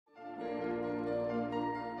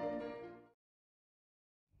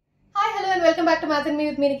welcome back to Math&Me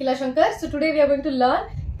with me Nikhila Sankar. So today we are going to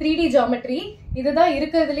learn 3D geometry. This is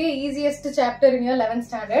the easiest chapter in your 11th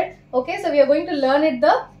standard. Okay, so we are going to learn it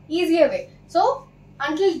the easier way. So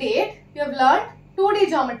until date, you have learned 2D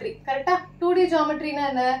geometry. Correct? 2D geometry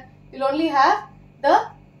you'll only have the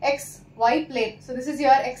x, y plane. So this is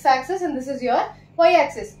your x axis and this is your y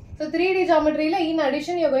axis. So 3D geometry, in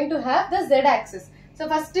addition, you are going to have the z axis. So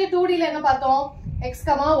first 2D x,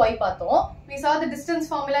 y. We saw the distance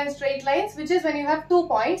formula in straight lines, which is when you have 2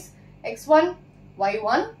 points, x1,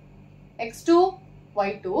 y1, x2,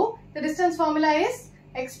 y2. The distance formula is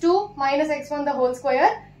x2 minus x1 the whole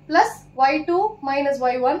square plus y2 minus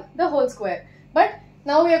y1 the whole square. But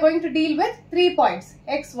now we are going to deal with 3 points,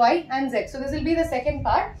 x, y and z. So this will be the second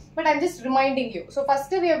part, but I am just reminding you. So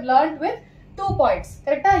first we have learned with 2 points.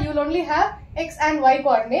 Correct? You will only have x and y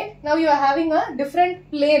coordinate. Now you are having a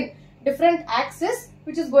different plane, different axis,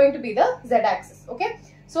 which is going to be the z axis. Okay,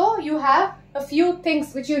 so you have a few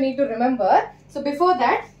things which you need to remember. So before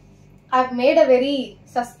that, I have made a very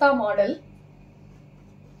sasta model.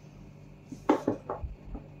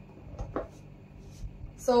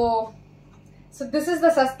 So this is the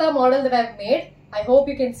sasta model that I have made. I hope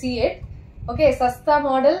you can see it. Okay, sasta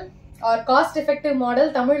model or cost effective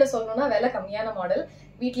model, Tamil la solnona vela kammiyana model.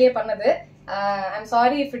 Veetliye pannadhu. I'm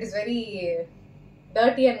sorry if it is very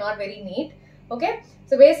dirty and not very neat. Okay,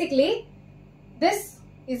 so basically this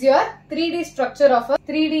is your 3D structure of a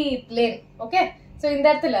 3D plane. Okay, so in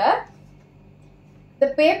that the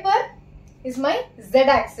paper is my z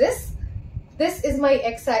axis, this is my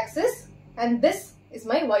x axis and this is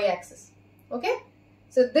my y axis. Okay,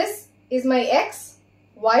 so this is my x,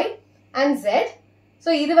 y and z.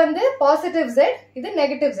 So this is positive z, this is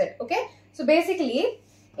negative z. Okay, so basically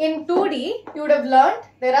in 2D you would have learned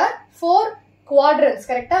there are 4 quadrants,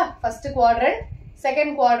 correct? First quadrant,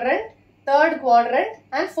 second quadrant, third quadrant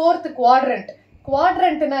and fourth quadrant.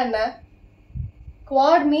 Quadrant na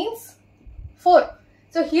quad means 4.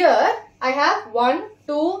 So here I have 1,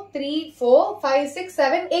 2, 3, 4, 5, 6,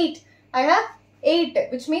 7, 8. I have 8,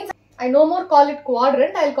 which means I no more call it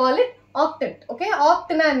quadrant, I'll call it octant. Okay,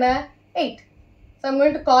 oct na 8. So I'm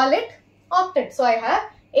going to call it octant. So I have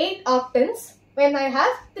 8 octants when I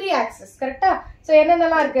have 3 axes, correct? So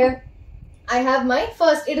I have my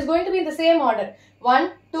first, it is going to be in the same order.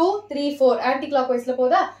 1, 2, 3, 4. Anti-clockwise. So,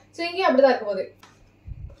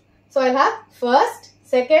 so I'll have first,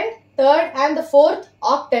 second, third and the fourth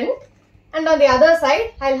octant. And on the other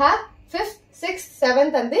side, I'll have 5th, 6th,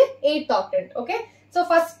 7th and the 8th octant. Okay. So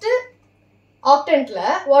first octant,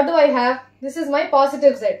 what do I have? This is my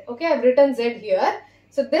positive z. Okay. I've written z here.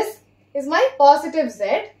 So this is my positive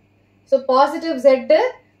z. So positive z,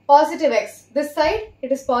 positive x. This side,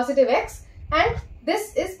 it is positive x. And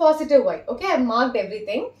this is positive y. Okay, I have marked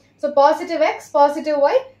everything. So positive x, positive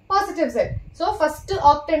y, positive z. So first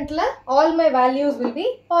octant all my values will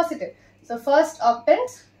be positive. So first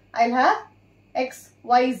octant, I'll have x,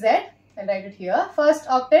 y, z. I'll write it here. First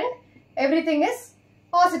octant, everything is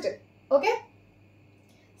positive. Okay.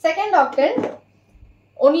 Second octant,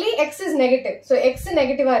 only x is negative. So x is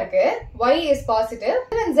negative, y is positive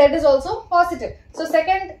and z is also positive. So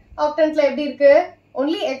second octant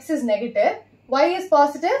only x is negative, y is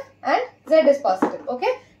positive and z is positive. Okay.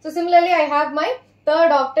 So similarly, I have my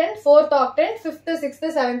third octant, fourth octant, 5th, 6th,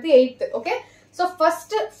 7th, 8th. Okay. So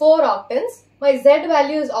first 4 octants, my z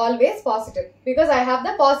value is always positive because I have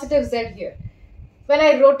the positive z here. When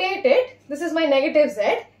I rotate it, this is my negative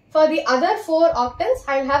z. For the other 4 octants,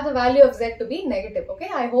 I'll have the value of z to be negative. Okay.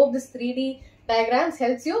 I hope this 3D diagrams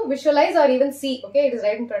helps you visualize or even see. Okay. It is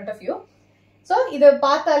right in front of you. So, this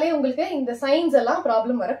in the signs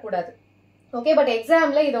problem okay, but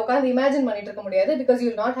exam you can't imagine because you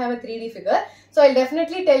will not have a 3D figure. So, I'll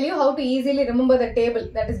definitely tell you how to easily remember the table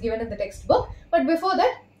that is given in the textbook. But before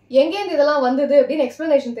that,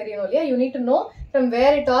 explanation you need to know from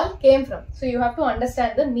where it all came from. So, you have to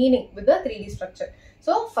understand the meaning with the 3D structure.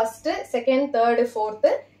 So, first, second, third, fourth,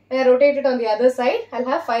 when I rotate it on the other side, I'll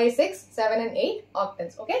have 5, 6, 7 and 8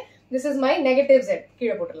 octants. Okay, this is my negative z.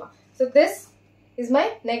 So, this is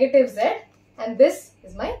my negative z and this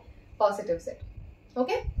is my positive z.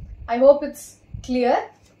 Okay, I hope it's clear.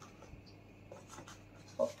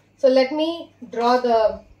 So let me draw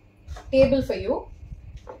the table for you.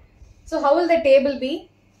 So how will the table be?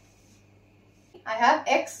 I have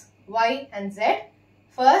x, y and z.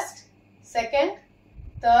 First, second,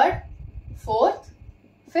 third, fourth,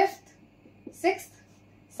 5th, 6th,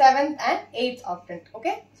 7th and 8th octant.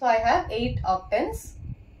 Okay, so I have 8 octants.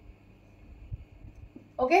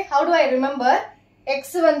 Okay, how do I remember?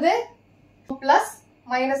 X plus,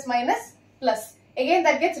 minus, minus, plus. Again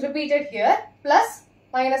that gets repeated here. Plus,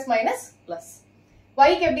 minus minus plus. Y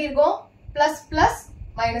க்கு எப்படி இருக்கும்? Plus plus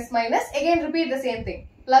minus minus. Again repeat the same thing.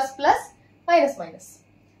 Plus plus minus minus.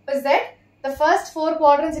 For Z, the first 4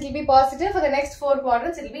 quadrants it will be positive. For the next 4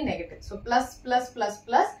 quadrants it will be negative. So plus plus plus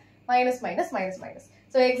plus minus minus minus minus.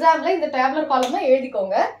 So example in the tabular column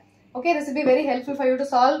எழுதிக்கோங்க. Okay, this will be very helpful for you to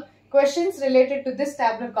solve questions related to this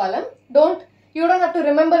tabular column. You don't have to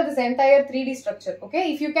remember this entire 3D structure. Okay,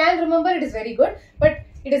 if you can remember, it is very good. But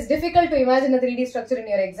it is difficult to imagine a 3D structure in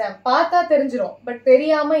your exam. பார்த்தா தெரிஞ்சிரும். But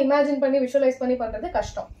தெரியாம imagine பண்ணி visualize பண்ணி பண்றது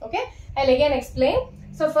கஷ்டம். Okay, I'll again explain.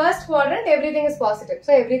 So first quadrant, everything is positive.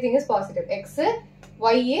 So everything is positive. X,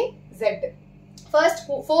 Y, Z. First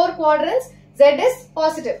 4 quadrants, Z is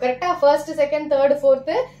positive. Correct? First, second, third, fourth,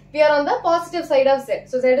 we are on the positive side of Z.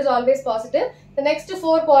 So Z is always positive. The next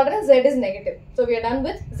 4 quadrants, Z is negative. So we are done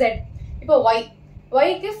with Z. Now Y. Y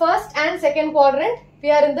ke first and second quadrant,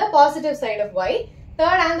 we are in the positive side of Y.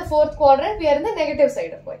 Third and the fourth quadrant, we are in the negative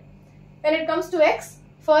side of Y. When it comes to X,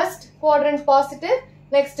 first quadrant positive,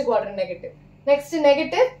 next quadrant negative. Next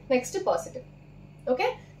negative, next positive. Okay?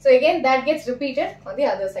 So again, that gets repeated on the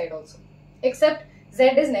other side also. Except Z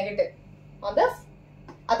is negative on the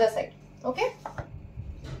other side. Okay?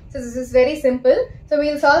 So this is very simple. So we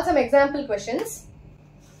will solve some example questions.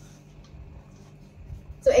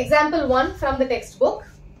 So example 1 from the textbook.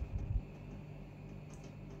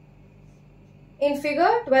 In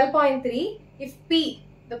figure 12.3, if P,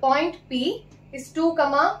 the point P is 2,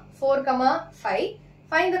 4, 5,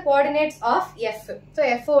 find the coordinates of F. So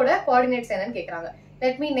F oda coordinates enna kekranga.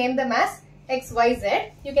 Let me name them as X, Y, Z.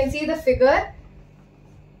 You can see the figure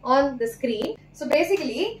on the screen. So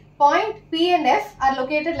basically, point P and F are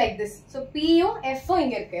located like this. So P and F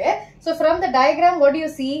inga irukku. So from the diagram, what do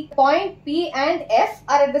you see? Point P and F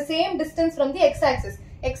are at the same distance from the x-axis.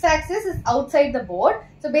 X-axis is outside the board.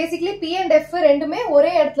 So basically, P and F rendume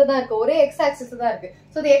ஒரே இடத்துல தான் இருக்கு. ஒரே x-axis தான் இருக்கு.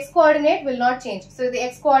 So the x-coordinate will not change. So the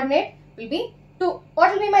x-coordinate will be 2. What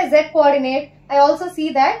will be my z-coordinate? I also see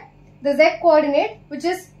that the z-coordinate, which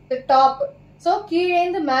is the top. So கீழே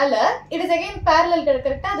இருந்து மேல, it is again parallel.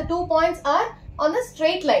 Correct? The 2 points are on the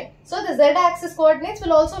straight line. So the z-axis coordinates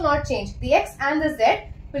will also not change. The x and the z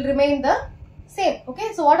will remain the same. Okay.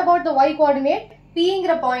 So what about the y-coordinate? P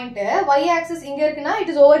ingra point, y-axis inga irukna, it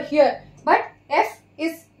is over here. But F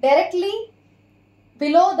is directly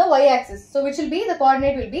below the y-axis. So which will be, the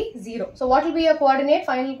coordinate will be 0. So what will be your coordinate,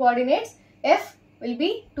 final coordinates? F will be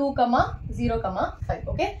 2, 0, 5.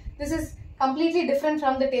 Okay. This is completely different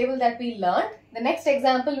from the table that we learned. The next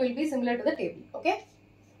example will be similar to the table. Okay.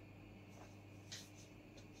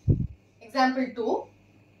 Example 2.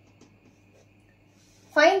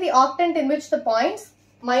 Find the octant in which the points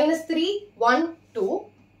 -3, 1, 2,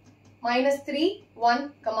 -3, 1,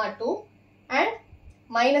 2 and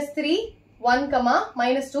 -3, 1,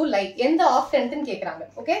 -2 lie. In the octant in kekranga.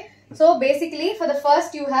 Okay. So basically, for the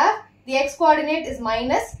first you have the x coordinate is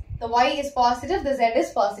minus, the y is positive, the z is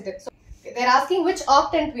positive. So they're asking which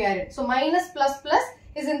octant we are in. So minus plus plus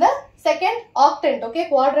is in the second octant. Okay,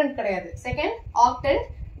 quadrant kadayadu. Second octant.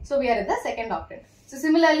 So we are in the second octant. So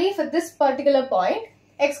similarly, for this particular point,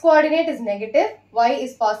 x coordinate is negative, y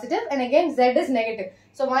is positive, and again z is negative.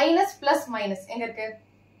 So minus plus minus.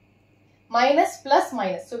 Minus plus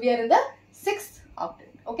minus. So we are in the sixth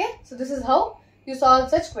octant. Okay. So this is how you solve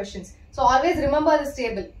such questions. So always remember this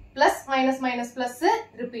table. Plus minus minus plus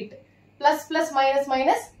repeat. Plus plus minus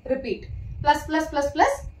minus repeat. Plus plus plus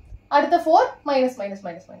plus. Adutha 4 minus minus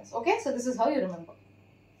minus minus. Okay. So this is how you remember.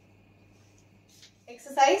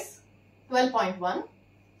 Exercise 12.1.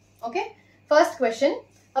 Okay. First question.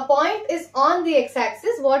 A point is on the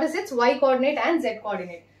x-axis. What is its y coordinate and z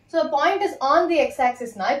coordinate? So a point is on the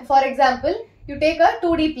x-axis now. For example, you take a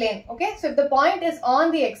 2D plane. Okay. So if the point is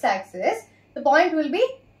on the x-axis, the point will be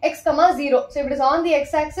x, 0. So if it is on the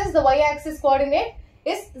x-axis, the y-axis coordinate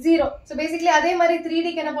is 0. So basically, adhe mari 3D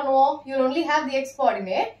kenna panuvom? You will only have the x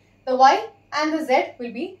coordinate. The y and the z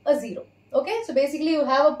will be a 0. Okay. So basically, you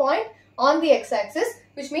have a point on the x-axis,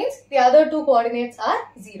 which means the other 2 coordinates are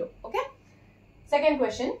 0. Okay. Second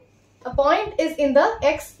question. A point is in the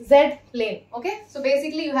xz plane. Okay. So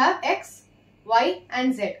basically, you have x, y and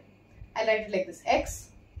z. I'll write it like this. X,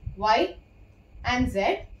 y and z.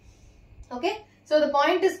 Okay. So the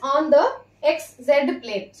point is on the xz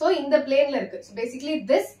plane. So in the plane la irukku. So basically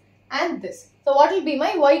this and this. So what will be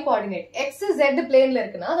my y coordinate? Xz plane la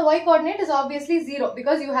irukna. The y coordinate is obviously 0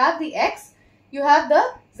 because you have the x, you have the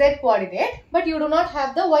z coordinate, but you do not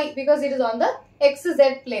have the y because it is on the xz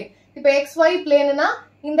plane. If xy plane na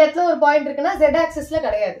இந்த இடத்துல ஒரு point இருக்குனா z axis ல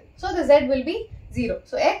கிடையாது. So the z will be 0.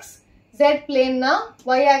 So x z plane na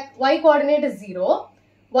y coordinate is 0.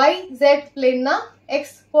 Y z plane na x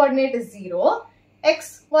coordinate is 0.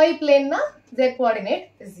 XY plane na Z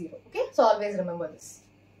coordinate is 0. Okay, so always remember this.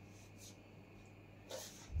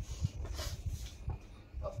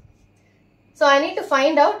 So I need to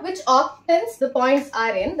find out which octants the points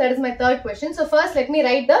are in. That is my third question. So first let me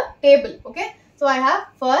write the table. Okay. So I have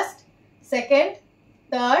first, second,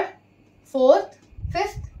 third, fourth,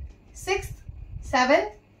 fifth, sixth,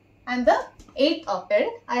 seventh and the 8th octant.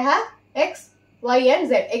 I have X, Y and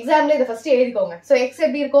Z. Exam le the first edutkonga. So X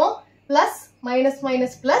eppadi irukum? Plus, minus,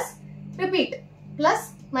 minus, plus. Repeat.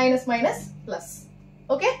 Plus, minus, minus, plus.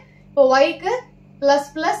 Okay. For Y ku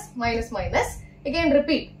plus, plus, minus, minus. Again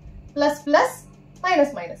repeat. Plus, plus,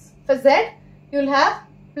 minus, minus. For Z, you will have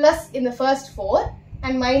plus in the first 4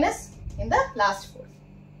 and minus in the last 4.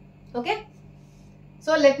 Okay.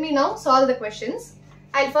 So let me now solve the questions.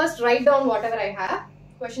 I'll first write down whatever I have.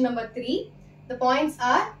 Question number 3. The points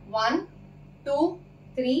are 1, 2,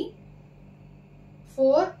 3,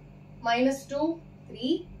 4, minus 2,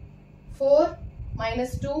 3, 4,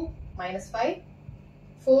 minus 2, minus 5,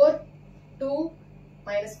 4, 2,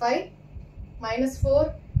 minus 5, minus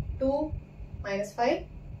 4, 2, minus 5,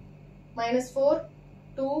 minus 4,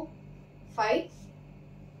 2, 5,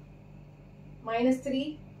 minus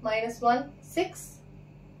 3, minus 1, 6,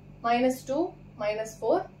 minus 2, minus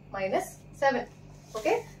 4, minus 7.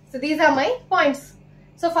 Okay. So these are my points.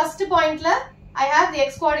 So first point la, I have the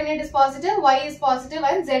X coordinate is positive, Y is positive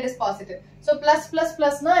and Z is positive. So plus, plus,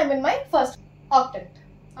 plus na, I'm in my first octant.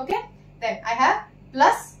 Okay. Then I have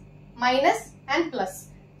plus, minus and plus.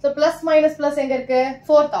 So plus, minus, plus enga irukku?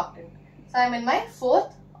 Fourth octant. So I am in my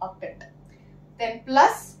fourth octant. Then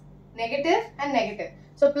plus, negative and negative.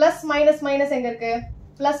 So plus, minus, minus enga irukku?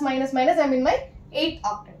 Plus, minus, minus, I am in my 8th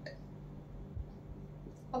octant.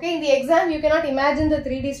 Okay, in the exam you cannot imagine the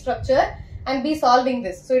 3D structure and be solving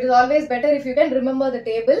this. So it is always better if you can remember the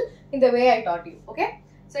table in the way I taught you. Okay.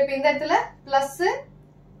 So if in that plus,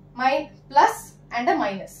 plus and a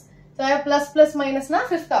minus. So I have plus, plus, minus na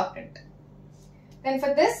 5th octant. Then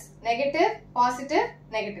for this, negative, positive,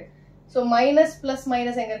 negative. So minus, plus,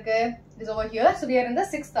 minus is over here. So we are in the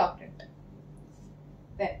 6th octant.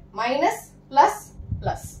 Then minus, plus,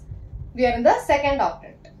 plus. We are in the 2nd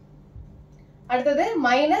octant. Aduthathu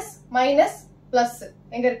minus, minus, plus.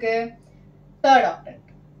 3rd octant.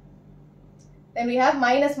 Then we have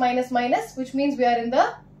minus, minus, minus, which means we are in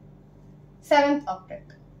the 7th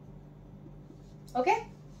octant. Okay.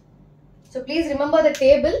 So please remember the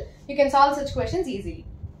table. You can solve such questions easily.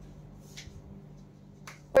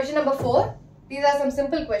 Question number 4. These are some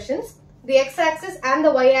simple questions. The x-axis and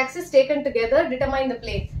the y-axis taken together determine the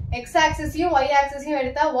plane. X-axis and y-axis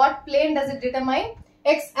edutha, what plane does it determine?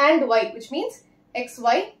 X and y, which means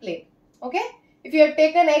xy plane. Okay. If you have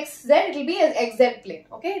taken xz, it will be an xz plane.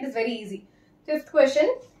 Okay. It is very easy. 5th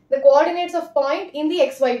question. The coordinates of point in the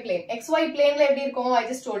xy plane. Xy plane I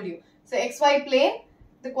just told you. So xy plane,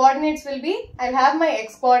 the coordinates will be, I'll have my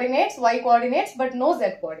x coordinates, y coordinates, but no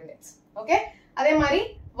z coordinates. Okay. Adhe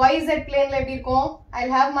mari yz plane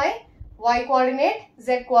I'll have my y coordinate,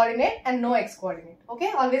 z coordinate and no x coordinate.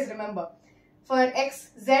 Okay. Always remember. For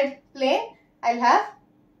xz plane, I'll have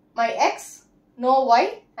my x, no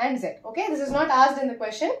y and z. Okay. This is not asked in the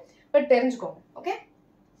question, but terinjukonga. Okay.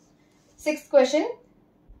 6th question.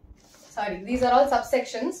 Sorry, these are all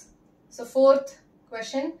subsections. So 4th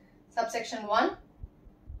question, subsection 1,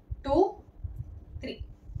 2, 3.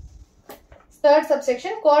 3rd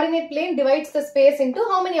subsection, coordinate plane divides the space into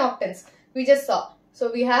how many octants? We just saw.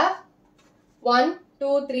 So we have 1,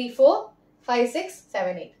 2, 3, 4, 5, 6,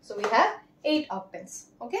 7, 8. So we have 8 octants.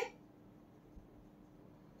 Okay.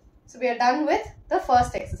 So we are done with the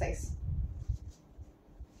first exercise.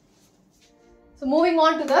 So moving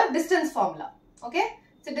on to the distance formula. Okay.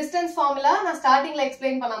 So distance formula, now starting like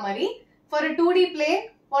explain panna mari. For a 2D plane,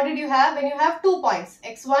 what did you have? When you have 2 points,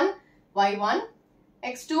 x1, y1,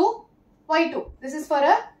 x2, y2. This is for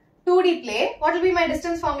a 2D plane. What will be my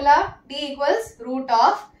distance formula? D equals root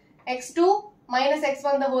of x2 minus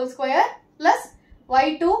x1 the whole square plus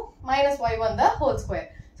y2 minus y1 the whole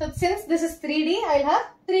square. So since this is 3D, I will have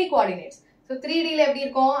 3 coordinates. So 3D I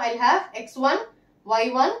will have x1,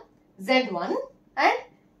 y1, z1 and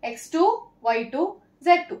x2, y2,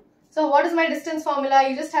 z2. So what is my distance formula?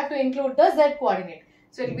 You just have to include the z coordinate.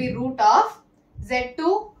 So it will be root of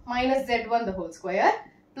z2 minus z1 the whole square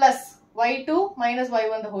plus y2 minus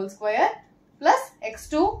y1 the whole square plus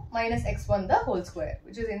x2 minus x1 the whole square,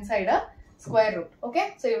 which is inside a square root.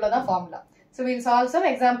 Okay. So you will have the formula. So we will solve some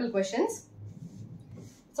example questions.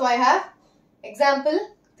 So I have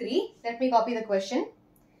example 3. Let me copy the question.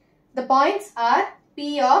 The points are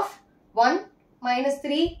P of 1, minus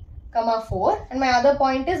 3, 4 and my other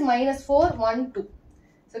point is minus 4, 1, 2.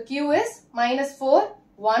 So q is minus 4,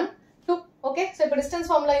 1, 2. Okay, so if distance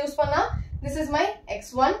formula use panna, this is my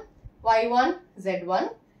x1, y1, z1,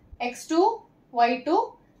 x2,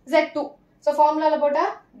 y2, z2. So formula la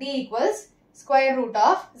pota d equals square root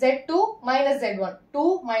of z2 minus z1,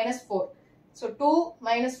 2 minus 4. So 2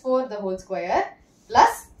 minus 4 the whole square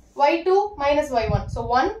plus y2 minus y1. So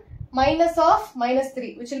 1 minus of minus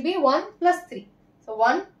 3, which will be 1 plus 3. So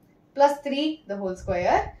 1 plus 3 the whole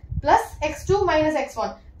square plus x2 minus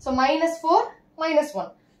x1. So minus 4 minus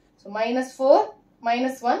 1. So minus 4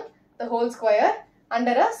 minus 1 the whole square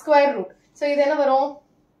under a square root. So this is varum.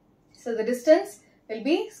 So the distance will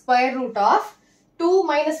be square root of 2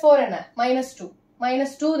 minus 4 and minus 2.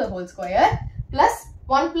 Minus 2 the whole square plus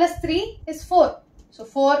 1 plus 3 is 4. So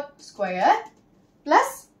 4 square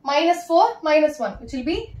plus minus 4 minus 1, which will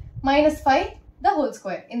be minus 5 the whole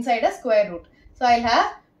square inside a square root. So I'll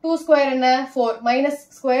have 2 square and 4 minus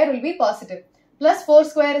square will be positive. Plus 4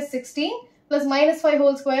 square is 16 plus minus 5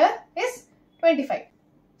 whole square is 25.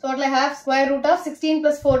 So what will I have? Square root of 16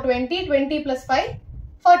 plus 4 20, 20 plus 5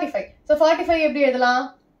 45. So 45 eppadi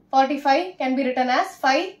eduthalam? 45 can be written as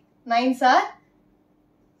 5 9s are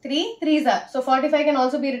 3 3s are. So 45 can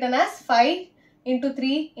also be written as 5 into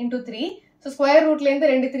 3 into 3. So square root length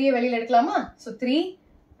 2 3 velila edukalama. So 3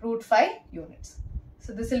 root 5 units.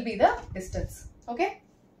 So this will be the distance. Okay.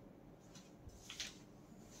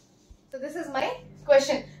 So this is my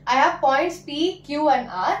question. I have points P, Q and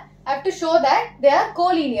R. I have to show that they are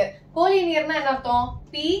collinear. Collinear na enna artham?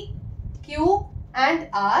 P, Q and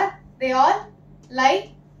R, they all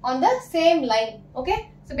lie on the same line.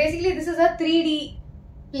 Okay. So basically this is a 3D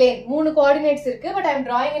plane. 3 coordinates irukku, but I am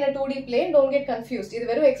drawing in a 2D plane. Don't get confused. This is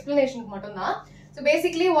very explanation mattum da. So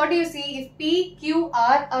basically what do you see? If P, Q,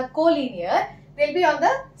 R are collinear, they'll be on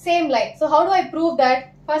the same line. So how do I prove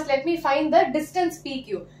that? First let me find the distance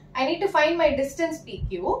PQ. I need to find my distance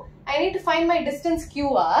PQ. I need to find my distance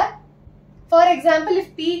QR. For example,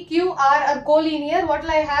 if P, Q, R are collinear, what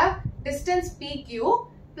will I have? Distance PQ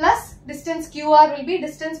plus distance QR will be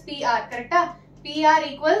distance PR. Correct? PR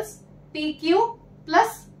equals PQ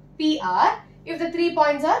plus PR if the 3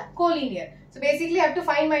 points are collinear. So basically I have to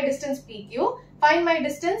find my distance PQ, find my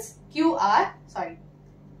distance QR,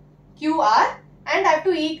 and I have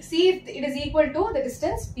to see if it is equal to the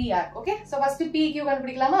distance PR. Okay. So first PQ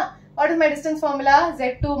kandupidikalama. What is my distance formula?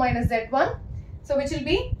 Z2 minus Z1. So which will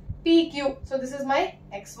be PQ. So this is my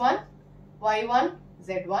X1, Y1,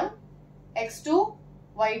 Z1, X2,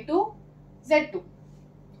 Y2, Z2.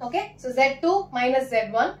 Okay. So Z2 minus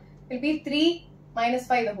Z1 will be 3 minus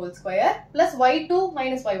 5 the whole square plus Y2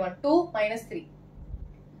 minus Y1, 2 minus 3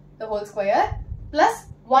 the whole square plus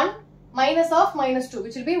 1 minus of minus 2,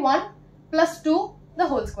 which will be 1 plus 2 the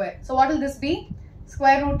whole square. So what will this be?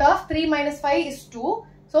 Square root of 3 minus 5 is 2.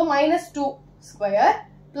 So minus 2 square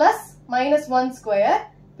plus minus 1 square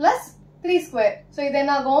plus 3 square. So then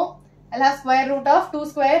I'll have square root of 2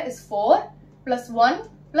 square is 4 plus 1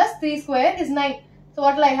 plus 3 square is 9. So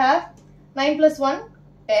what will I have? 9 plus 1,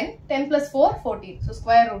 10. 10 plus 4, 14. So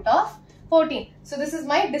square root of 14. So this is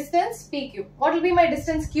my distance PQ. What will be my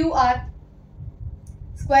distance QR?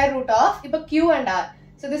 Square root of Q and R.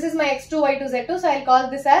 So this is my X2, Y2, Z2. So I'll call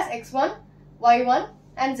this as X1, Y1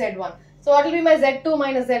 and Z1. So what will be my Z2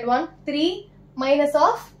 minus Z1? 3 minus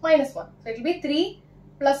of minus 1. So it will be 3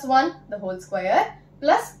 plus 1 the whole square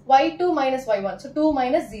plus Y2 minus Y1. So 2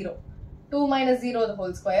 minus 0. 2 minus 0 the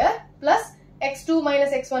whole square plus X2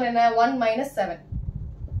 minus X1 and 1 minus 7.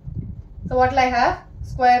 So what will I have?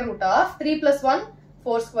 Square root of 3 plus 1,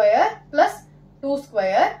 4 square plus 2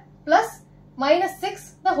 square plus minus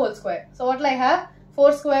 6 the whole square. So what will I have?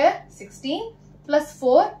 4 square 16 plus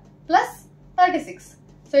 4 plus 36.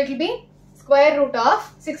 So it will be square root of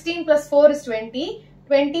 16 plus 4 is 20.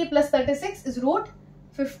 20 plus 36 is root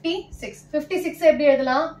 56. 56 eppadi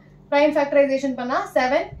eduthalam? Prime factorization panna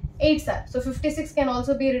 7 8s are. So 56 can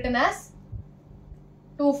also be written as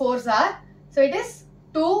 2 4s are. So it is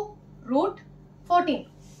 2 root 14.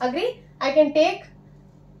 Agree? I can take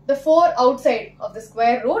the 4 outside of the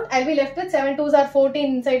square root. I'll be left with 7 2s are 14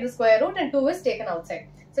 inside the square root and 2 is taken outside.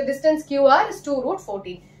 So distance QR is 2 root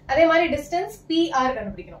 14. Adhe mari distance PR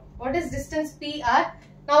kandupidikanum. What is distance PR?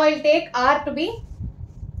 Now I'll take R to be,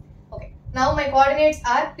 okay. Now my coordinates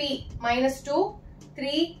are P minus 2,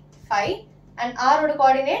 3, 5 and R oda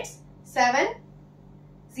coordinates 7,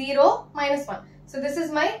 0, minus 1. So this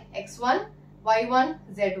is my X1, Y1,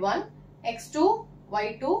 Z1, X2,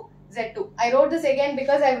 Y2, Z2. I wrote this again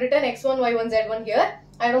because I've written X1, Y1, Z1 here.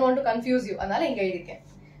 I don't want to confuse you.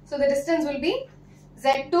 So the distance will be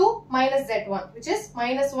Z2 minus Z1, which is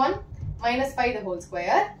minus 1 minus 5 the whole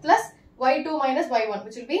square plus y2 minus y1,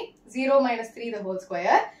 which will be 0 minus 3 the whole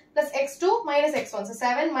square, plus x2 minus x1. So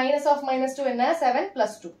 7 minus of minus 2 and 7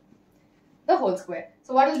 plus 2 the whole square.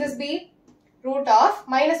 So what will this be? Root of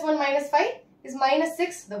minus 1 minus 5 is minus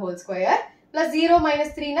 6 the whole square, plus 0 minus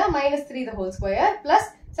 3 na minus 3 the whole square, plus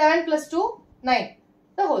 7 plus 2 9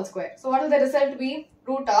 the whole square. So what will the result be?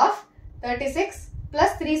 Root of 36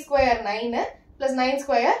 plus 3 square 9 plus 9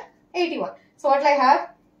 square 81. So what will I have?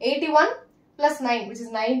 81 plus 9, which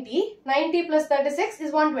is 90. 90 plus 36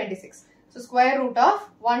 is 126. So square root of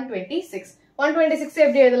 126. 126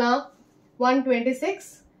 எப்படி எழுதலாம்?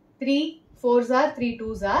 126, 3 4s are, 3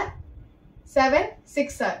 2s are, 7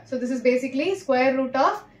 6 are. So this is basically square root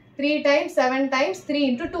of 3 times 7 times 3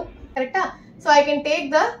 into 2. Correct? So I can take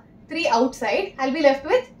the 3 outside. I'll be left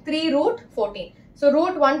with 3 root 14. So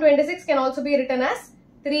root 126 can also be written as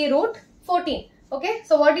 3 root 14. Okay.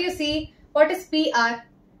 So what do you see? What is PR?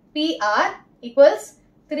 PR equals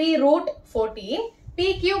 3 root 14.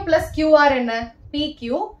 PQ plus QR enna? PQ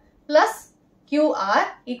plus QR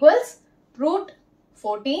equals root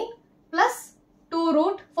 14 plus 2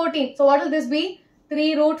 root 14. So what will this be?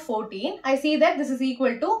 3 root 14. I see that this is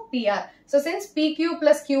equal to PR. So since PQ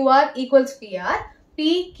plus QR equals PR,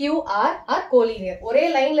 PQR are collinear. ஒரே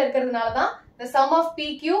லைன்ல இருக்கிறதுனால தான் the sum of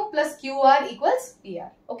PQ plus QR equals PR.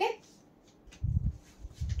 Okay.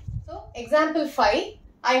 So example 5,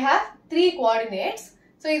 I have 3 coordinates.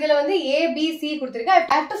 So இதுல வந்து A, B, C கொடுத்திருக்க.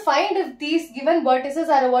 I have to find if these given vertices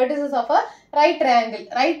are vertices of a right triangle.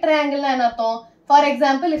 Right triangle na என்ன அர்த்தம்? For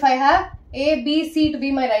example, if I have A, B, C to be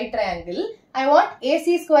my right triangle, I want AC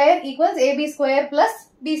square equals AB square plus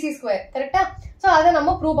BC square. Correct? So அதை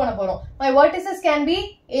நம்ம prove பண்ண போறோம். My vertices can be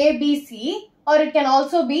ABC or it can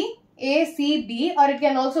also be ACB or it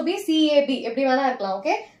can also be CAB. எப்படி வேணா இருக்கலாம்.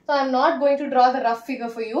 Okay? So I'm not going to draw the rough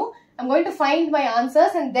figure for you. I'm going to find my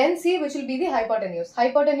answers and then see which will be the hypotenuse.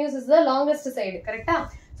 Hypotenuse is the longest side. Correct?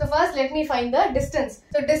 So first let me find the distance.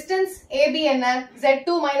 So distance AB and Z2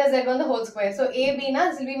 minus Z1 the whole square. So AB na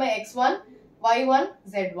this will be my x1, y1,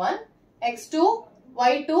 z1, x2,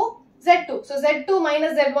 y2, z2. So Z2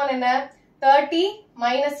 minus Z1 and 30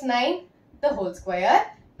 minus 9 the whole square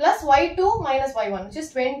plus y2 minus y1, which is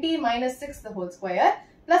 20 minus 6 the whole square,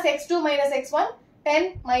 plus x2 minus x1,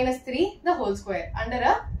 10 minus 3 the whole square under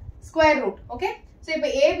a square root. Okay. So if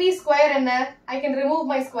AB square and I can remove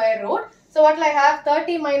my square root. So what will I have?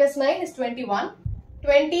 30 minus 9 is 21.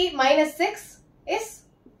 20 minus 6 is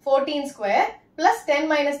 14 square. Plus 10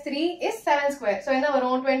 minus 3 is 7 square. So in our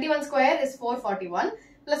own 21 square is 441.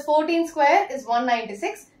 Plus 14 square is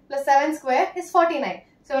 196. Plus 7 square is 49.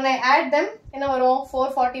 So when I add them in our own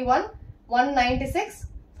 441, 196,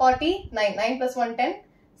 49. 9 plus 1, 10,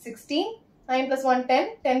 16. 9 plus 1, 10.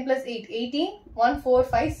 10 plus 8, 18. 1, 4,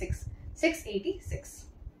 5, 6. 686.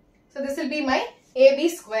 So this will be my AB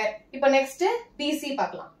square. Now next BC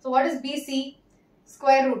pakkalam. So what is BC?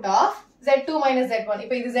 Square root of Z2 minus Z1. Now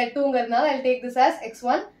this Z2 I'll take this as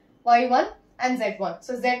x1, y1 and z1.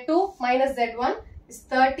 So Z2 minus Z1 is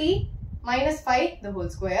 30 minus 5 the whole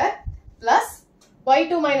square plus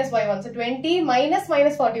y2 minus y1. So 20 minus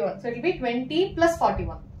 41. So it will be 20 plus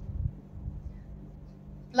 41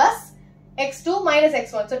 plus x2 minus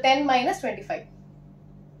x1. So 10 minus 25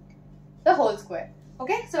 the whole square.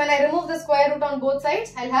 Okay, so when I remove the square root on both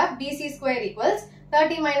sides, I'll have BC square equals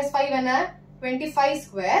 30 minus 5 and 25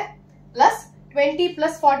 square plus 20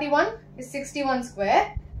 plus 41 is 61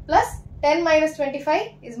 square plus 10 minus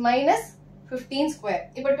 25 is minus 15 square.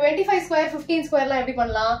 If 25 square, 15 square la eppadi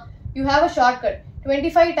pannalam? You have a shortcut.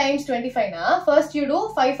 25 times 25 na, first you do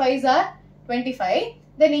 5 5s are 25.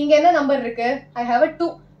 Then inga enna number irukku? I have a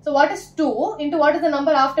 2. So what is 2 into what is the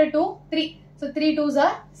number after 2? 3. So 3 2s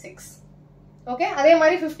are 6. Okay, அதே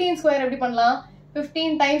மாதிரி 15 square எப்படி பண்ணலாம்?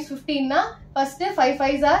 15 times 15 na, first 5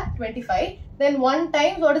 5s are 25. Then 1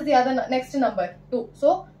 times what is the other next number? 2. So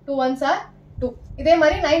 2 1s are 2. இதே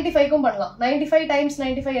மாதிரி 95 க்கும் பண்ணலாம். 95 times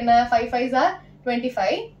 95 என்ன? 5 5s are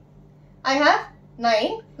 25. I have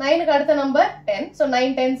 9. 9 க்கு அடுத்த number 10. So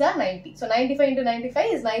 9 10s are 90. So 95 into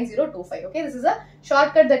 95 is 9025. Okay, this is a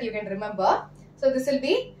shortcut that you can remember. So this will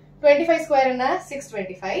be 25 square என்ன?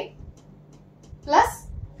 625 plus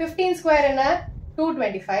 15 square என்ன?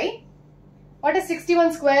 225. What is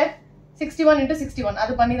 61 square? 61 into 61.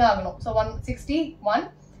 அது பண்ணி தான் ஆகணும். So 161.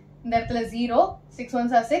 இந்த இடத்துல 0. 6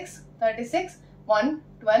 ones are 6. 36. 1,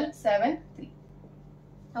 12, 7, 3.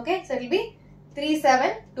 Okay, so it will be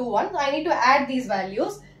 3721. So I need to add these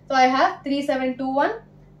values. So I have 3721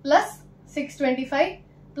 plus 625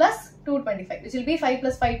 plus 225, which will be 5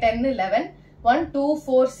 plus 5, 10, 11. 1, 2,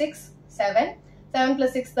 4, 6, 7. 7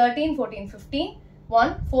 plus 6, 13, 14, 15.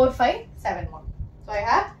 1, 4, 5, 7, 1. So I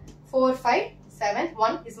have 4, 5, 7,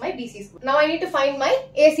 1 is my BC square. Now I need to find my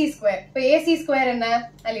AC square. So AC square enna?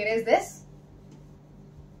 I'll erase this.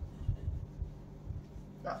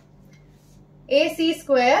 Now AC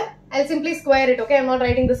square, I'll simply square it, okay? I'm not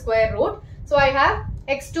writing the square root. So I have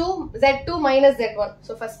x2, z2 minus z1.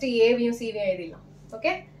 So first A, V, C, V,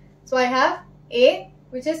 okay? So I have A,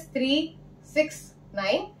 which is 3, 6,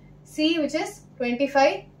 9. C, which is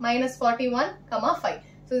 25 minus 41, comma 5.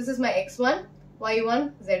 So this is my x1,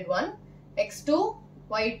 y1, z1, x2,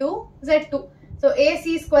 y2, z2. So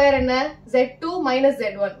AC square enna? z2 minus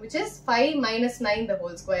z1, which is 5 minus 9 the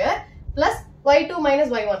whole square, plus y2 minus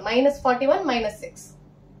y1, minus 41 minus 6,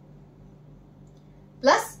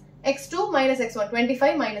 plus x2 minus x1,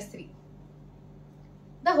 25 minus 3,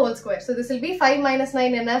 the whole square. So this will be 5 minus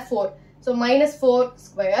 9 enna? 4. So minus 4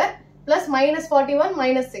 square, plus minus 41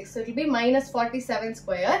 minus 6. So it will be minus 47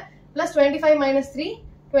 square, plus 25 minus 3,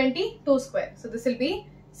 22 square. So this will be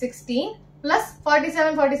 16, plus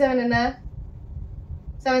 47 enna?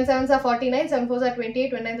 7 sevens are 49, 7 fours are 28,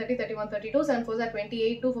 29, 30, 31, 32, 7 fours are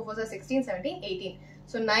 28, 2 4 fours are 16, 17, 18.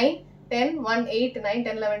 So 9, 10, 1, 8, 9,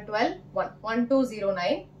 10, 11, 12, 1, 1, 2, 0,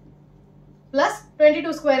 9, plus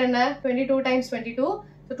 22 square enna? 22 times 22.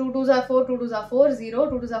 So 2 2s are 4, 2 2s are 4, 0,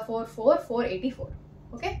 2 2s are 4, 4, 484.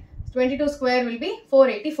 Okay. 22 square will be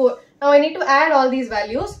 484. Now I need to add all these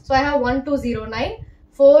values. So I have 1209,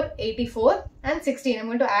 484 and 16. I'm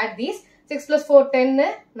going to add these. 6 plus 4,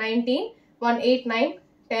 10, 19, 1, 8, 9,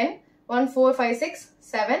 10, 1, 4, 5, 6,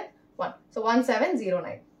 7, 1. So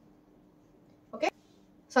 1709. Okay.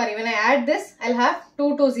 Sorry, when I add this, I'll have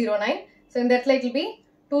 2209. So in that it will be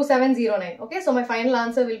 2709. Okay. So my final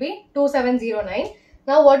answer will be 2709.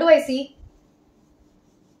 Now what do I see?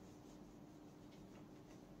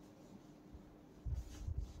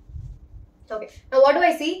 Okay, now what do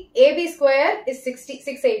I see? AB square is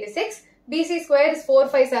 686, BC square is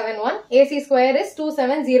 4571, AC square is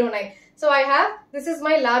 2709. So I have, this is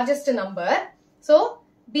my largest number. So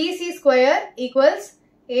BC square equals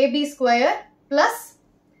AB square plus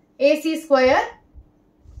AC square.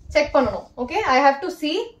 Check panano. Okay, I have to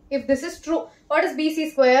see if this is true. What is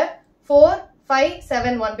BC square?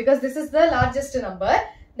 4571, because this is the largest number.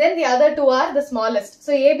 Then the other two are the smallest.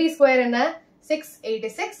 So AB square enna?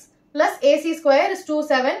 686. Plus AC square is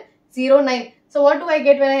 2709. So what do I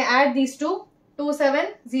get when I add these two?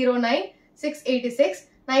 2709, 686.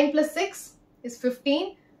 9 plus 6 is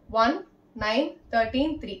 15, 1, 9,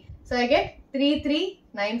 13, 3. So I get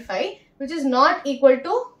 3395, which is not equal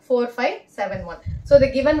to 4571. So the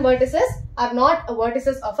given vertices are not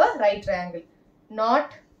vertices of a right triangle.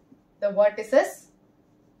 Not the vertices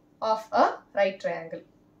of a right triangle.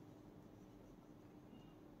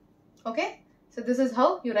 Okay. So this is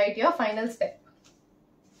how you write your final step.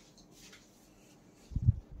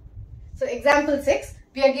 So example 6,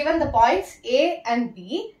 we are given the points A and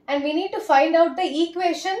B and we need to find out the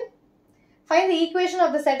equation. Find the equation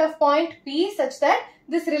of the set of point P such that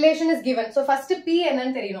this relation is given. So first P and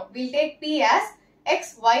then Terino. We'll take P as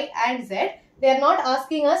X, Y and Z. They are not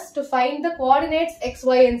asking us to find the coordinates X,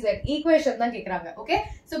 Y and Z. Equation na kekranga. Okay.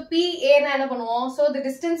 So PA na enna panuvom. So the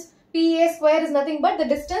distance PA square is nothing but the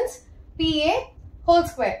distance PA whole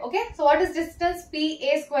square. Okay. So what is distance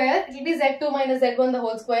PA square? It will be Z2 minus Z1 the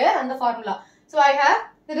whole square and the formula. So I have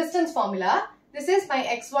the distance formula. This is my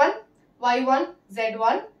X1, Y1,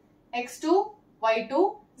 Z1, X2,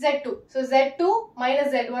 Y2, Z2. So Z2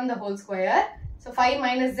 minus Z1 the whole square. So 5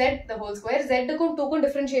 minus Z the whole square. Z ku 2 ku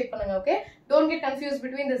differentiate pannunga. Okay. Don't get confused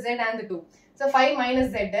between the Z and the 2. So 5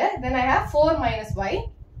 minus Z. Then I have 4 minus Y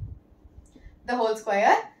the whole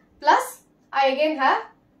square. Plus I again have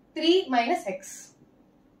 3 minus X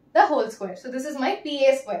the whole square. So this is my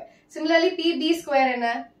PA square. Similarly PB square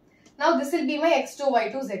enna. Now this will be my X2,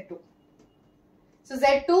 Y2, Z2. So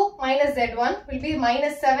Z2 minus Z1 will be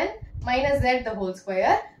minus 7 minus Z the whole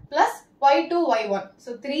square plus Y2, Y1.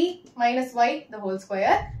 So 3 minus Y the whole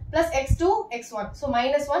square plus X2, X1. So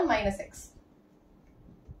minus 1 minus X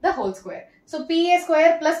the whole square. So PA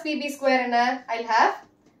square plus PB square enna. I'll have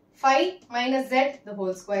 5 minus Z the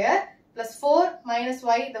whole square plus 4 minus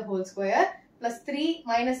Y the whole square plus 3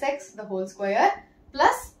 minus X the whole square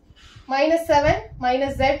plus minus 7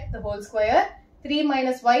 minus Z the whole square, 3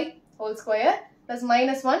 minus Y whole square plus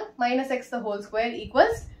minus 1 minus X the whole square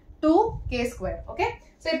equals 2K square. Okay.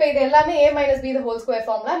 So if A minus B the whole square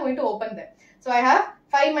formula, I'm going to open them. So I have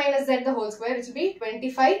 5 minus Z the whole square, which will be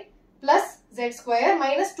 25 plus Z square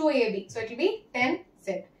minus 2AB. So it will be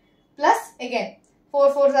 10Z plus again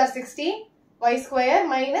 4 4s are 16, Y square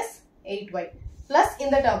minus 8Y plus in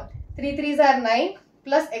the term 3 3s are 9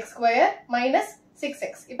 plus X square minus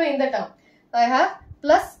 6x. Now in the term, I have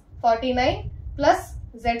plus 49 plus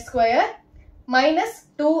Z square minus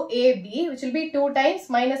 2ab, which will be 2 times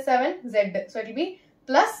minus 7z. So it will be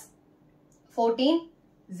plus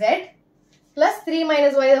 14z plus 3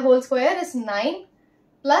 minus y the whole square is 9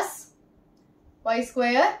 plus y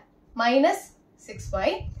square minus 6y.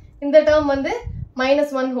 In the term வந்து minus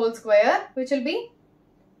 1 whole square, which will be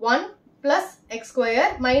 1 plus x square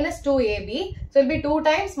minus 2ab. So it will be 2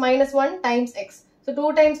 times minus 1 times x. So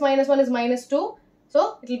 2 times minus 1 is minus 2. So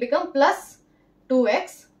it will become plus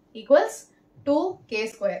 2x equals 2k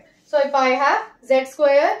square. So if I have z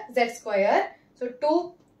square, so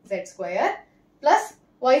 2z square plus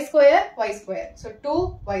y square. So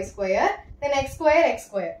 2y square, then x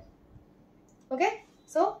square. Okay,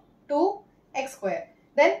 so 2x square.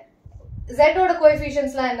 Then z order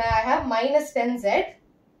coefficients la enna, I have minus 10z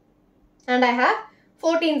and I have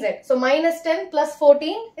 14z. So minus 10 plus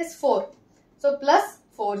 14 is 4. So plus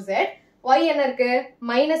 4z. Y enna irukku?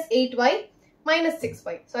 Minus 8y minus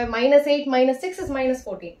 6y. So I have minus 8 minus 6 is minus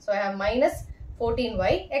 14. So I have minus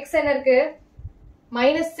 14y. X enna irukku?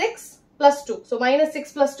 Minus 6 plus 2. So minus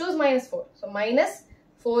 6 plus 2 is minus 4. So minus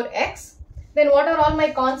 4x. Then what are all my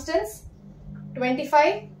constants?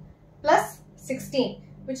 25 plus 16,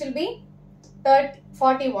 which will be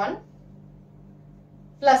 41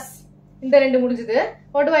 plus, in the rendu mudinjudhu.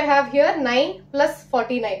 What do I have here? 9 plus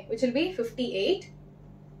 49, which will be 58.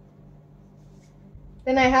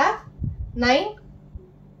 Then I have 9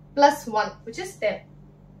 plus 1, which is 10.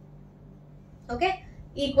 Okay,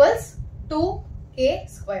 equals 2k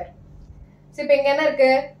square. So,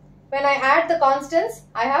 when I add the constants,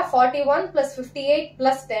 I have 41 plus 58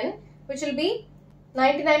 plus 10, which will be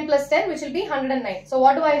 99 plus 10, which will be 109. So,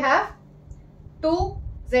 what do I have?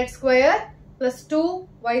 2z square plus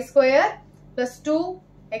 2y square plus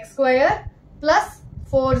 2x square plus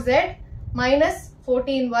 4z minus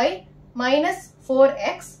 14y minus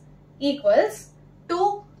 4x equals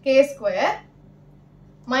 2k square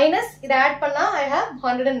minus, it add panna, I have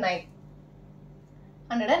 109.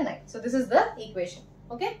 So this is the equation.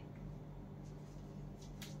 Okay.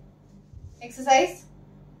 Exercise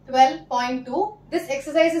 12.2. This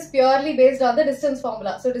exercise is purely based on the distance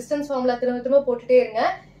formula. So distance formula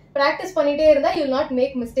practice pannite irundha, you will not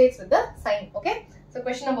make mistakes with the sign. Okay. So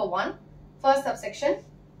question number 1, first subsection.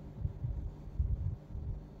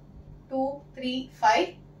 2, 3,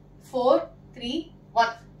 5, 4, 3, 1.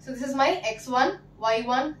 So this is my x1,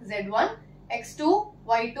 y1, z1, x2,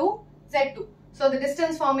 y2, z2. So the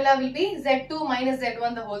distance formula will be z2 minus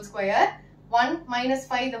z1 the whole square, 1 minus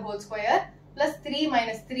 5 the whole square, plus 3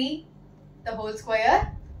 minus 3 the whole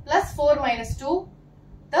square, plus 4 minus 2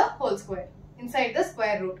 the whole square inside the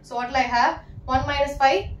square root. So what will I have? 1 minus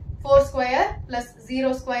 5, 4 square plus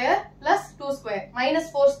 0 square plus 2 square minus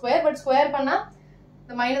 4 square, but square panna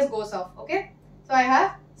the minus goes off. Okay. So I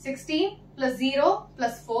have 16 plus 0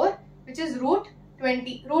 plus 4, which is root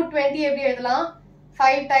 20. Root 20 every edala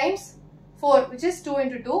 5 times 4, which is 2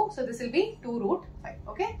 into 2. So this will be 2 root 5.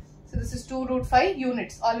 Okay. So this is 2 root 5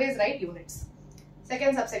 units. Always write units.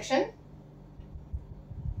 Second subsection.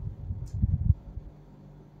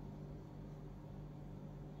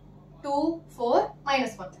 2, 4,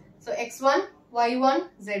 minus 1. So x1, y1,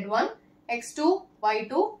 z1, x2,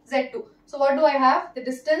 y2, z2. So what do I have? The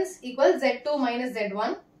distance equals z2 minus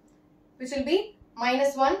z1, which will be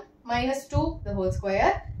minus 1 minus 2 the whole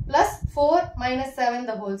square, plus 4 minus 7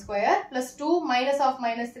 the whole square, plus 2 minus of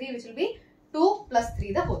minus 3, which will be 2 plus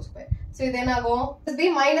 3 the whole square. So then I go, this will be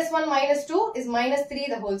minus 1 minus 2 is minus 3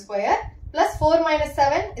 the whole square, plus 4 minus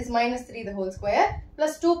 7 is minus 3 the whole square,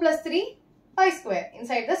 plus 2 plus 3, 5 square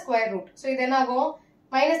inside the square root. So then I go,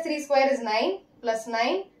 minus 3 square is 9 plus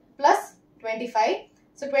 25.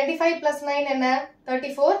 So 25 plus 9 and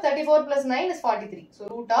 34. 34 plus 9 is 43. So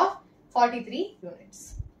root of 43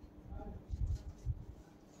 units.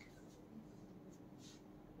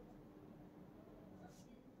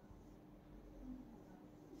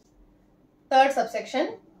 Third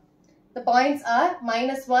subsection. The points are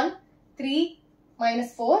minus 1, 3,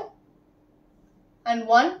 minus 4 and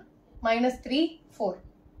 1, minus 3, 4.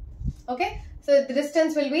 Okay. So the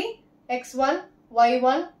distance will be x1,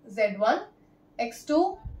 y1, z1,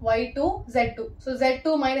 x2, y2, z2. So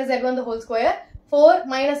z2 minus z1 the whole square, 4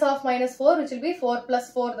 minus of minus 4, which will be 4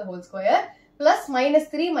 plus 4 the whole square, plus minus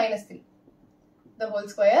 3 the whole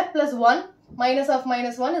square, plus 1 minus of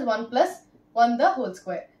minus 1 is 1 plus 1 the whole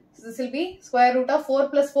square. So this will be square root of 4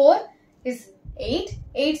 plus 4 is 8.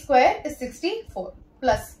 8 square is 64.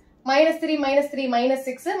 Plus minus 3 minus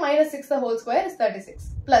 6. Minus 6 the whole square is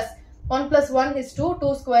 36. Plus 1 plus 1 is 2.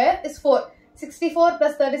 2 square is 4. 64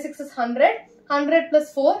 plus 36 is 100. 100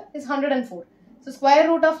 plus 4 is 104. So square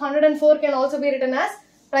root of 104 can also be written as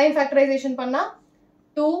prime factorization panna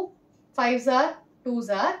 2 5s are 2s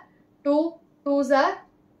are 2 2s are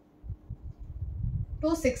 2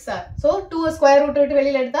 6s are. So 2 square root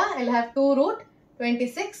I'll have 2 root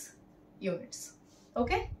 26 units.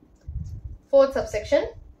 Okay. Fourth subsection,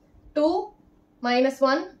 2 minus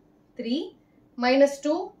 1 3 minus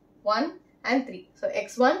 2 1 and 3. So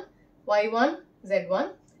x1 y1 z1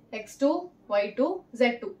 x2 y2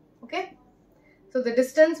 z2. Okay. So the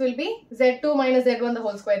distance will be z2 minus z1 the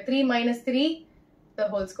whole square, 3 minus 3 the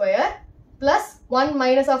whole square, plus 1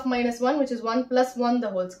 minus of minus 1, which is 1 plus 1 the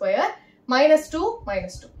whole square, minus 2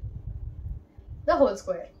 the whole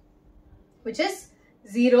square, which is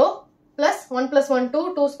 0 plus 1 plus 1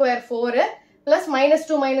 2, 2 square 4, plus minus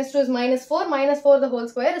 2 is minus 4 the whole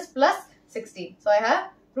square is plus 16. So I have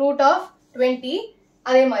root of 20,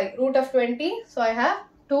 root of 20, so I have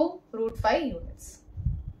 2 root 5 units.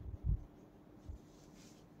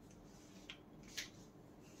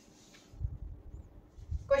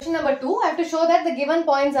 Question number 2, I have to show that the given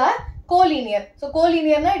points are collinear. So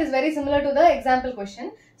collinear, it is very similar to the example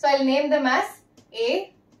question. So I will name them as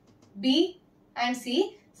A, B and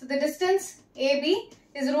C. So the distance AB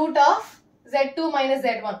is root of Z2 minus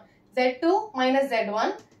Z1. Z2 minus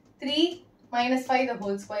Z1, 3 minus 5 the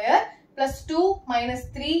whole square, plus 2 minus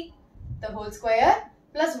 3 the whole square,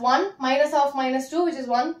 plus 1 minus of minus 2, which is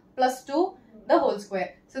 1 plus 2 the whole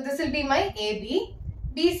square. So this will be my AB.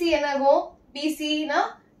 BC enago, BC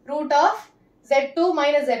na root of Z2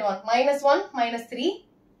 minus Z1, minus 1 minus 3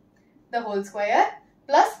 the whole square,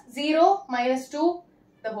 plus 0 minus 2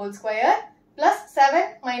 the whole square, plus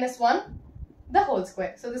 7 minus 1 the whole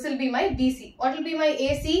square. So this will be my BC. What will be my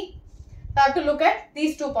AC? I have to look at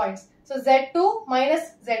these 2 points. So Z2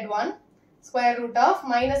 minus Z1 square root of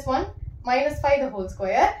minus 1 minus 5 the whole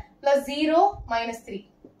square, plus 0 minus 3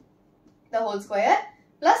 the whole square,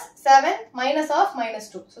 plus 7 minus of minus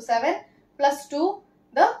 2. So 7 plus 2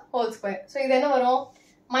 the whole square. So this is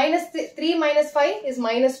minus 3 minus 5 is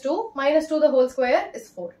minus 2 the whole square is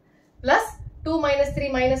 4, plus 2 minus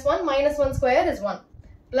 3 minus 1 square is 1,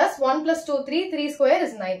 plus 1 plus 2 3 square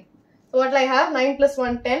is 9. So what will I have? 9 plus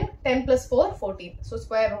 1 10, 10 plus 4 14. So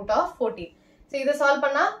square root of 14. So this solve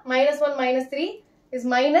panna, minus 1 minus 3 is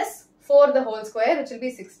minus 4 the whole square, which will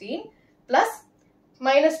be 16, plus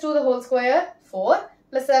minus 2 the whole square 4,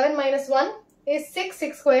 plus 7 minus 1 is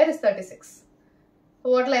 6 square is 36. So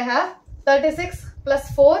what will I have? 36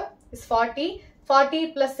 plus 4 is 40. 40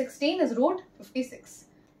 plus 16 is root 56.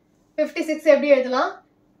 56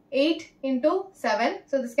 8 into 7.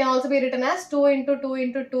 So this can also be written as 2 into 2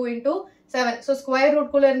 into 2 into 7. So square root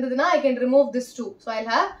I can remove this 2. So I'll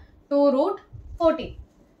have 2 root 14.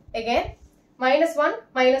 Again, minus 1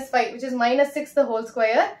 minus 5, which is minus 6 the whole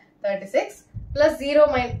square, 36, plus 0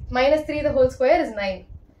 minus 3 the whole square is 9,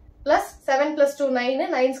 plus 7 plus 2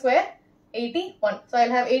 9 square 81. So I'll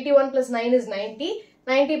have 81 plus 9 is 90.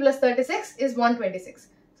 90 plus 36 is 126.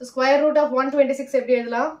 So square root of 126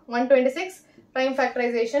 126 prime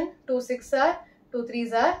factorization, 2 6s are, 2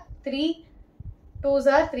 3s are, 3 2s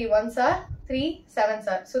are, 3 1s are, 3 7s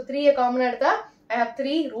are. So 3 a common adta, I have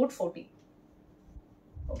 3 root 14.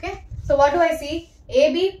 Okay. So what do I see?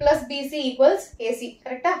 AB plus BC equals AC.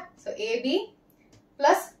 Correct? So AB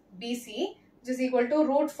plus BC, which is equal to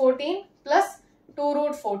root 14 plus 2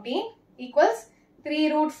 root 14 equals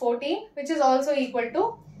 3 root 14, which is also equal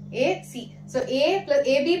to AC. So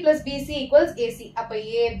AB plus BC equals AC. Appa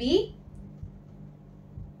AB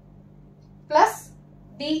plus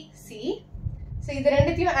BC. So this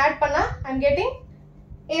rendu add panna, I am getting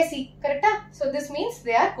AC. Correct? So this means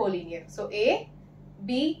they are collinear. So A,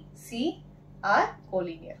 B, C are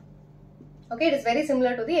collinear. Okay, it is very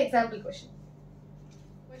similar to the example question.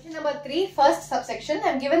 Question number 3, first subsection. I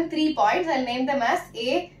am given 3 points. I will name them as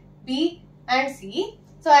A, B and C.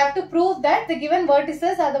 So I have to prove that the given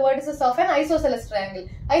vertices are the vertices of an isosceles triangle.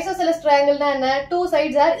 Isosceles triangle na 2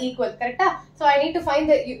 sides are equal. Correct? So I need to find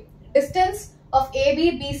the distance of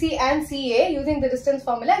AB, BC and CA using the distance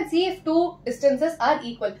formula and see if 2 distances are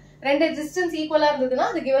equal. Rendu distance equal are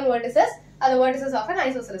the given vertices are the vertices of an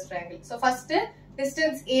isosceles triangle. So first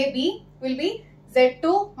distance AB will be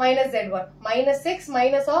Z2 minus Z1. Minus 6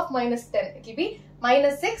 minus of minus 10. It will be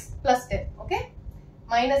minus 6 plus 10. Okay.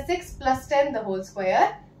 Minus 6 plus 10 the whole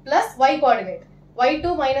square plus y coordinate.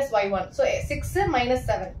 Y2 minus Y1. So 6 minus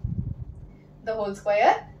 7 the whole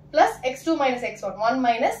square plus x2 minus x1. 1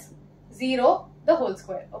 minus 0 the whole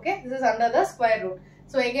square. Okay. This is under the square root.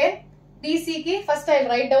 So again BC ki first I will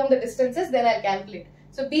write down the distances, then I will calculate.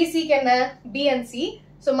 So BC can B and C.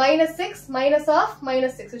 So minus 6 minus of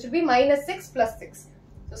minus 6, which will be minus 6 plus 6.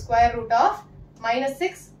 So square root of minus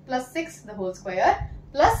 6 plus 6 the whole square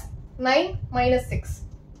plus 9 minus 6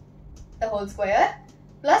 the whole square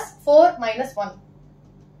plus 4 minus 1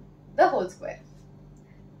 the whole square.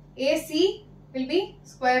 AC will be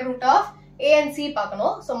square root of A and C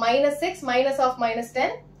pakano. So minus 6 minus of minus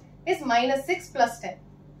 10 is minus 6 plus 10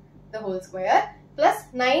 the whole square plus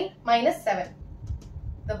 9 minus 7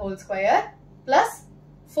 the whole square plus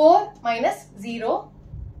 4 minus 0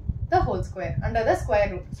 the whole square under the square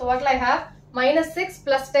root. So what will I have? Minus 6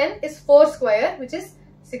 plus 10 is 4 square, which is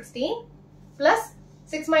 16, plus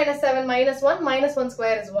 6 minus 7 minus 1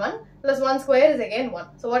 square is 1, plus 1 square is again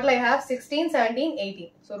 1. So what will I have? 16, 17,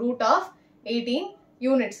 18. So root of 18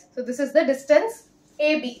 units. So this is the distance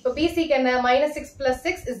AB. So BC can have minus 6 plus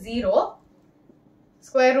 6 is 0.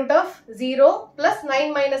 Square root of 0 plus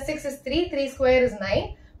 9 minus 6 is 3. 3 square is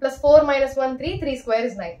 9. Plus 4 minus 1, 3. 3 square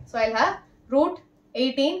is 9. So I'll have root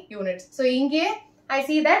 18 units. So inge I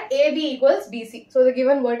see that AB equals BC. So the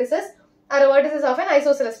given vertices are the vertices of an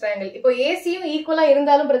isosceles triangle. Now AC equal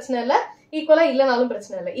irundhalum prachana illa, equal illanalum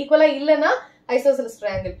prachana illa. Equal illana isosceles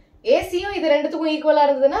triangle. AC idu renduthukkum equal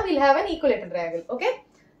irundhaduna we'll have an equilateral triangle. Okay.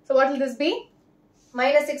 So what will this be?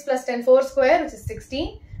 Minus 6 plus 10 4 square, which is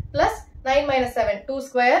 16, plus 9 minus 7 2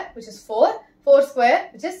 square, which is 4, 4 square,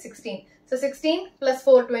 which is 16. So 16 plus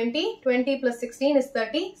 4 20, 20 plus 16 is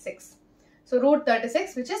 36. So root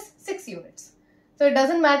 36, which is 6 units. So it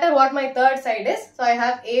doesn't matter what my third side is. So I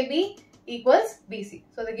have AB equals BC.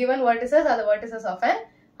 So the given vertices are the vertices of an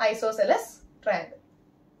isosceles triangle.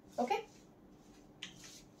 Okay.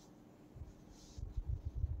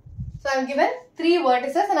 So I am given 3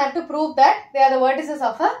 vertices and I have to prove that they are the vertices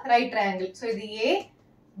of a right triangle. So the A,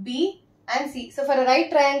 B and C. So for a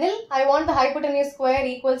right triangle, I want the hypotenuse square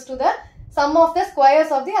equals to the sum of the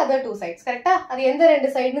squares of the other two sides. Correct? Adu endha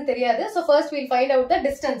rendu side nu theriyadhu. So first we'll find out the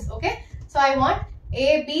distance. Okay. So I want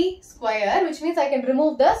AB square, which means I can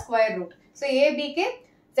remove the square root. So AB ke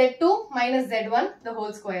Z2 minus Z1 the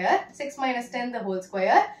whole square, 6 minus 10 the whole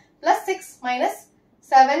square, plus 6 minus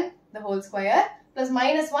 7 the whole square, plus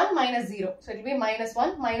minus 1 minus 0. So it will be minus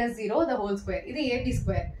 1 minus 0 the whole square. This is AB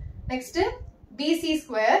square. Next BC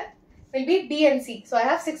square will be B and C. So I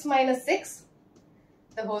have 6 minus 6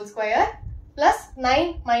 the whole square, plus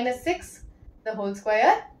 9 minus 6 the whole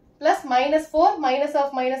square, plus minus 4 minus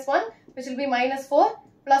of minus 1, which will be minus 4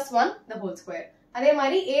 plus 1 the whole square. Adhe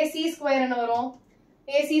mari AC square enna varum?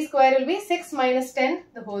 AC square will be 6 minus 10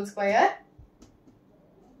 the whole square,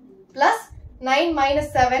 plus 9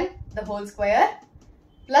 minus 7 the whole square,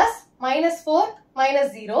 plus minus 4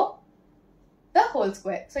 minus 0 the whole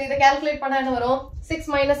square. So idu calculate panna enna varum? 6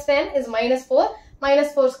 minus 10 is minus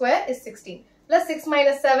 4 square is 16, plus 6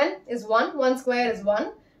 minus 7 is 1, 1 square is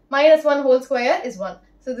 1, minus 1 whole square is 1.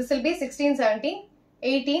 So this will be 16, 17,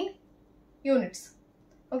 18 units.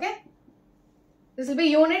 Okay. This will be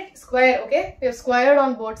unit square. Okay. We have squared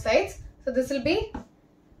on both sides. So this will be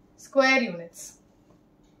square units.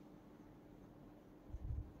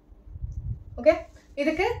 Okay.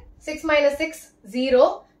 Idukku 6 minus 6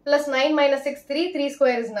 0 plus 9 minus 6 3. 3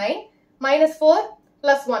 square is 9. Minus 4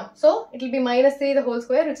 plus 1. So it will be minus 3 the whole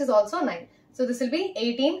square, which is also 9. So this will be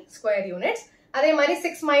 18 square units. Adhe mari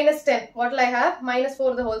 6 minus 10. What will I have? Minus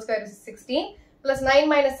 4 the whole square is 16. Plus 9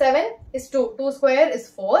 minus 7 is 2. 2 square is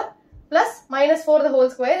 4. Plus minus 4 the whole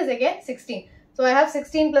square is again 16. So I have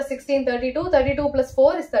 16 plus 16 32. 32 plus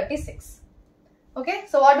 4 is 36. Okay.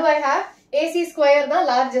 So what do I have? AC square the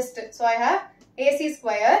largest. So I have AC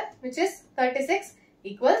square, which is 36,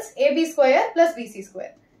 equals AB square plus BC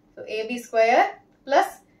square. So AB square plus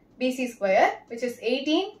BC square, which is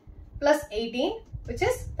 18 plus 18, which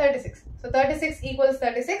is 36. So 36 equals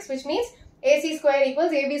 36, which means AC square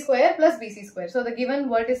equals AB square plus BC square. So the given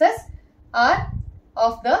vertices are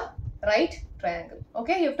of the right triangle.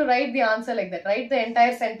 Okay, you have to write the answer like that. Write the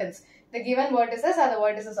entire sentence. The given vertices are the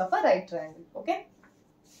vertices of a right triangle. Okay.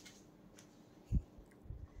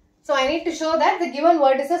 So I need to show that the given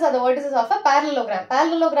vertices are the vertices of a parallelogram.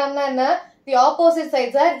 Parallelogram na enna? The opposite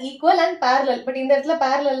sides are equal and parallel. But in that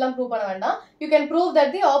parallel prove panna vendam. You can prove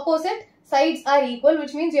that the opposite sides are equal,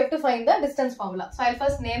 which means you have to find the distance formula. So I'll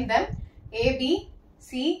first name them A, B,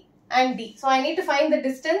 C and D. So I need to find the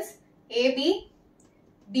distance AB,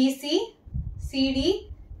 BC, CD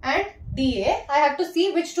and DA. I have to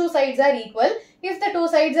see which two sides are equal. If the two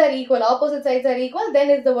sides are equal, opposite sides are equal, then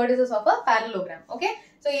it's the vertices of a parallelogram. Okay.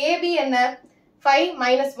 So AB and 5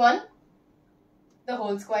 minus 1 the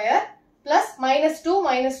whole square, plus minus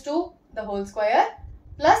 2 the whole square,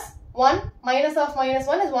 plus 1 minus of minus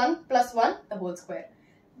 1 is 1 plus 1 the whole square.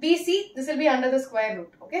 BC, this will be under the square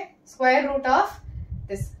root. Okay. Square root of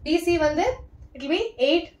this. BC it will be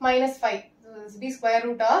 8 minus 5. So this will be square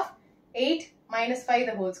root of 8 minus 5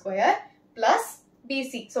 the whole square plus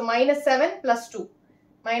BC. So minus 7 plus 2.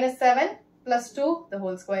 Minus 7 plus 2 the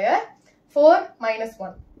whole square, 4 minus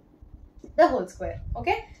 1 the whole square.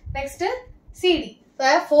 Okay. Next CD. So I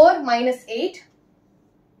have 4 minus 8.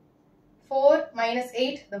 4 minus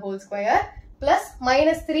 8 the whole square plus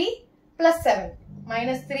minus 3 plus 7.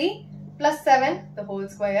 Minus 3 plus 7 the whole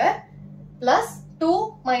square plus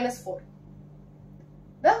 2 minus 4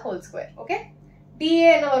 the whole square. Okay.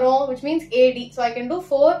 DA in our own, which means AD. So I can do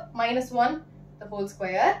 4 minus 1 the whole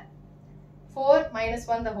square. 4 minus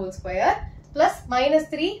 1 the whole square plus minus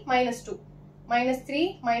 3 minus 2. Minus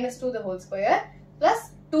 3 minus 2 the whole square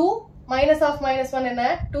plus 2 minus of minus 1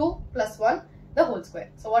 and 2 plus 1 the whole square.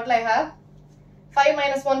 So what will I have? 5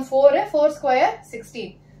 minus 1 4, 4 square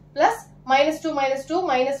 16 plus minus 2 minus 2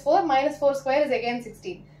 minus 4 square is again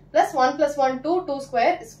 16 plus 1 plus 1 2, 2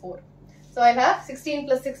 square is 4. So I'll have 16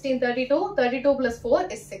 plus 16 32, 32 plus 4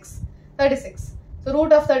 is 6, 36. So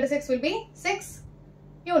root of 36 will be 6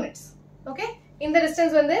 units. Okay. In the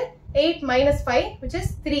distance when the 8 minus 5, which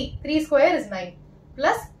is 3, 3 square is 9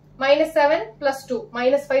 plus minus 7 plus 2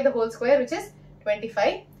 minus 5 the whole square, which is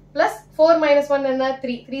 25 plus 4 minus 1 and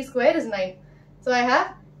 3, 3 square is 9. So I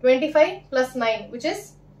have 25 plus 9, which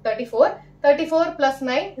is 34. 34 plus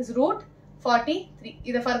 9 is root 43.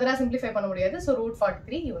 This further simplify panna mudiyadhu. So root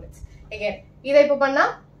 43 units. Again, idha ipo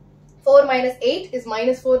panna 4 minus 8 is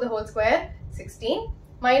minus 4 the whole square 16.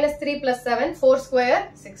 Minus 3 plus 7 4 square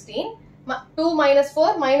 16. 2 minus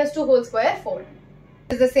 4 minus 2 whole square 4.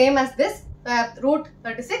 It is the same as this. I have root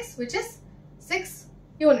 36, which is 6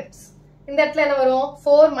 units. In that line,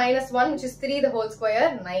 4 minus 1, which is 3 the whole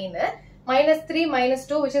square 9. Minus 3 minus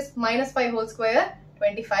 2, which is minus 5 whole square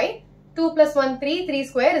 25. 2 plus 1 3, 3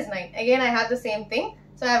 square is 9. Again I have the same thing.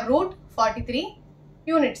 So I have root 43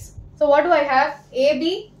 units. So what do I have?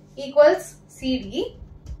 AB equals CD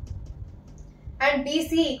and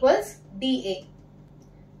BC equals DA.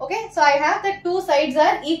 Okay, so I have the two sides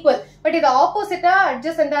are equal, but if the opposite are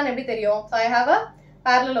adjacent, so I have a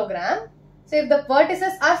parallelogram. So if the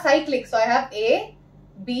vertices are cyclic, so I have A,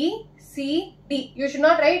 B, C, D. You should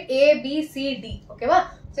not write A, B, C, D. Okay, va?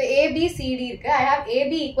 So A, B, C, D. I have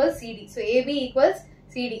AB equals CD. So AB equals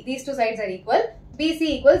CD. These two sides are equal. BC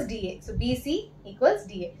equals DA. So BC equals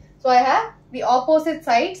DA. So I have the opposite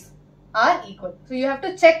sides are equal. So you have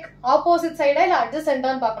to check opposite side adjacent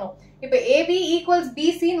on pakano. If AB equals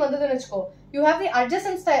BC, you have the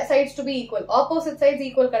adjacent sides to be equal. Opposite sides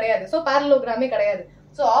equal kadayadu. So parallelogram kadayadu.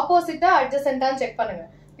 So opposite adjacent check panunga.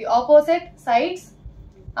 The opposite sides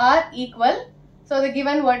are equal. So the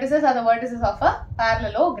given vertices are the vertices of a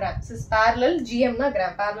parallelogram. This is parallel GM na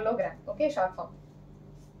gram, parallelogram. Okay, short form.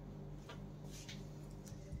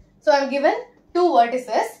 So I am given two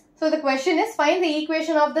vertices. So the question is find the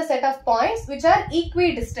equation of the set of points which are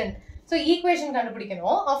equidistant. So equation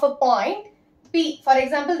of a point P. For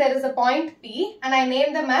example, there is a point P and I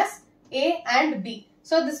name them as A and B.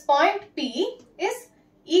 So this point P is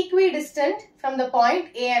equidistant from the point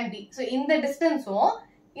A and B. So in the distance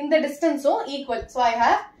equal. So I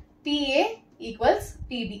have PA equals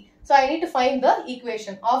PB. So I need to find the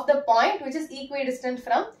equation of the point which is equidistant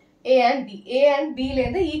from A and B. A and B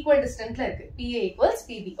le equal distant la irukku. PA equals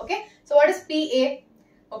PB. Okay. So what is PA?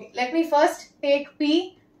 Okay. Let me first take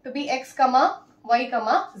P to be x comma y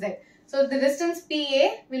comma z. So the distance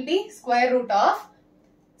PA will be square root of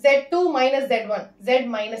z2 minus z1. Z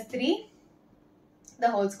minus 3 the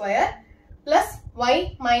whole square plus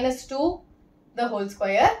y minus 2 the whole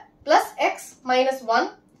square plus x minus 1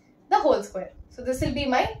 the whole square. So this will be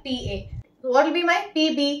my PA. So what will be my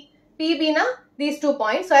PB? PB na these 2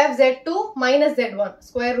 points. So I have z2 minus z1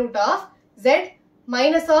 square root of z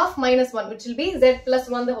minus of minus 1, which will be z plus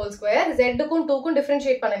 1 the whole square. Z kun 2 kun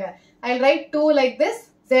differentiate pananga. I will write 2 like this,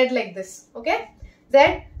 z like this. Okay.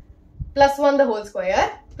 Z plus 1 the whole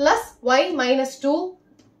square plus y minus 2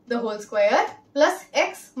 the whole square plus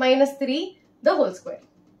x minus 3 the whole square.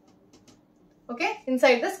 Okay,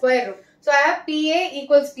 inside the square root. So I have PA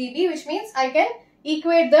equals PB, which means I can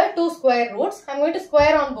equate the two square roots. I am going to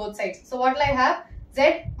square on both sides. So what will I have?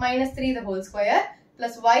 Z minus 3 the whole square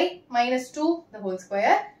plus y minus 2 the whole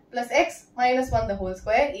square plus x minus 1 the whole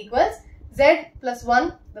square equals z plus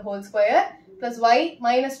 1 the whole square plus y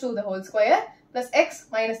minus 2 the whole square plus x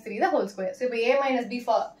minus 3 the whole square. So A minus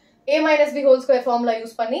B whole square formula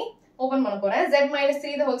use panni open panna poren. Z minus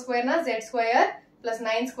 3 the whole square na z square plus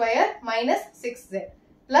 9 square minus 6z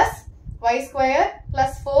plus y square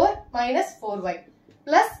plus 4 minus 4y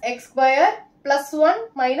plus x square plus 1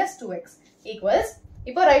 minus 2x equals,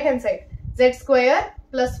 ipo right hand side, z square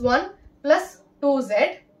plus 1 plus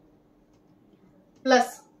 2z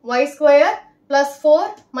plus y square plus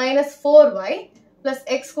 4 minus 4y plus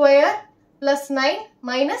x square plus 9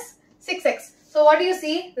 minus 6x. So what do you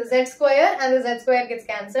see? The z square and the z square gets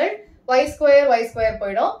cancelled. Y square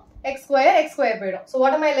poidum. X square poidum. So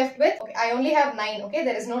what am I left with? Okay, I only have 9. Okay,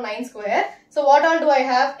 there is no 9 square. So what all do I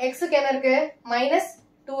have? X minus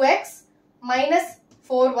 2x minus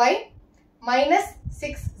 4y minus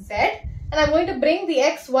 6z. And I'm going to bring the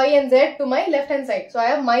x, y and z to my left hand side. So I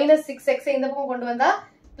have minus 6x in the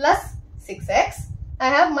plus 6x. I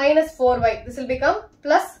have minus 4y. This will become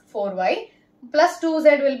plus 4y. Plus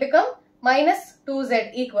 2z will become minus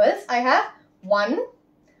 2z equals. I have 1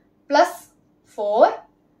 plus 4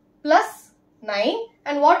 plus 9.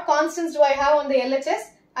 And what constants do I have on the LHS?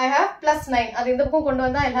 I have plus 9.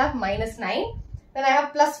 I'll have minus 9. Then I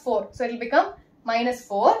have plus 4. So it will become minus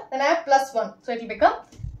 4. Then I have plus 1. So it will become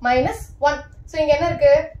minus 1. So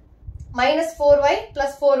minus 4y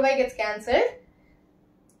plus 4y gets cancelled.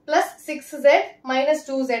 Plus 6z minus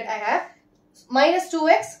 2z I have. Minus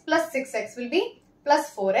 2x plus 6x will be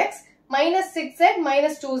plus 4x. Minus 6z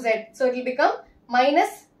minus 2z. So it will become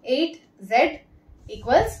minus 8z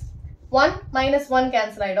equals 1 minus 1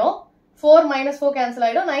 cancel I do. 4 minus 4 cancel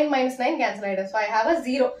I do. 9 minus 9 cancel I do. So I have a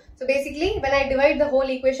 0. So basically when I divide the whole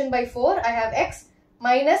equation by 4, I have x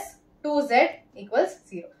minus 2z equals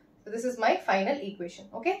 0. So this is my final equation.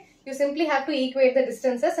 Okay. You simply have to equate the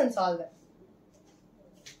distances and solve them.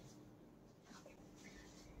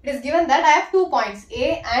 It is given that I have 2 points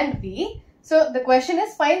A and B. So the question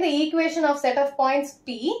is find the equation of set of points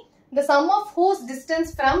P, the sum of whose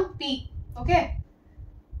distance from P. Okay.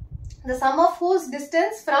 The sum of whose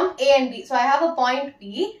distance from A and B. So I have a point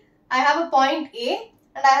P, I have a point A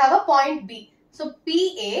and I have a point B. So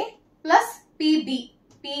PA plus PB.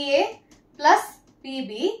 PA plus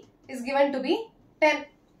PB is given to be 10.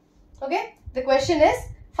 Okay. The question is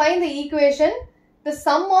find the equation, the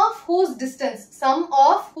sum of whose distance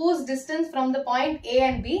from the point A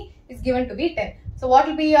and B is given to be 10. So what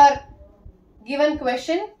will be your given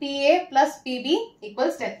question? PA plus PB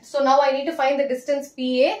equals 10. So now I need to find the distance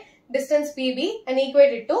PA, distance PB and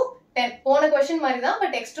equate it to 10. Pona question marida,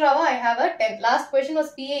 but extra I have a 10. Last question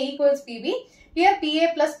was PA equals PB. Here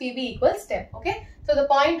PA plus PB equals 10. Okay. So the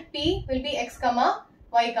point P will be x comma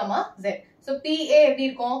y comma z. So PA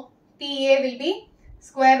will be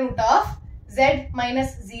square root of z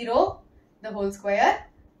minus 0 the whole square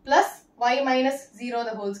plus y minus 0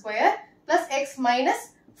 the whole square plus x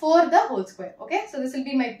minus 4 the whole square. Okay. So this will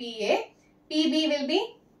be my PA. PB will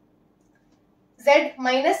be z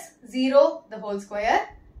minus 0 the whole square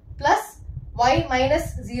plus y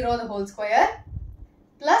minus 0 the whole square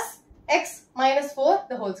plus x minus 4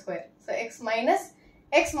 the whole square. So x minus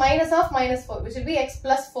of minus 4 which will be x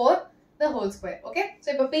plus 4 the whole square. Okay.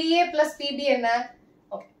 So PA plus PB enna?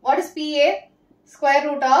 Okay. What is PA? Square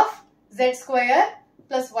root of z square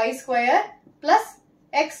plus y square plus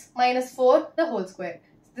x minus 4 the whole square.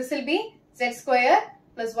 This will be z square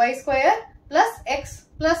plus y square plus x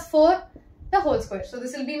plus 4 the whole square. So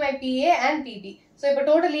this will be my PA and PB. So if a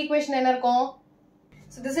total equation enna irukum?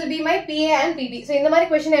 So this will be my PA and PB. So in the mari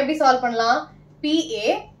question eppadi solve pannalam?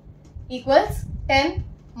 PA equals 10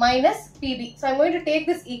 minus PB. So I'm going to take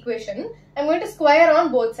this equation. I'm going to square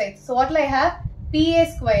on both sides. So what will I have? PA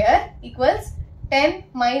square equals 10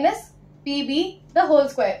 minus PB the whole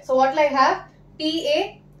square. So what will I have?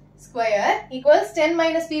 PA square equals 10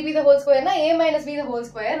 minus PB the whole square na A minus B the whole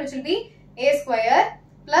square which will be A square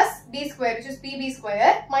plus B square which is PB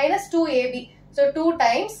square minus 2AB. So 2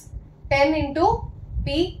 times 10 into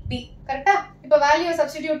PB. Correct? If a value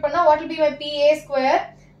substitute panna, what will be my PA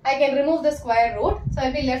square? I can remove the square root. So I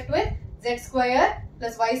will be left with z square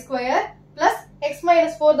plus y square plus x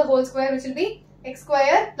minus 4 the whole square which will be x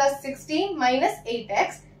square plus 16 minus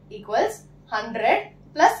 8x equals 100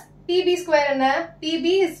 plus PB square enna?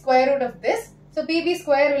 PB is square root of this. So PB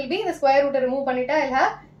square will be the square root remove pannita. I'll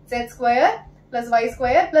have z square plus y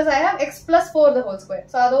square plus I have x plus 4 the whole square.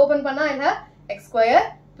 So adu open panna I'll have x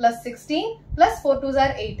square plus 16 plus 4 2s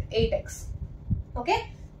are 8x.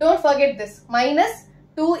 Okay. Don't forget this minus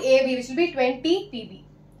 2AB which will be 20 PB.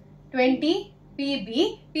 20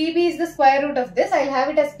 PB. PB is the square root of this. I'll have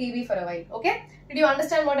it as PB for a while. Okay. Did you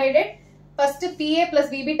understand what I did? First PA plus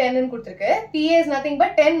BB 10 in kuduthirukku. PA is nothing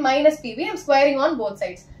but 10 minus PB. I'm squaring on both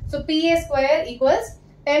sides. So PA square equals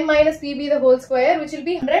 10 minus PB the whole square which will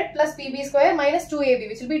be 100 plus PB square minus 2AB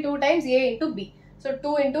which will be 2 times A into B. So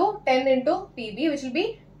 2 into 10 into PB which will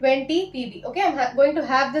be 20 PB. Okay. I'm going to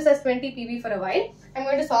have this as 20 PB for a while. I'm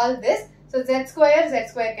going to solve this. So z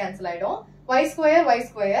square cancel I don't. Y square,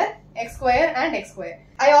 x square and x square.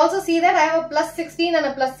 I also see that I have a plus 16 and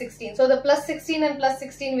a plus 16. So the plus 16 and plus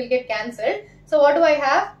 16 will get cancelled. So what do I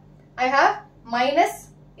have? I have minus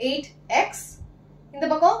 8x in the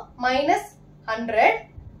bakko minus 100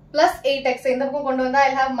 plus 8x. இந்த பக்கம் கொண்டு வந்தா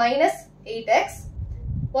I'll have minus 8x.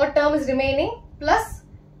 What term is remaining? Plus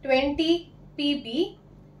 20pb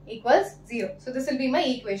equals 0. So this will be my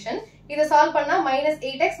equation. Iதை solve பண்ணா minus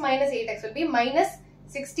 8x will be minus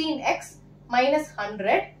 16x minus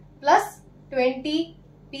 100 plus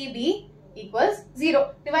 20pb equals 0.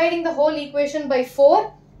 Dividing the whole equation by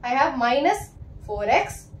 4, I have minus 4x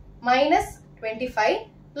minus 25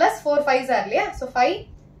 plus 4 5s are liya. So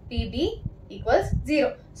 5pb equals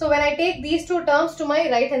 0. So when I take these two terms to my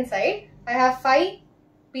right hand side, I have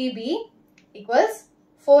 5pb equals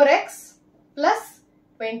 4x plus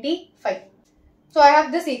 25. So I have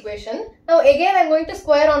this equation. Now again I am going to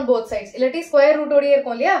square on both sides. Illati square root odiye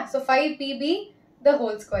irukum liya. So 5pb the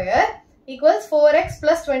whole square equals 4x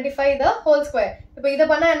plus 25 the whole square. Ipo idha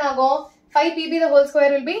panna enna agum? 5pb the whole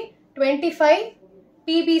square will be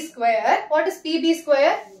 25pb square. What is pb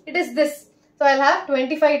square? It is this. So I'll have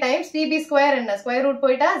 25 times pb square and square root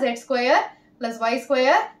poita z square plus y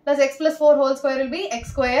square plus x plus 4 whole square will be x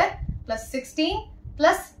square plus 16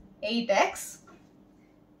 plus 8x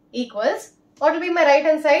equals, what will be my right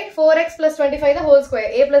hand side? 4x plus 25 the whole square,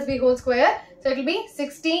 a plus b whole square. So it will be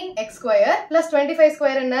 16x square plus 25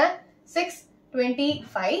 square and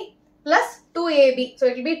 625 plus 2ab. So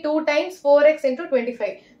it will be 2 times 4x into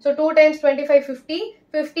 25. So 2 times 25 50,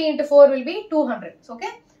 50 into 4 will be 200. So,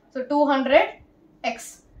 okay. So 200x.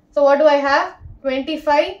 So what do I have?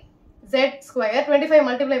 25z square, 25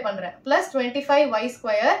 multiply pandra, plus 25y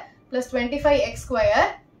square plus 25x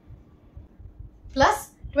square plus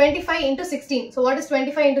 25 into 16. So what is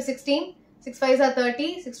 25 into 16? 6 5s are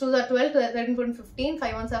 30, 6 2s are 12, 13 14 15,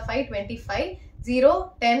 5 1s are 5, 25,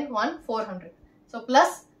 0, 10, 1, 400. So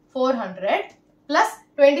plus 400 plus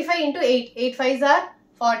 25 into 8. 8 5s are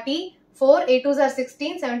 40, 4, 8 2s are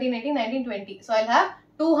 16, 17, 18, 19, 20. So I'll have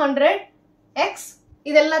 200x.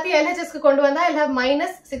 Idellati LHS ku kondu vanda I'll have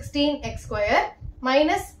minus 16x square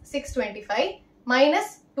minus 625 minus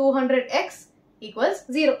 200x equals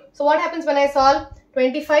 0. So what happens when I solve?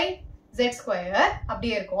 25z square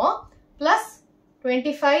அப்படியே இருக்கும் plus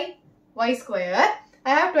 25y square.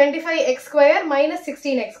 I have 25x square minus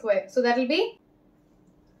 16x square. So that will be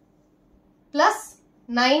plus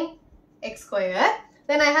 9x square.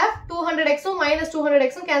 Then I have 200x minus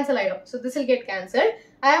 200x cancel item. So this will get cancelled.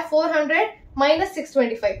 I have 400 minus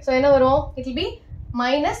 625. So enna varum? It will be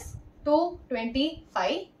minus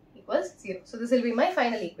 225 equals 0. So this will be my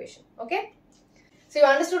final equation. Okay. So you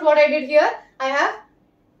understood what I did here? I have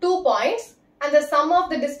 2 points and the sum of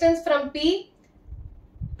the distance from P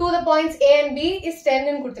to the points A and B is 10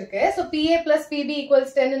 in kuduthirukku. So PA plus PB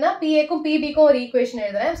equals 10 na PA kum PB kum or equation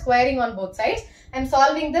eludren. I am squaring on both sides. I am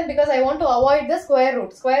solving them because I want to avoid the square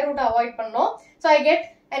root. Square root avoid pannom. So I get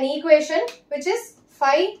an equation which is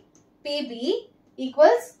 5PB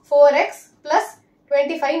equals 4x plus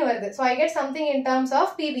 25 nu varudhu. So I get something in terms of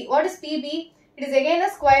PB. What is PB? It is again a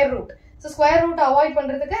square root. So square root avoid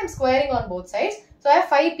pandradhukku I am squaring on both sides. So I have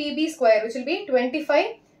 5PB square which will be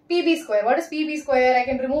 25PB square. What is PB square? I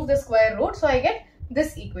can remove the square root. So I get this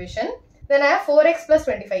equation. Then I have 4x plus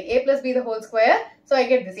 25. A plus b the whole square. So I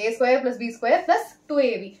get this a square plus b square plus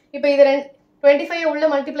 2ab. If I 25 ulla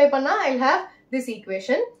multiply panna, I'll have this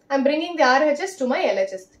equation. I'm bringing the RHS to my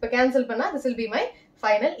LHS. If I cancel panna, this will be my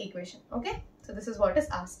final equation. Okay. So this is what is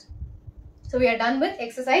asked. So we are done with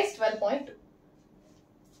exercise 12.2.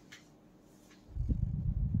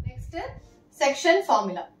 Next, section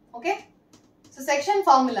formula. Okay. So section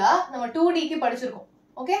formula, nama 2D ki padichirukom.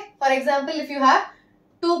 Okay. For example, if you have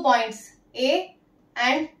 2 points A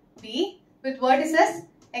and B with vertices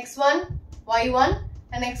x1, y1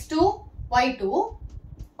 and x2, y2.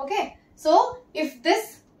 Okay. So if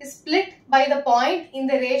this is split by the point in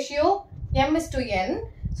the ratio m is to n,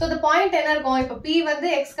 so the point enna irukum? Ipo P vandu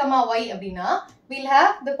x, y abdina, we'll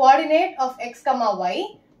have the coordinate of x, y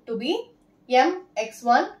to be m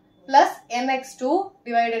x1 plus m x2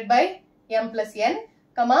 divided by m plus n,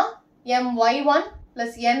 m y1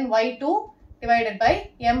 plus n y2 divided by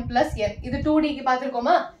m plus n. This 2D ki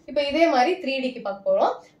paathirukoma. Ipo idhe mari 3D ki paak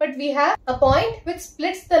porom. But we have a point which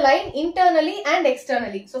splits the line internally and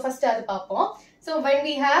externally. So first adu paapom. So when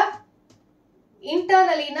we have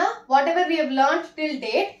internally na, whatever we have learned till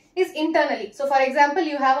date is internally. So for example,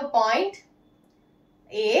 you have a point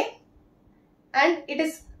A and it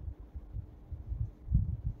is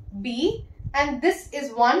B and this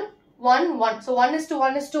is 1, 1, 1. So 1 is to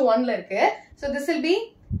 1 is to 1 la irukku. So this will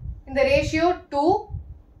be in the ratio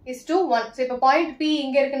 2:1. So if a point P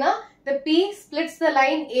inga irukna, the P splits the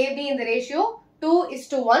line AB in the ratio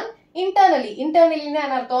 2:1 internally. Internally na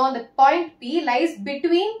enna artham? The point P lies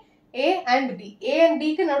between A and B. A and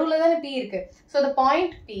B ku naduvula dhaan P irukku. So the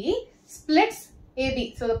point P splits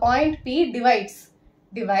AB. So the point P divides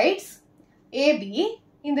AB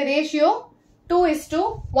in the ratio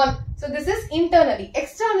 2:1. So this is internally.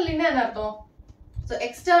 Externally na enna artham? So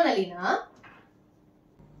externally na,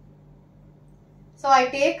 so I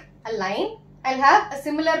take a line, I'll have a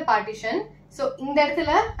similar partition. So in that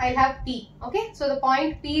I'll have P. Okay, so the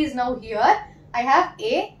point P is now here. I have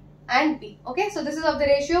A and B. Okay, so this is of the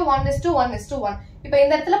ratio 1:1:1. If in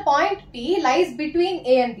that point P lies between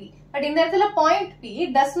A and B, but in that point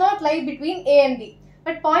P does not lie between A and B.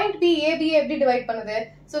 But point P, A, B every divide pannude.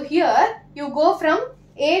 So here you go from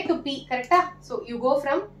A to P, correct? So you go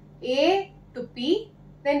from A to P,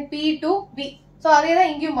 then P to B. So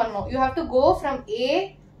you have to go from A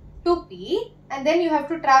to P and then you have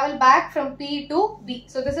to travel back from P to B.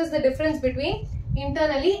 So this is the difference between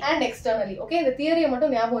internally and externally. Okay, இந்த தியரியை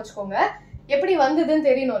மட்டும் ஞாபகம் வச்சுக்கோங்க. எப்படி வந்ததுன்னு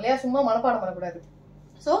தெரியணும் இல்லையா, சும்மா மனப்பாடம் பண்ணக்கூடாது.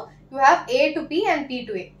 So you have A to P and P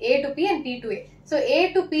to A, A to P and P to A. So A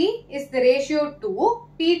to P is the ratio 2,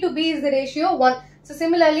 P to B is the ratio 1. So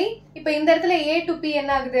similarly, இப்போ இந்த இடத்துல A to P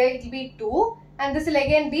என்ன ஆகுது? It will be 2 and this will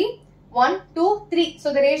again be 1, 2, 3. So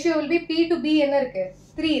the ratio will be P to B என்ன இருக்கு?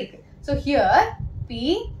 3 இருக்கு. So here P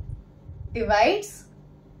divides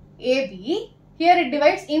AB. Here it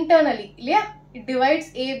divides internally. இல்லையா? It divides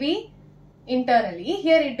AB internally.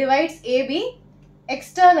 Here it divides AB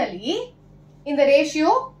externally in the ratio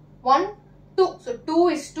 1, 2. So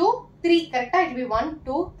 2:3. Correct? It will be 1,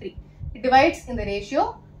 2, 3. It divides in the ratio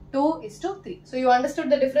 2:3. So you understood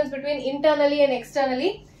the difference between internally and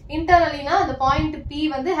externally. Internally na the point P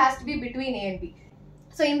வந்து has to be between A and B.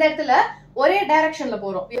 So இந்த இடத்துல ஒரே directionல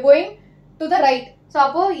போறோம். We are going to the right. So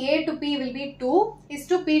அப்போ A to P will be 2, is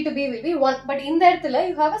to P to B will be 1. But இந்த இடத்துல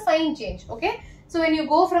you have a sign change. Okay. So when you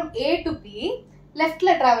go from A to P,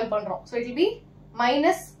 leftல travel பண்றோம். So it will be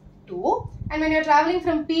 -2. And when you are traveling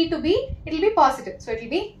from P to B, it will be positive. So it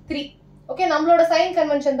will be 3. Okay, நம்மளோட sign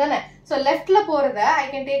convention தானே. So leftல போறத I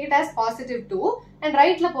can take it as +2 and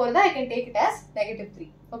rightல போறத I can take it as -3.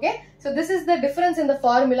 Okay, so this is the difference in the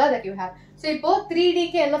formula that you have. So இப்போ 3D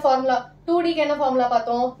க்கு என்ன formula, 2D க்கு என்ன formula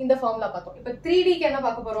பார்த்தோம், இந்த formula பார்த்தோம். இப்போ 3D க்கு என்ன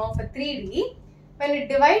பார்க்க போறோம்? For 3D, when it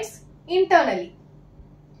divides internally.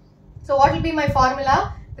 So what will be my formula?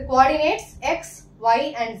 The coordinates x, y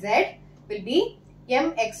and z will be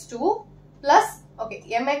mx2 plus, okay,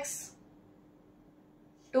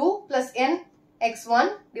 mx2 plus n x1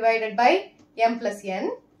 divided by m plus n,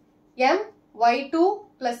 m y2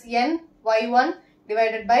 plus n y1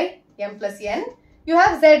 divided by m plus n. You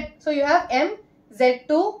have z, so you have m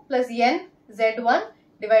z2 plus n z1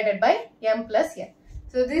 divided by m plus n.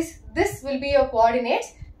 So this will be your coordinates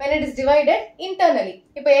when it is divided internally.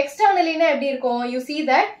 If externally na eppadi irukum, you see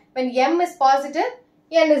that when m is positive,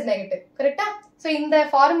 n is negative, correct? So in the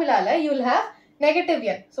formula la you will have negative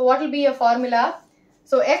n. So what will be your formula?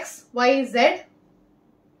 So x, y, z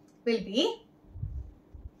will be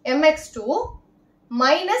mx2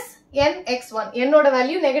 minus nx1. N oda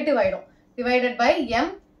value negative aidum. Divided by m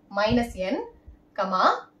minus n, comma,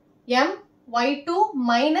 m y2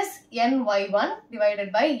 minus n y1 divided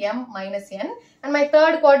by m minus n. And my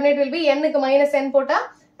third coordinate will be n ku minus n pota.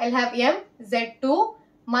 I'll have m z2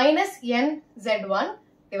 minus n z1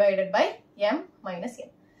 divided by m minus n.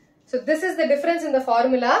 So this is the difference in the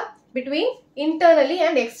formula between internally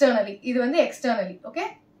and externally. Idu vandu externally, okay?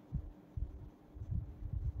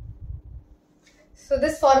 So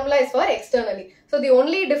this formula is for externally. So the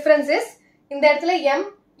only difference is in the இடத்துல m,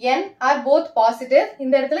 n are both positive. In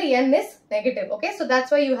the இடத்துல n is negative, okay? So that's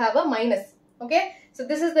why you have a minus, okay? So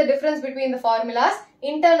this is the difference between the formulas.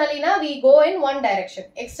 Internally na we go in one direction.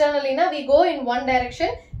 Externally na we go in one direction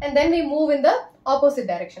and then we move in the opposite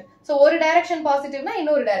direction. So one direction positive na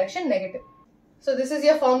another direction negative. So this is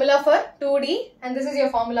your formula for 2D and this is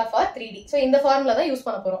your formula for 3D. So in the formula da use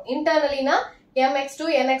panna porom. Internally na mx2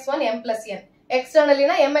 nx1 m plus n. Externally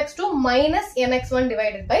na mx2 minus nx1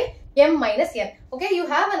 divided by m minus n. Okay, you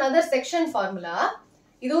have another section formula.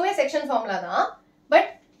 Iduve section formula da, but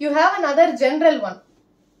you have another general one,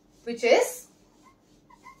 which is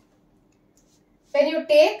when you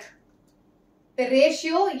take the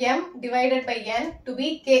ratio m divided by n to be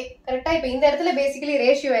k. Correct? Ipo indha edathila basically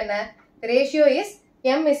ratio enna? The ratio is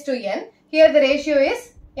m is to n. Here the ratio is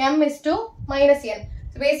m is to minus n.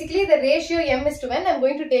 So basically the ratio m is to n, I am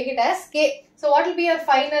going to take it as k. So what will be your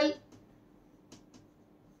final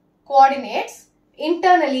coordinates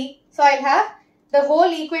internally? So I'll have the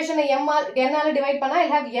whole equation n ala divide panna,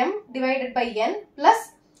 I'll have m divided by n plus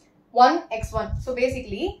 1 x1. So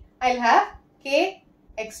basically I'll have k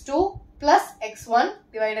x2 plus x1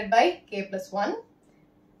 divided by k plus 1,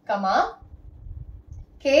 comma,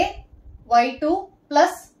 k y2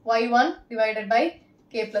 plus y1 divided by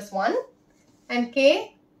k plus 1, and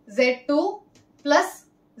k z2 plus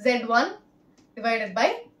z1 divided by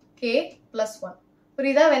k plus 1.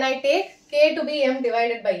 Purida, when I take k to be m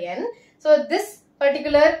divided by n, so this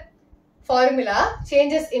particular formula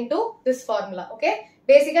changes into this formula. Okay,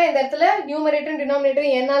 basically in that numerator and denominator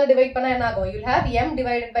n all divide panna enna agum, you will have m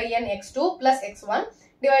divided by n x2 plus x1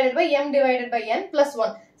 divided by m divided by n plus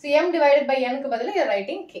 1. So m divided by n ku badala you are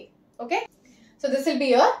writing k. Okay, so this will be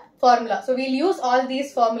your formula. So we will use all these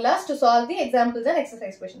formulas to solve the examples and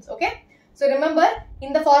exercise questions. Okay, so remember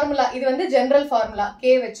in the formula, this is the general formula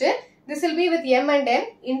k which this will be with m and n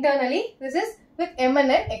internally, this is with m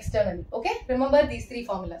and n externally. Okay, remember these three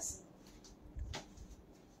formulas.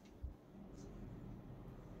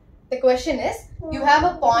 The question is, you have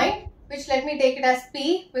a point which, let me take it as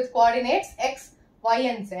P with coordinates x, y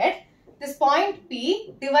and z. This point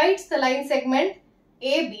P divides the line segment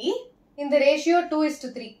AB in the ratio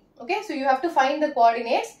 2:3. Okay, so you have to find the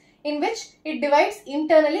coordinates in which it divides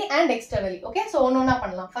internally and externally. Okay, so one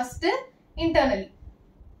pannalam. First internally.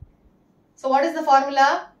 So what is the formula?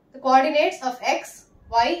 The coordinates of x,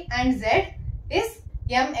 y and z is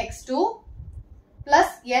mx2 plus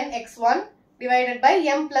nx1 divided by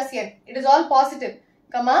m plus n. It is all positive,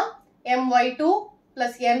 comma my2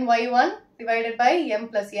 plus ny1 divided by m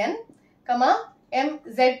plus n, comma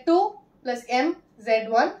mz2 plus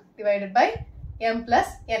mz1 divided by m plus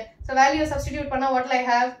n. So value substitute panna, what will I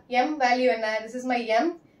have? M value enna? This is my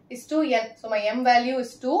m is 2n. So my m value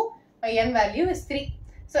is 2, my n value is 3.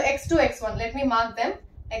 So x2, x1, let me mark them.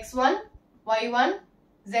 x1, y1,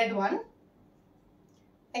 z1,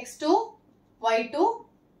 x2, y2,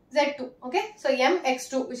 z2. Okay, so m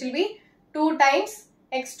x2 which will be 2 times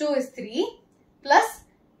x2 is 3 plus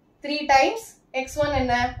 3 times x1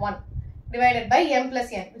 and 1 divided by m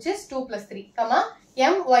plus n, which is 2 plus 3, comma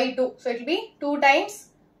m y2, so it will be 2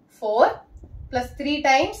 times 4 plus 3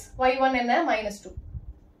 times y1 and minus 2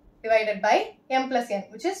 divided by m plus n,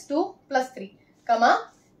 which is 2 plus 3, comma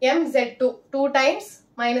m z2, 2 times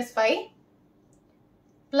minus 5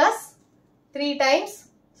 plus 3 times,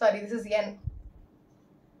 sorry, this is n,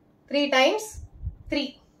 3 times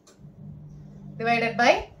 3 divided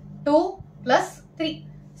by 2 plus 3.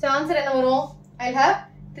 So answer enna varum? I'll have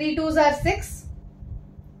 3 2s are 6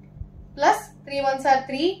 plus 3 1s are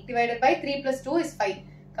 3 divided by 3 plus 2 is 5,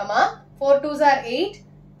 comma 4 2s are 8,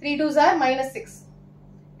 3 2s are minus 6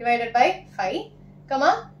 divided by 5,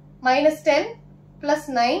 comma minus 10 plus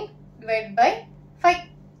 9 divided by 5.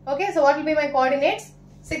 Okay, so what will be my coordinates?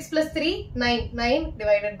 6 plus 3, 9, 9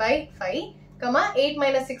 divided by 5, comma 8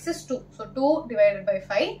 minus 6 is 2, so 2 divided by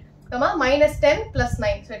 5, comma minus 10 plus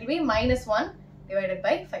 9, so it will be minus 1 divided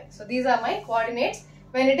by 5. So these are my coordinates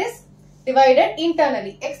when it is divided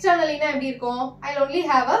internally. Externally na eppadi irukum? I'll only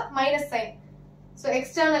have a minus sign. So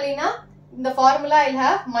externally na, in the formula I'll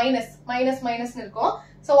have minus irukum.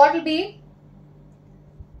 So what will be?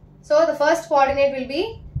 So the first coordinate will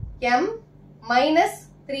be m minus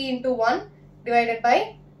 3 into 1 divided by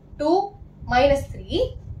 2 minus 3,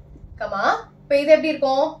 comma, இப்போ இது எப்படி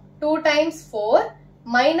இருக்கும்? 2 times 4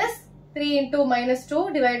 minus 3 into minus 2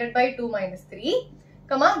 divided by 2 minus 3,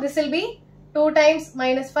 comma, this will be 2 times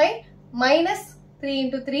minus 5 minus 3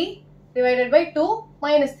 into 3 divided by 2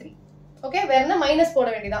 minus 3. Okay, where minus போட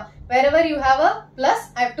வேண்டியதான். Wherever you have a plus,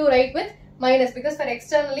 I have to write with minus because for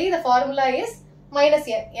externally the formula is minus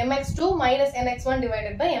n, mx2 minus nx1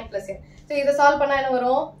 divided by m plus n. So இதை solve பண்ணா என்ன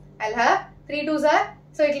வரும்? I'll have 3 2s are,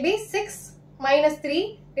 so it will be 6 minus 3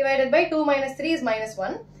 divided by 2 minus 3 is minus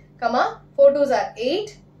 1, comma 4 2s are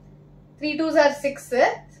 8, 3 2s are 6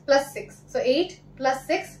 plus 6, so 8 plus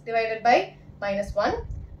 6 divided by minus 1,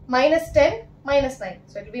 minus 10 minus 9,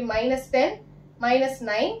 so it will be minus 10 minus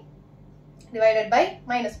 9 divided by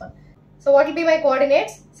minus 1. So what will be my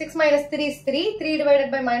coordinates? 6 minus 3 is 3, 3 divided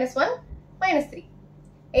by minus 1, minus 3.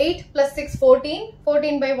 8 plus 6, 14,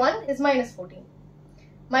 14 by 1 is minus 14.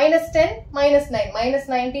 Minus 10, minus 9, minus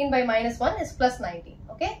 19 by minus 1 is plus 19.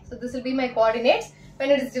 Okay, so this will be my coordinates when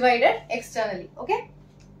it is divided externally. Okay.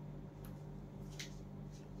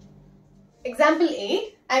 Example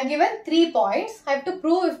 8, I have given 3 points. I have to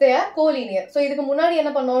prove if they are collinear. So idukku munadi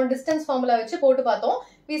enna pannom, distance formula vechi potu paathom.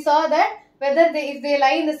 We saw that whether if they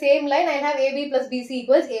lie in the same line, I have AB plus BC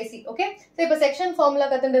equals AC. Okay, so ipo section formula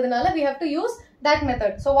kathundadanaala we have to use that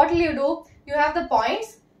method. So what will you do? You have the points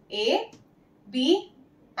A, B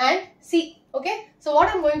and C. Okay, so what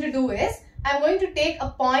I'm going to do is I'm going to take a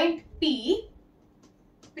point P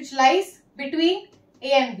which lies between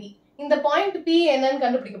A and B. In the point P enna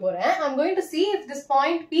kandupidikka poren, I'm going to see if this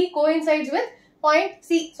point P coincides with point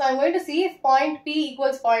C. So I'm going to see if point P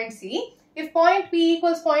equals point C. If point P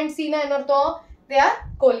equals point C na enna artham? they are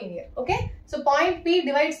collinear. Okay. So point P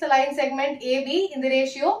divides the line segment AB in the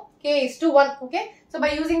ratio K is to 1. Okay. So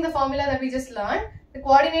by using the formula that we just learned, the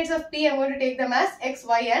coordinates of P, I'm going to take them as X,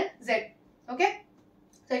 Y and Z. Okay.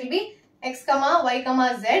 So it will be X, Y,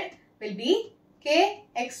 Z will be K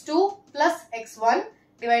X2 plus X1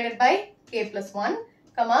 divided by K plus 1,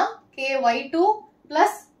 K Y2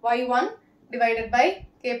 plus Y1 divided by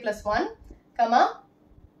K plus 1,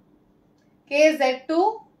 K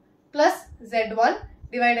Z2 plus Z1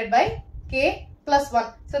 divided by K plus 1.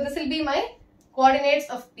 So this will be my coordinates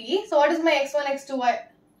of P. So what is my X1, X2,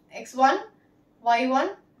 X1, Y1,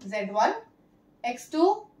 Z1,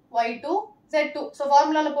 X2, Y2, Z2. So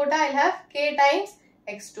formula la pota I'll have K times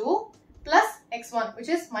X2 plus X1 which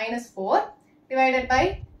is minus 4 divided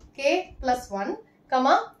by K plus 1,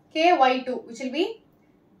 K Y2 which will be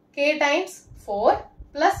K times 4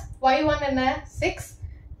 plus Y1 and 6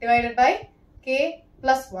 divided by K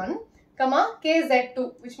plus 1, K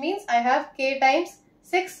Z2 which means I have K times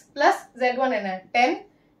 6 plus Z1 and 10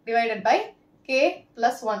 divided by K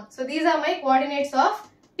plus 1. So these are my coordinates of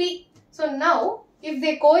P. So now if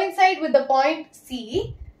they coincide with the point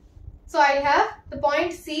C, so I'll have the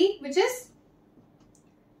point C which is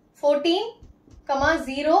 14,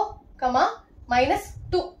 0, minus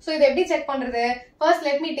 2. So this is check pandrathu. First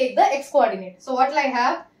let me take the x coordinate. So what will I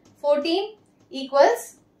have? 14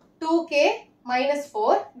 equals 2k minus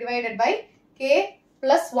 4 divided by k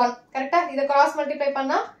plus 1. Correct? This cross multiply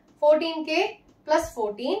panna 14k plus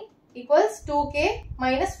 14 equals 2k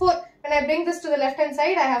minus 4. When I bring this to the left hand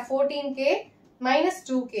side, I have 14k minus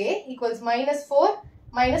 2k equals minus 4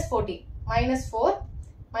 minus 14. Minus 4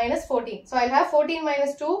 minus 14. So I'll have 14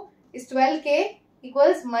 minus 2 is 12k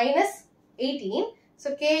equals minus 18.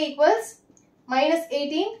 So k equals minus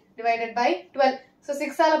 18 divided by 12. So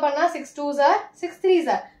 6 panna 6 2s are 6 3s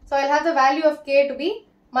are. So I'll have the value of k to be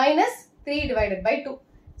minus 3 divided by 2.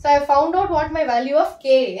 So I have found out what my value of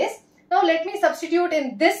k is. Now let me substitute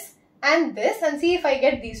in this and see if I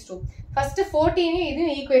get these two. First 14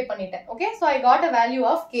 you equate panniten. Okay, so I got a value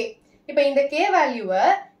of k. Now in the k value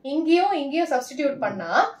ingiyum substitute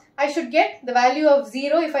panna, I should get the value of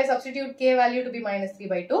 0 if I substitute k value to be minus 3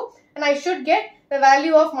 by 2, and I should get the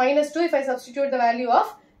value of minus 2 if I substitute the value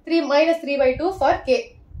of minus 3 by 2 for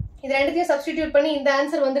k. This renduthaiyum substitute panni in the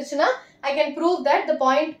answer vandiruchuna, I can prove that the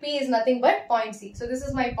point P is nothing but point C. So this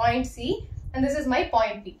is my point C and this is my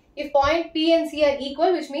point P. If point P and C are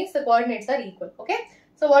equal, which means the coordinates are equal. Okay.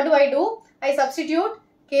 So what do? I substitute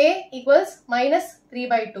k equals minus 3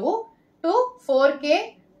 by 2 to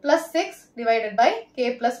 4k plus 6 divided by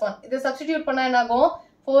k plus 1. This substitute panna enna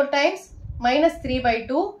 4 times minus 3 by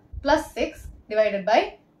 2 plus 6 divided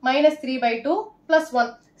by minus 3 by 2 plus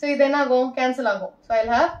 1. So this enna cancel ago. So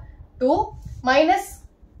I'll have 2 minus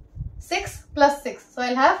 6 plus 6. So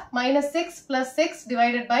I'll have minus 6 plus 6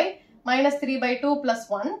 divided by minus 3 by 2 plus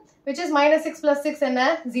 1, which is minus 6 plus 6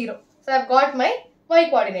 and 0. So I've got my y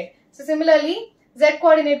coordinate. So similarly, z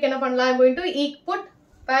coordinate I'm going to put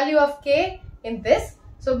value of k in this.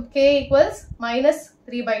 So k equals minus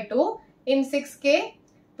 3 by 2 in 6k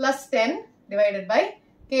plus 10 divided by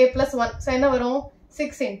k plus 1. So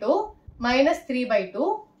 6 into minus 3 by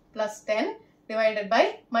 2 plus 10 divided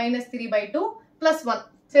by minus 3 by 2 plus 1.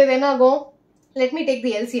 So then let me take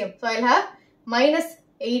the LCM. So I'll have minus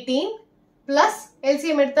 18 plus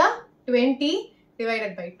LCM at 20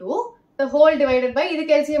 divided by 2. The whole divided by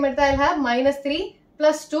this LCM at I'll have minus 3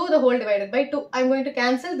 plus 2 the whole divided by 2. I'm going to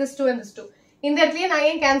cancel this 2 and this 2. In that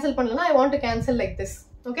I cancel I want to cancel like this.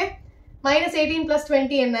 Okay. Minus 18 plus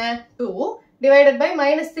 20 and 2 divided by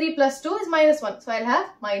minus 3 plus 2 is minus 1. So I'll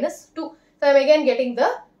have minus 2. So I'm again getting the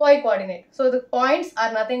y coordinate. So the points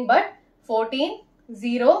are nothing but 14,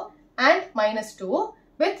 0 and minus 2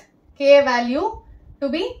 with k value to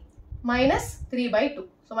be minus 3 by 2.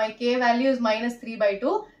 So my k value is minus 3 by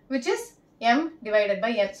 2, which is m divided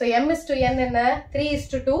by n. So m is to n and 3 is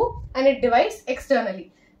to 2 and it divides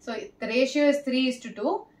externally. So the ratio is 3 is to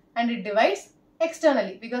 2 and it divides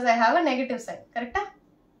externally because I have a negative sign. Correct?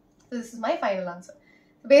 So this is my final answer.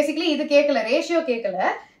 So basically, this ratio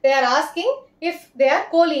they are asking if they are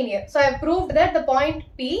collinear. So I have proved that the point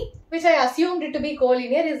P, which I assumed it to be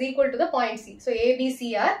collinear, is equal to the point C. So A, B,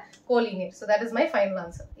 C are collinear. So that is my final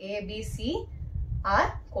answer. A, B, C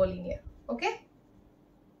are collinear. Okay.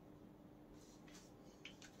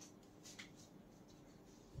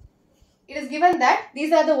 It is given that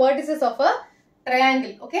these are the vertices of a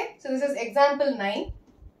triangle. Okay. So this is example 9.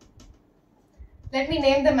 Let me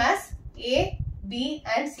name them as A, B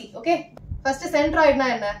and C. Okay. First centroid na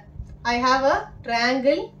enna? I have a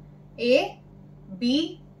triangle A,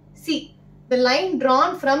 B, C. The line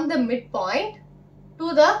drawn from the midpoint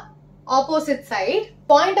to the opposite side,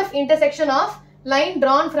 point of intersection of line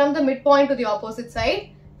drawn from the midpoint to the opposite side,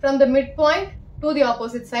 from the midpoint to the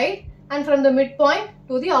opposite side, and from the midpoint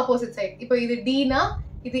to the opposite side. இப்போ இது D na,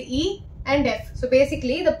 இது E and F. So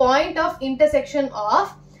basically the point of intersection of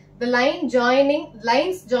the lines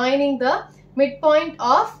joining the midpoint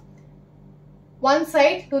of one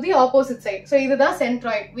side to the opposite side. So இது தான்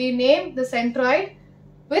centroid. We name the centroid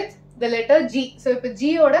with the letter G. So இப்போ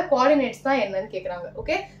G ஓட coordinates தான் என்னன்னு கேக்குறாங்க.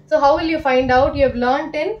 Okay. So how will you find out? You have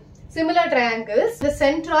learnt in similar triangles. The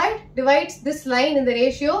centroid divides this line in the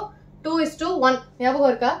ratio 2:1. ஞாபகம்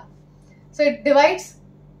இருக்கா? So it divides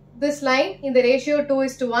this line in the ratio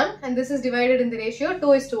 2:1 and this is divided in the ratio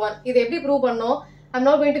 2:1. இது எப்படி prove பண்ணோம்? I'm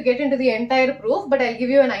not going to get into the entire proof, but I'll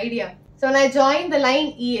give you an idea. So when I join the line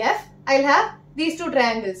EF, I'll have these two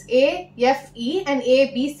triangles AFE and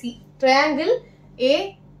ABC. Triangle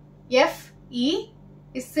AFE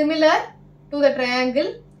is similar to the triangle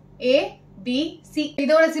ABC.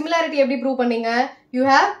 இதோட similarity எப்படி prove பண்ணீங்க? You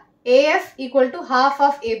have AF equal to half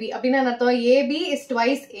of AB. அப்படின்னா அர்த்தம் AB is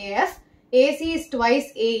twice AF, AC is twice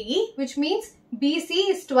AE, which means BC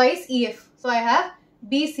is twice EF. So I have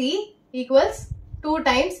BC equals 2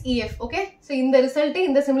 times EF. Okay. So in the result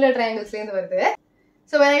in the similar triangles லேந்து வருது.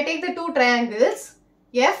 So when I take the two triangles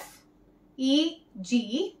FEG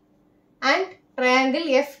and triangle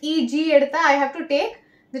FEG எடுத்தா I have to take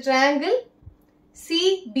the triangle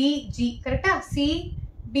CBG. Correct?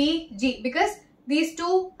 CBG, because these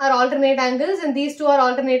two are alternate angles and these two are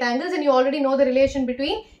alternate angles and you already know the relation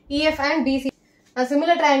between EF and BC. Now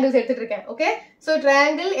similar triangles எடுத்துக்கிருக்கேன். Okay. So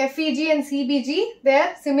triangle FEG and CBG, they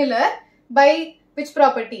are similar by which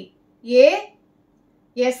property?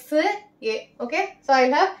 ASA. Okay. So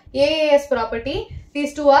I'll have AAS property.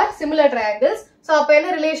 These two are similar triangles. So அப்ப என்ன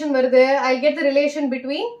relation வருது? I'll get the relation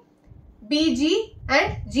between BG and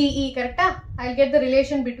GE. Correct? I'll get the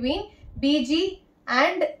relation between BG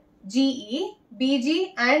and GE. BG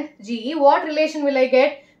and GE. What relation will I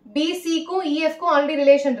get? BC க்கும் EF க்கும் already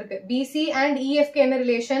relation இருக்கு. BC and EF க்கு என்ன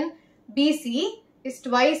relation? BC is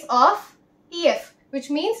twice of EF, which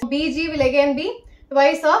means BG will again be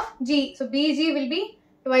twice of G. So BG will be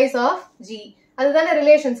twice of G. அதுதான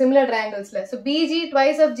relation similar triangles ல. So BG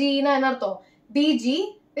twice of G னா என்ன அர்த்தம்? BG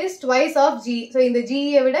is twice of G. So இந்த G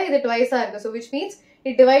விட இது twice இருக்கு. So which means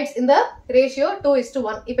it divides in the ratio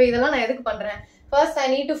 2:1. இப்போ இதெல்லாம் நான் எதுக்கு பண்றேன்? First I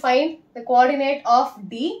need to find the coordinate of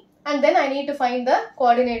D and then I need to find the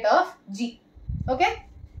coordinate of G. Okay.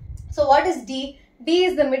 So what is D? D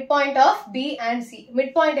is the midpoint of B and C.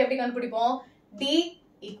 Midpoint எப்படி கண்டுபிடிப்போம்? D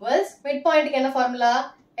equals midpoint க்கு என்ன formula?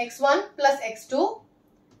 x1 plus x2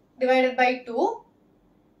 divided by 2,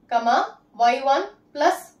 comma y1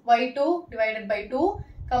 plus y2 divided by 2,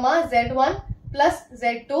 comma z1 plus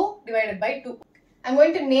z2 divided by 2. I'm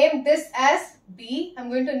going to name this as B, I'm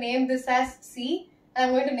going to name this as C, and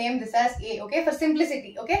I'm going to name this as A, okay, for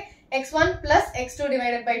simplicity, okay. x1 plus x2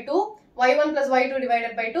 divided by 2, y1 plus y2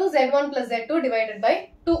 divided by 2, z1 plus z2 divided by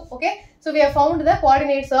 2, okay. So we have found the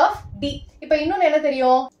coordinates of D. இப்போ இன்னொன்னு என்ன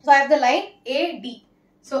தெரியும்? So I have the line AD.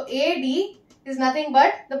 So AD is nothing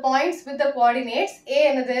but the points with the coordinates A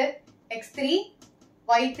என்னது? x3,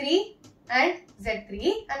 y3 and z3.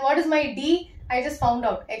 And what is my D? I just found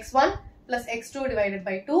out x1 plus x2 divided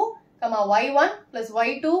by 2, comma y1 plus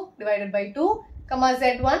y2 divided by 2, comma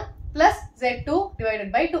z1 plus z2 divided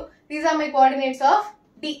by 2. These are my coordinates of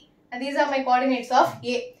D and these are my coordinates of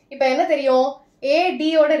A. இப்போ என்ன தெரியும்? AD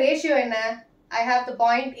ஓட ratio என்ன? I have the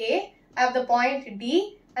point A, I have the point D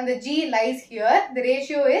and the G lies here. The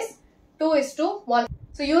ratio is 2:1.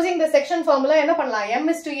 So using the section formula என்ன பண்ணலாம்? M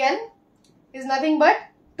is to N is nothing but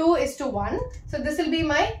 2:1. So this will be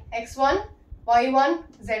my x1, y1,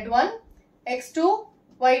 z1, x2,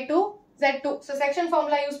 y2, z2. So section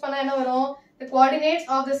formula use பண்ணா என்ன வரும்? The coordinates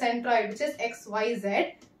of the centroid, which is x, y, z,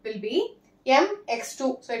 will be m x2.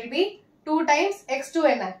 So it will be 2 times x2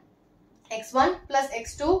 என்ன? x1 plus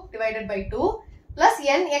x2 divided by 2 plus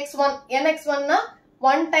n x1. n x1 na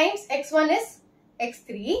 1 times x1 is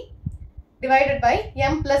x3 divided by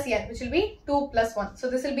m plus n, which will be 2 plus 1. So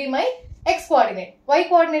this will be my x coordinate. Y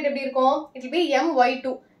coordinate எப்படி இருக்கும்? It will be m y2.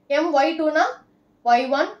 m y2 na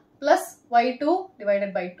y1 plus y2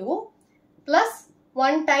 divided by 2 plus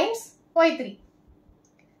 1 times y3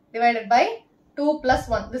 divided by 2 plus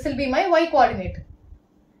 1. This will be my y coordinate.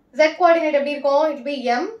 Z coordinate எப்படி இருக்கும்? It will be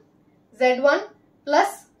m z1 plus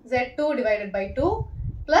z2 divided by 2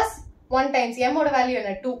 plus 1 times m oda value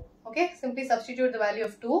என்ன? 2. Okay, simply substitute the value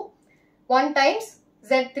of 2. 1 times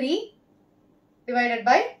z3 divided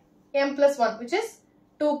by m plus 1, which is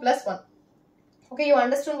 2 plus 1. Okay, you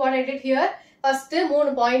understood what I did here? First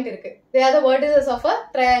 3 point இருக்கு. They are the vertices of a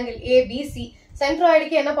triangle ABC. Centroid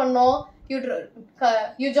க்கு என்ன பண்ணோம்?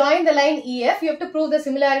 You join the line EF. You have to prove the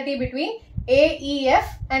similarity between AEF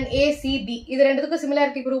and ACB. இது ரெண்டுத்துக்கு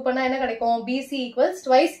similarity prove பண்ணா என்ன கிடைக்கும்? BC equals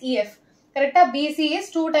twice EF. Correct? BC is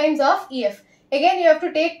 2 times of EF. Again, you have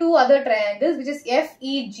to take 2 other triangles, which is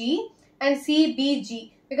FEG and CBG,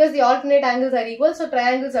 because the alternate angles are equal. So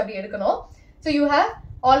triangles அப்படி எடுக்கணும். So you have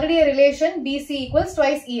already a relation BC equals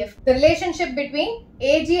twice EF. The relationship between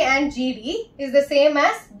AG and GD is the same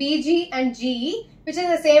as BG and GE, which is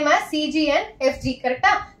the same as CG and FG. Correct?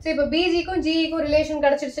 So if BG க்கும் GE க்கும் relation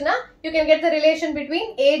kadachirchuna, you can get the relation between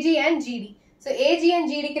AG and GD. So AG and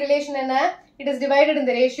GD க்கு relation enna? It is divided in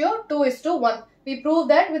the ratio 2:1. We prove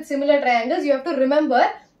that with similar triangles. You have to remember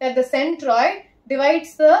that the centroid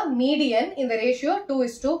divides the median in the ratio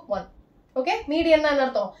 2:1. Okay, median na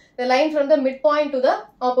anartham, the line from the midpoint to the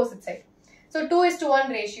opposite side. So 2:1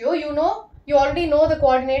 ratio, you already know the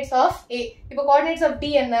coordinates of A. If coordinates of D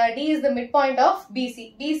and D is the midpoint of BC.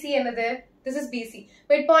 BC another, this is BC.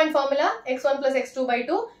 Midpoint formula x1 plus x2 by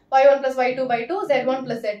 2, y1 plus y2 by 2, z1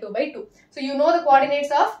 plus z2 by 2. So you know the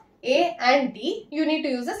coordinates of A and D. You need to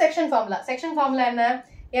use the section formula. Section formula enna?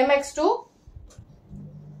 mx2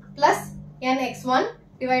 plus nx1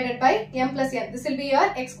 divided by m plus n. This will be your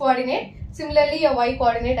x coordinate. Similarly, your y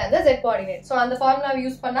coordinate and the z coordinate. So, on the formula we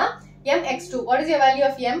use panna mx2. What is your value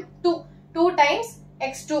of m? 2. 2 times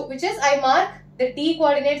x2, which is I mark the d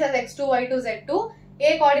coordinates as x2, y2, z2.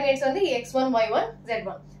 A coordinates on the x1, y1,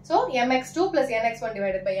 z1. So, mx2 plus nx1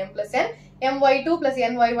 divided by m plus n. my2 plus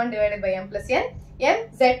ny1 divided by m plus n.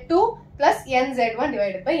 mz2 plus nz1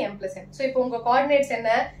 divided by m plus n. So, if unga coordinates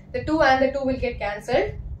enna, the 2 and the 2 will get cancelled.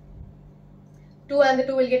 2 and the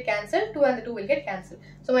 2 will get cancelled, 2 and the 2 will get cancelled.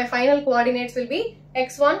 So my final coordinates will be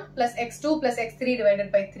x1 plus x2 plus x3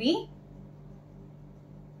 divided by 3,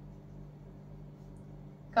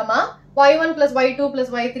 comma, y1 plus y2 plus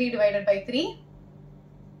y3 divided by 3,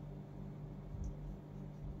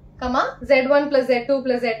 comma, z1 plus z2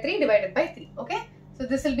 plus z3 divided by 3. Okay. So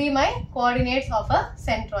this will be my coordinates of a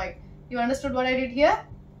centroid. You understood what I did here?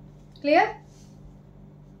 Clear?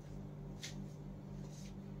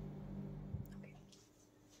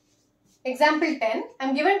 Example 10, I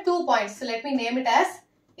am given 2 points. So let me name it as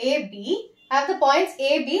AB. I have the points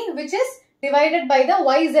AB, which is divided by the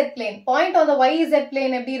YZ plane. Point on the YZ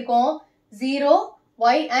plane eppadi irukum? 0,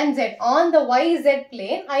 Y and Z. On the YZ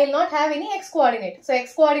plane, I will not have any X coordinate. So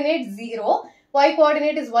X coordinate 0, Y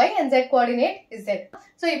coordinate is Y and Z coordinate is Z.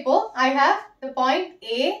 So ipo I have the point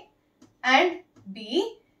A and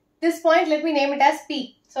B. This point, let me name it as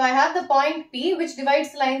P. So I have the point P, which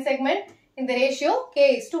divides the line segment in the ratio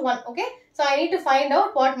k:1. Okay. So I need to find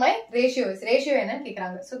out what my ratio is. Ratio enna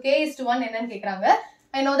kekranga. So k:1 enna kekranga.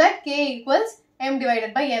 I know that k equals m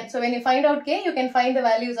divided by n. So when you find out k, you can find the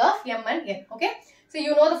values of m and n. Okay. So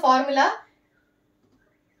you know the formula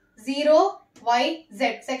 0 y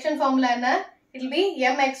z. Section formula enna? It will be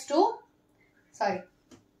mx2. Sorry.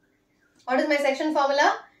 What is my section formula?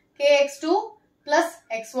 Kx2 plus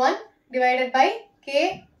x1 divided by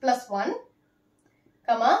k plus 1,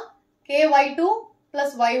 comma, ky2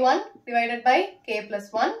 plus y1 divided by k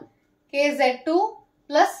plus 1, kz2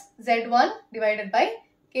 plus z1 divided by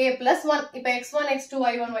k plus 1. If x1, x2,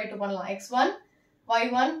 y1, y2 pannalam. x1,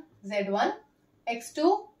 y1, z1,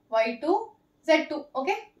 x2, y2, z2.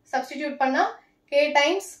 Okay. Substitute panna k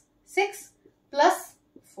times 6 plus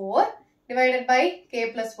 4 divided by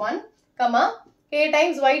k plus 1, comma, k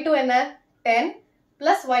times y2 enna? 10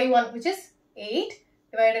 plus y1, which is 8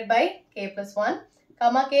 divided by k plus 1,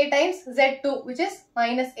 comma, k times z2, which is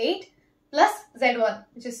minus 8 plus z1,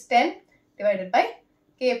 which is 10 divided by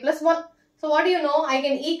k plus 1. So what do you know? I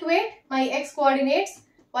can equate my x coordinates,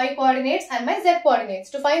 y coordinates and my z coordinates.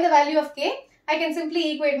 To find the value of k, I can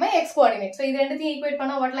simply equate my x coordinates. So, this equate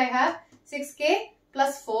panna, what will I have? 6k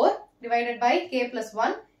plus 4 divided by k plus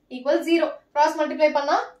 1 equals 0. Cross multiply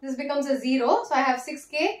panna, this becomes a 0. So, I have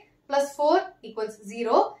 6k plus 4 equals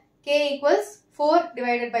 0. K equals 4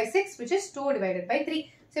 divided by 6, which is 2 divided by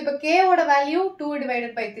 3. So, if k oda value 2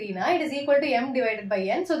 divided by 3 na, it is equal to m divided by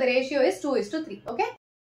n. So, the ratio is 2:3. Okay.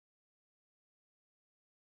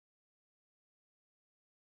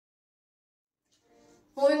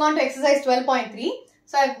 Moving on to exercise 12.3.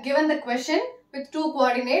 So, I have given the question with two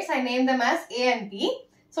coordinates. I name them as A and B.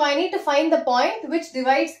 So, I need to find the point which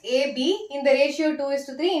divides AB in the ratio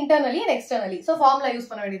 2:3 internally and externally. So, formula use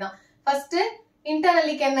panna vediyadha. First,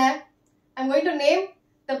 internally kenna? I am going to name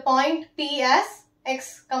the point P as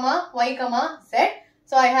x, y, z.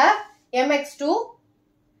 So, I have mx2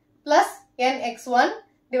 plus nx1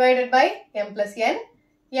 divided by m plus n,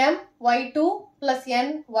 my2 plus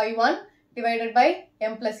ny1 divided by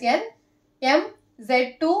m plus n, m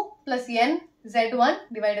z2 plus n z1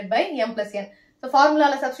 divided by m plus n. So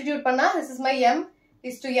formula substitute panna, this is my m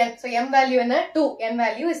is to n. So m value is 2, n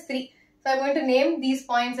value is 3. So I am going to name these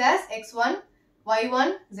points as x1,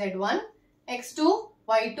 y1, z1, x2,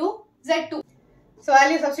 y2, z2. So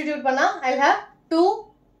value substitute panna, I will have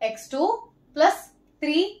 2x2 plus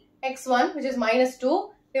 3x1 which is minus 2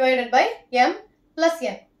 divided by m plus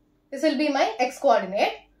n. This will be my x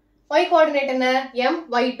coordinate. Y coordinate in m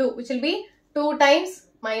y2 which will be 2 times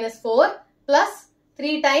minus 4 plus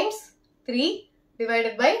 3 times 3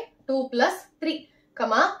 divided by 2 plus 3,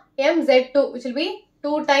 comma m z2 which will be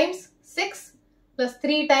 2 times 6 plus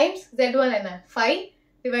 3 times z1 and 5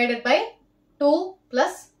 divided by 2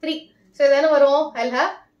 plus 3. So then I'll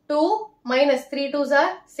have 2 minus 3 2s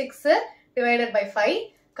are 6 divided by 5,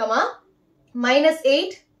 comma minus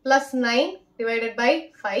 8 plus 9 divided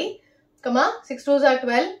by 5, comma 6 2s are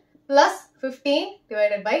 12 plus 15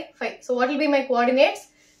 divided by 5. So what will be my coordinates?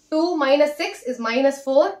 2 minus 6 is minus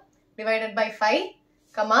 4 divided by 5,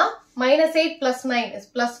 comma minus 8 plus 9 is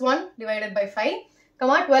plus 1 divided by 5,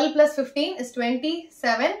 comma 12 plus 15 is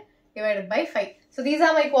 27 divided by 5. So these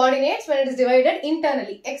are my coordinates when it is divided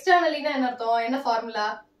internally. Externally, na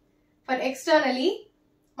formula? For externally,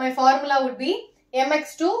 my formula would be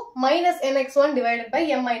mx2 minus nx1 divided by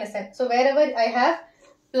m minus n. So wherever I have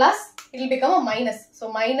plus, it will become a minus.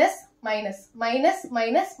 So minus, minus, minus,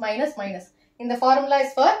 minus, minus, minus. In the formula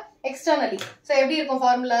is for externally. So every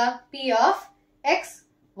formula P of x,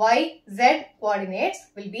 y, z coordinates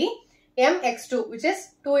will be mx2 which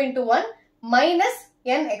is 2 into 1 minus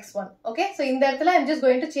nx1. Okay, so in that I am just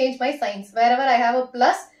going to change my signs. Wherever I have a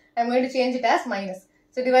plus, I am going to change it as minus.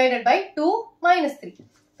 So divided by 2 minus 3.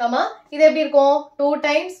 Comma, this 2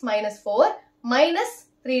 times minus 4 minus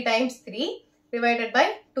 3 times 3 divided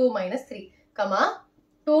by 2 minus 3. Comma,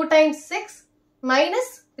 2 times 6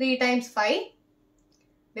 minus 3 times 5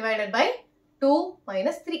 divided by 2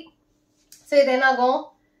 minus 3. So then I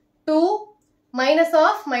go 2 minus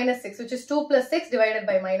of minus 6 which is 2 plus 6 divided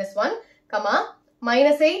by minus 1, comma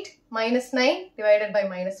minus 8 minus 9 divided by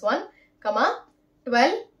minus 1, comma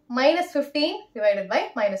 12 minus 15 divided by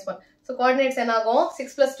minus 1. So coordinates go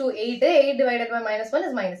 6 plus 2 8, 8 divided by minus 1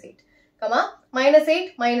 is minus 8, comma minus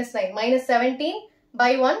 8 minus 9 minus 17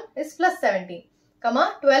 by 1 is plus 17,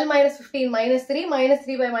 comma 12 minus 15 minus 3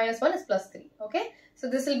 by minus 1 is plus 3. Okay, so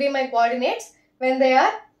this will be my coordinates when they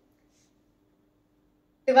are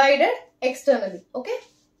divided externally. Okay.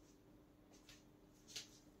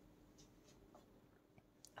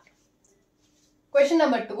 Question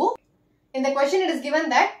number 2. In the question it is given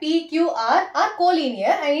that P, Q, R are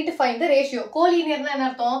collinear. I need to find the ratio. Collinear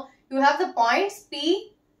na you have the points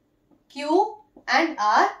P, Q and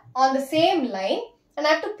R on the same line and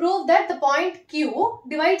I have to prove that the point Q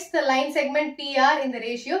divides the line segment PR in the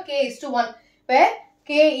ratio K is to 1 where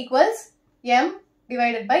K equals M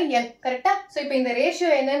divided by N. Correct? So in the ratio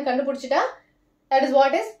N kandupudichita, that is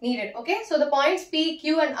what is needed. Okay. So the points P,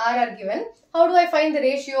 Q and R are given. How do I find the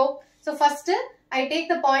ratio? So first I take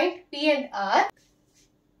the point P and R.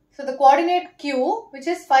 So the coordinate Q which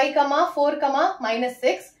is 5, 4, minus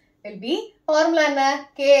 6 will be formula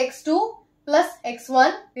kx2 plus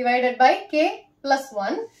x1 divided by k plus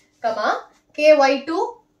 1,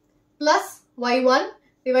 ky2 plus y1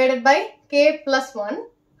 divided by k plus 1,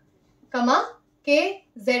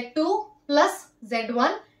 kz2 plus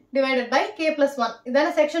z1 divided by k plus 1. Then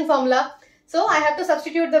a section formula. So I have to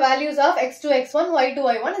substitute the values of x2, x1, y2,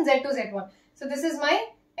 y1 and z2, z1. So this is my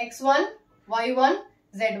x1, y1,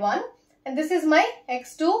 z1 and this is my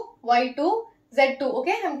x2, y2, z2.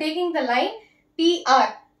 Okay, I am taking the line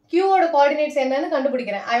PR. Q coordinates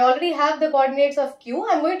I already have the coordinates of Q.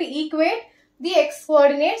 I am going to equate the x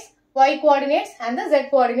coordinates, y coordinates and the z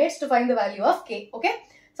coordinates to find the value of k. Okay,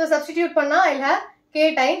 so substitute panna I will have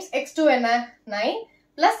k times x2 and 9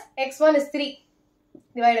 plus x1 is 3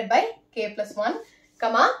 divided by k plus 1,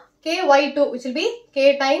 k y2 which will be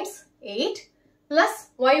k times 8 plus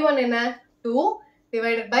y1 in 2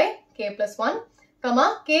 divided by k plus 1,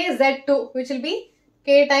 k z2 which will be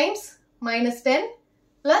k times minus 10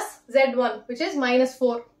 plus z1 which is minus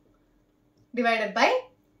 4 divided by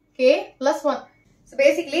k plus 1. So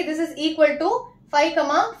basically this is equal to 5,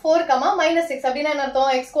 4, minus 6.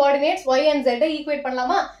 X coordinates y and z equate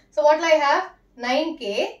pannalama. So what will I have?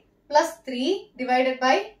 9k plus 3 divided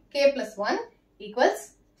by k plus 1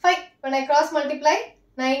 equals 5. When I cross multiply,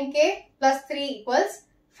 9k plus 3 equals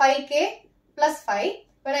 5k plus 5.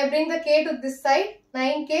 When I bring the k to this side,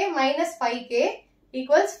 9k minus 5k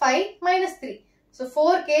equals 5 minus 3. So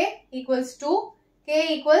 4k equals 2,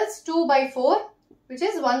 k equals 2 by 4 which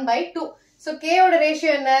is 1 by 2. So k oda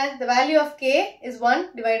ratio enna? The value of k is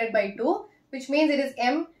 1 divided by 2, which means it is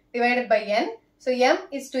m divided by n. So m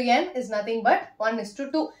is to n is nothing but 1 is to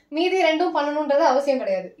 2. மீதி ரெண்டும் பண்ணணும்ன்றது அவசியம்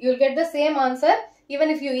கிடையாது. You will get the same answer even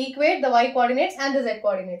if you equate the y coordinates and the z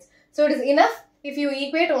coordinates. So it is enough if you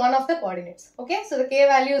equate one of the coordinates. Okay, so the k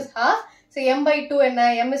value is half. So m by 2 enna?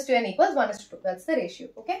 M is to n equals 1 is to 2. That's the ratio.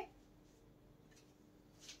 Okay.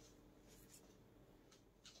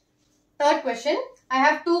 Third question. I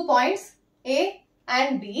have 2 points A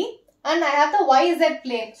and B and I have the YZ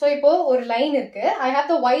plane. So ipo or line irukku. I have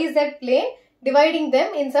the YZ plane dividing them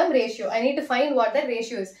in some ratio. I need to find what that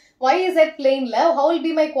ratio is. YZ plane la how will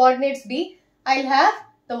be my coordinates be? I'll have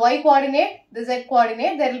the y coordinate, the z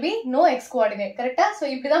coordinate. There will be no x coordinate. Correct? So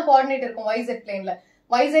இப்படி தான் coordinate இருக்கும் YZ plane la.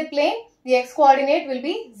 YZ plane, the x coordinate will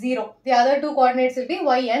be 0. The other two coordinates will be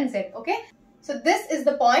y and z. Okay. So this is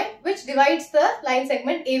the point which divides the line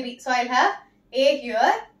segment AB. So I'll have A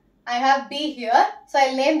here. I have B here. So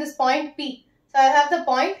I'll name this point P. So I have the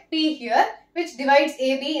point P here which divides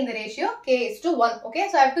AB in the ratio k is to 1. Okay.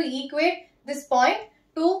 So I have to equate this point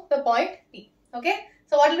to the point P. Okay.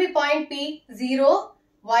 So what will be point P? 0,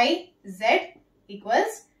 y, z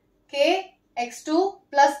equals k x2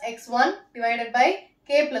 plus x1 divided by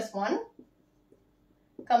k plus 1,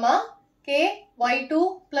 comma k y2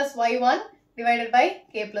 plus y1 divided by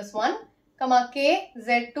k plus 1, comma k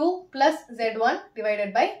z2 plus z1 divided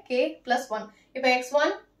by k plus 1. If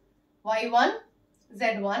x1, y1,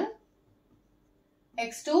 z1,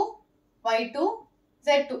 x2, y2,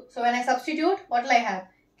 z2. So when I substitute, what will I have?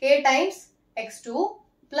 K times x2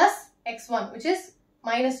 plus x1 which is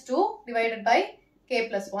minus 2 divided by k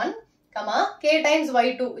plus 1, comma k times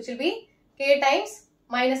y2 which will be k times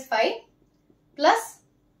minus 5 plus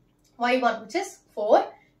y1 which is 4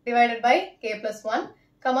 divided by k plus 1,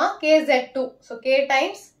 comma kz2. So k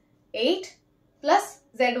times 8 plus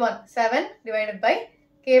z1 7 divided by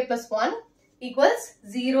k plus 1 equals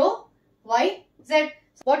 0, y, z.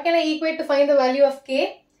 So what can I equate to find the value of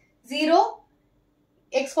k? 0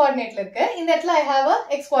 x coordinate la irukku. In that I have a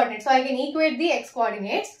x coordinate. So I can equate the x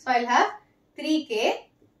coordinates. So I'll have 3k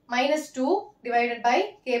minus 2 divided by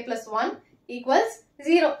k plus 1 equals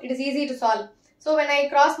 0. It is easy to solve. So when I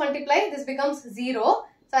cross multiply, this becomes 0.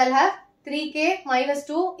 So I'll have 3k minus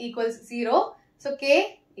 2 equals 0. So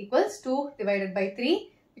k equals 2 divided by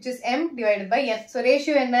 3 which is m divided by n. So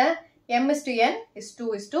ratio enna? M is to n is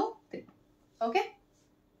 2 is to 3. Okay.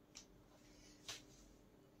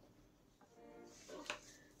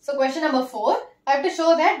 So question number 4. I have to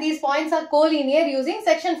show that these points are collinear using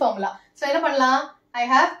section formula. So enna pannalam? I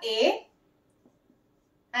have A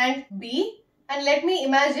and B and let me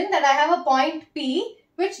imagine that I have a point P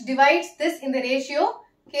which divides this in the ratio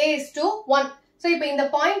k is to 1. So if in the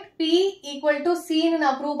point P equal to C nu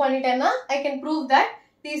na prove pannitenna, I can prove that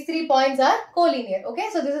these 3 points are collinear. Okay,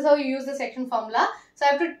 so this is how you use the section formula. So I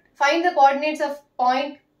have to find the coordinates of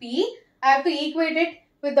point P. I have to equate it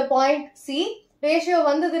with the point C. Ratio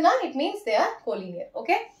vandaduna, it means they are collinear.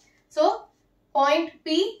 Okay, so point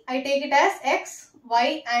P, I take it as x,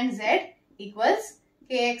 y and z equals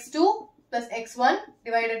kx2 plus x1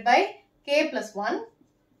 divided by k plus 1,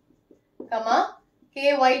 comma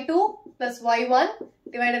ky2 plus y1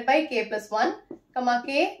 divided by k plus 1, comma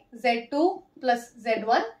kz2 plus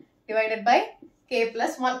z1 divided by k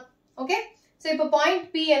plus 1. Okay, so if a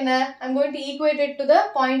point P enna, I'm going to equate it to the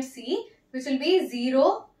point C which will be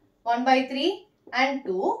 0, 1 by 3 and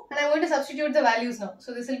 2 and I'm going to substitute the values now.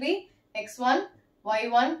 So this will be x1,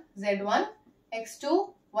 y1, z1, x2,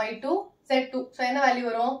 y2, z2. So enna value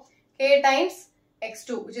varum? K times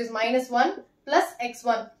x2 which is minus 1 plus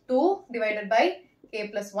x1 2 divided by k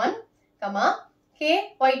plus 1, comma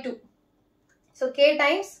k y2. So k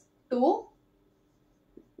times 2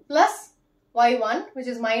 plus y1 which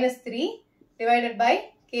is minus 3 divided by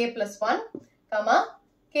k plus 1, comma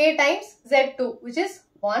k times z2 which is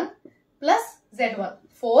 1 plus z1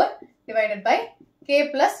 4 divided by k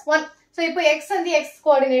plus 1. So இப்போ x and the x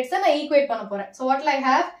coordinates I equate பண்ண போறேன். So what will I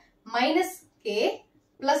have? Minus k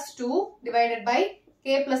plus 2 divided by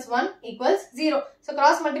k plus 1 equals 0. So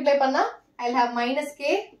cross multiply பண்ணா I'll have minus k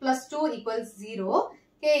plus 2 equals 0.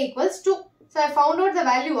 K equals 2. So I found out the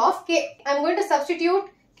value of k. I'm going to substitute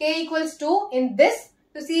k equals 2 in this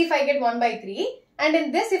to see if I get 1 by 3 and in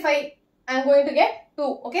this if I am going to get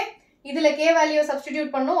 2. Okay. இதுல k value substitute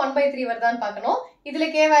பண்ணனும் 1 by 3 வருதான்னு பார்க்கணும். இதுல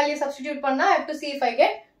k value substitute பண்ணா I have to see if I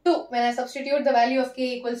get 2 when I substitute the value of k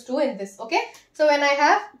equals 2 in this. Okay. So when I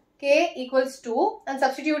have k equals 2 and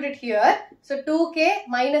substitute it here. So 2k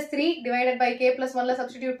minus 3 divided by k plus 1 la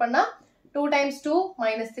substitute panna 2 times 2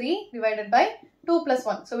 minus 3 divided by 2 plus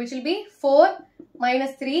 1. So which will be 4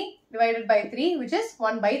 minus 3 divided by 3 which is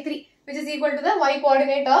 1 by 3. which is equal to the y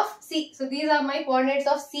coordinate of C. So these are my coordinates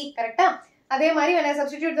of C, correct? Adhe mari when I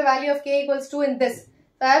substitute the value of k equals 2 in this,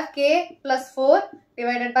 so I have k plus 4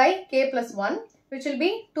 divided by k plus 1, which will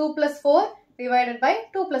be 2 plus 4 divided by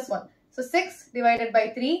 2 plus 1. So 6 divided by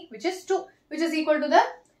 3, which is 2, which is equal to the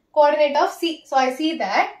coordinate of C. So I see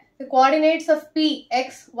that the coordinates of P,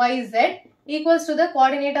 X, Y, Z equals to the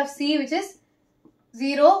coordinate of C, which is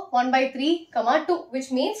 0, 1 by 3, 2,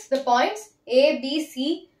 which means the points A, B,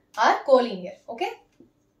 C are collinear. Okay?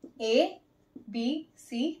 A, B,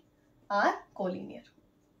 C are collinear.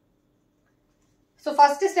 So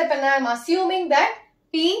first step, I am assuming that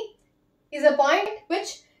P is a point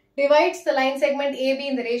which divides the line segment AB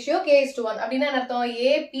in the ratio k is to 1. Abdina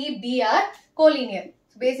A, P, B are collinear.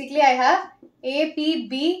 So basically I have A, P,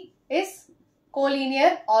 B is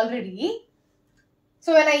collinear already.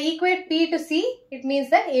 So when I equate P to C, it means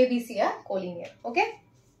that A, B, C are collinear. Okay?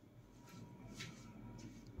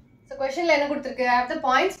 So question I have the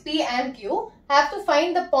points P and Q. I have to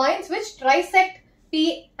find the points which trisect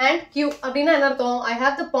P and Q. I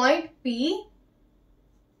have the point P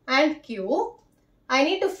and Q. I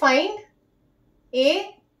need to find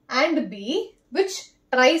A and B which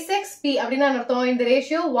trisects P. In the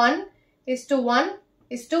ratio 1 is to 1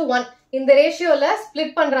 is to 1. In the ratio la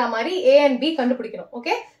split pandra mari A and B kandupidikkanum.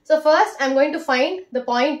 Okay? So first I am going to find the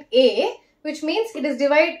point A, which means it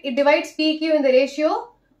divides PQ in the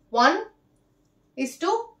ratio 1 is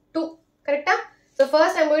to 2. Correct? So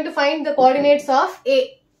first I am going to find the coordinates of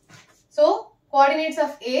A. So coordinates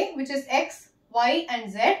of A, which is X, Y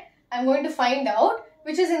and Z, I am going to find out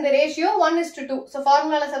which is in the ratio 1 is to 2. So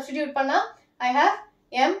formula substitute panna, I have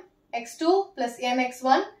mx2 plus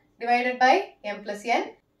mx1 divided by m plus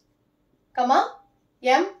n, comma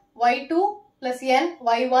my2 plus n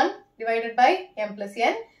y1 divided by m plus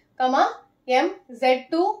n, comma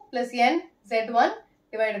mz2 plus n z1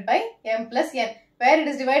 divided by m plus n, where it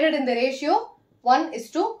is divided in the ratio 1 is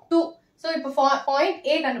to 2. So point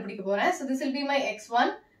A kandupidikka poren. So this will be my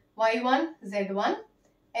x1, y1, z1,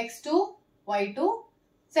 x2, y2,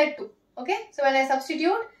 z2. Okay. So when I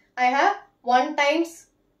substitute, I have 1 times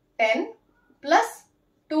 10 plus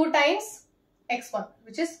 2 times x1,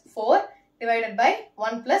 which is 4 divided by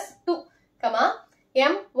 1 plus 2, comma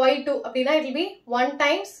my2, abdina it will be 1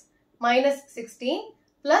 times minus 16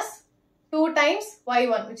 plus 2 times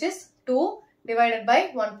y1, which is 2 divided by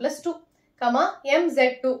 1 plus 2, comma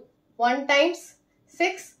mz2, 1 times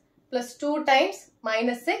 6 plus 2 times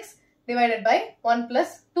minus 6 divided by 1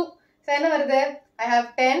 plus 2. So I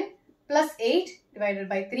have 10 plus 8 divided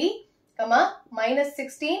by 3, comma minus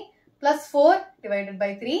 16 plus 4 divided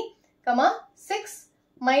by 3, comma 6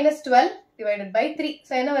 minus 12 divided by 3.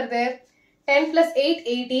 So 10 plus 8,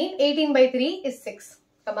 18, 18 by 3 is 6,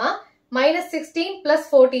 comma minus 16 plus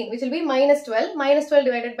 14, which will be minus 12, minus 12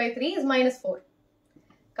 divided by 3 is minus 4,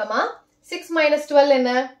 comma 6 minus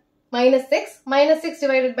 12 minus 6, minus 6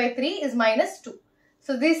 divided by 3 is minus 2.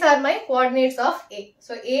 So these are my coordinates of A.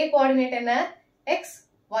 So A coordinate x,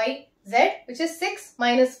 y, z, which is 6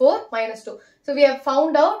 minus 4 minus 2. So we have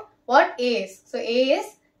found out what A is. So A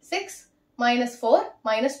is 6 minus 4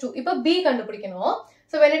 minus 2. Now B kandupidikkanum.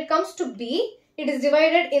 So when it comes to B, it is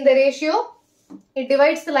divided in the ratio, it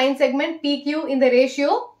divides the line segment PQ in the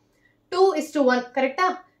ratio 2 is to 1. Correct?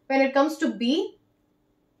 When it comes to B,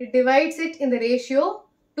 it divides it in the ratio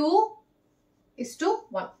 2 is to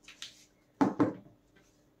 1.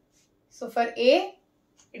 So for A,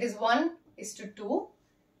 it is 1 is to 2.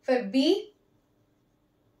 For B,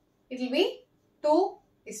 it will be 2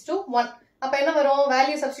 is to 1. Now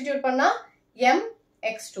value substitute panna m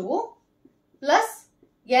x2 plus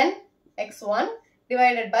n x1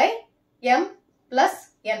 divided by m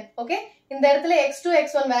plus n. Okay. In the x2,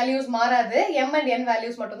 x1 values maradhu, m and n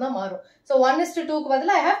values mattumda maru. So 1 is to 2 ku badala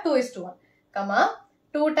I have 2 is to 1. Comma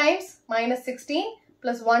 2 times minus 16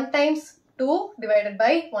 plus 1 times 2 divided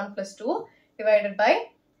by 1 plus 2 divided by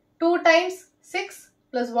 2 times 6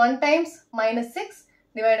 plus 1 times minus 6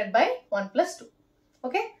 divided by 1 plus 2.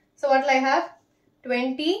 Okay. So what will I have?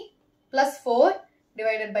 20 plus 4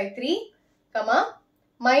 divided by 3, comma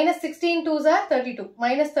minus 16 2s are 32.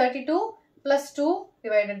 Minus 32 plus 2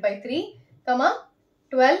 divided by 3, comma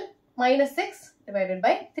 12 minus 6 divided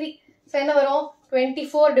by 3. So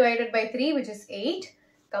 24 divided by 3, which is 8,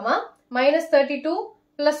 comma minus 32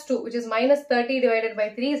 plus 2, which is minus 30 divided by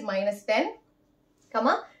 3 is minus 10,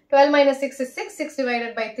 comma 12 minus 6 is 6, 6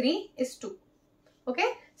 divided by 3 is 2.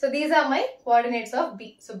 Okay. So these are my coordinates of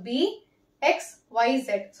B. So B, X, Y,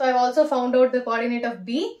 Z. So I have also found out the coordinate of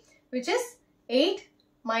B, which is 8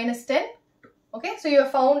 minus 10. Okay. So you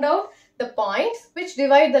have found out the points which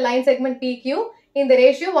divide the line segment PQ in the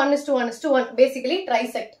ratio 1:1:1. Basically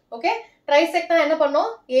trisect. Okay. Trisect na enna pannom?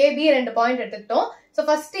 A, B rendu point eduttom. So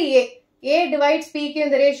first A divides PQ in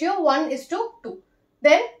the ratio 1:2.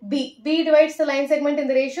 Then B divides the line segment in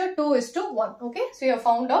the ratio 2:1. Okay. So you have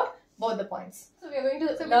found out both the points. So we are going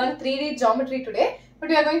to learn 3D geometry today. But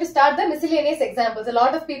we are going to start the miscellaneous examples. A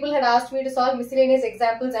lot of people had asked me to solve miscellaneous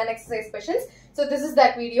examples and exercise questions. So this is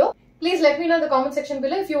that video. Please let me know in the comment section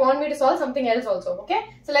below if you want me to solve something else also. Okay.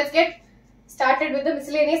 So let's get started with the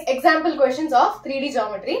miscellaneous example questions of 3D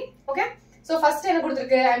geometry. Okay. So first I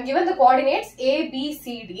am given the coordinates A, B,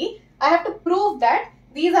 C, D. I have to prove that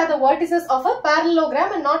these are the vertices of a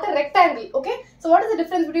parallelogram and not a rectangle. Okay. So what is the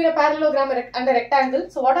difference between a parallelogram and a rectangle?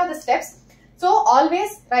 So what are the steps? So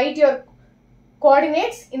always write your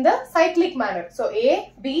coordinates in the cyclic manner. So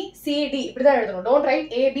A, B, C, D. Don't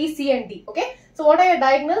write A, B, C and D. Okay. So what are your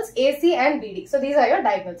diagonals? AC and BD. So these are your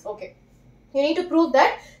diagonals. Okay. You need to prove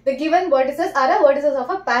that the given vertices are the vertices of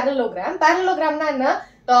a parallelogram. Parallelogram na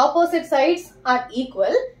the opposite sides are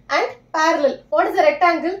equal and parallel. What is the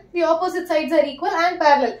rectangle? The opposite sides are equal and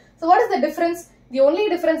parallel. So what is the difference? The only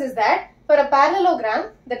difference is that for a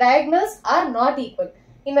parallelogram, the diagonals are not equal.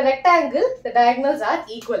 In a rectangle, the diagonals are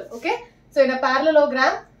equal. Okay. So in a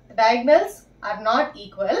parallelogram, the diagonals are not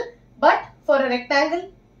equal, but for a rectangle,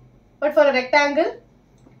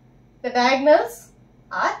 the diagonals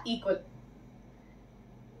are equal.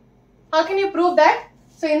 How can you prove that?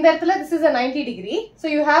 So in the this is a 90 degree. So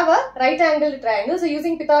you have a right angled triangle. So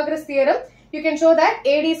using Pythagoras theorem, you can show that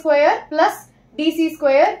AD square plus DC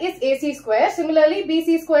square is AC square. Similarly,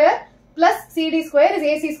 BC square plus CD square is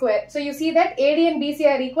AC square. So you see that AD and BC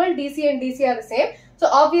are equal, DC and DC are the same. So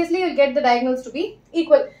obviously you will get the diagonals to be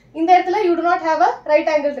equal. In the you do not have a right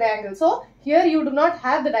angle triangle. So here you do not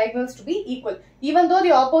have the diagonals to be equal. Even though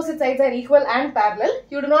the opposite sides are equal and parallel,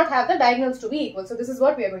 you do not have the diagonals to be equal. So this is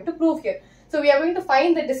what we are going to prove here. So we are going to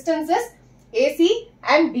find the distances AC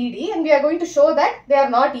and BD and we are going to show that they are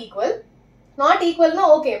not equal. Not equal,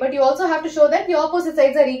 no, okay. But you also have to show that the opposite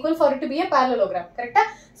sides are equal for it to be a parallelogram. Correct?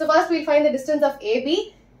 So first we will find the distance of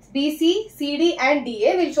AB, BC, CD and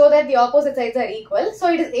DA. Will show that the opposite sides are equal. So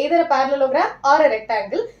it is either a parallelogram or a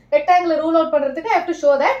rectangle. Rectangle rule out pandradhukku I have to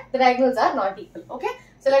show that the diagonals are not equal. Okay.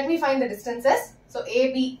 So let me find the distances. So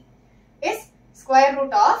AB is square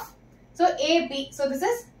root of, so AB, so this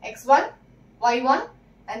is x1, y1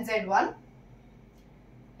 and z1,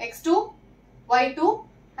 x2, y2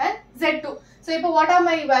 and z2. So what are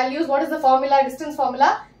my values? What is the formula, distance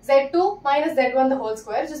formula? z2 minus z1 the whole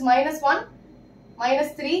square, which is minus 1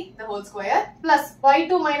 minus 3 the whole square plus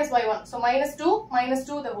y2 minus y1. So minus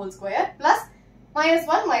 2 the whole square plus minus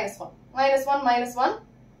 1 minus 1. Minus 1 minus 1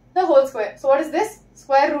 the whole square. So what is this?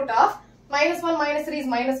 Square root of minus 1 minus 3 is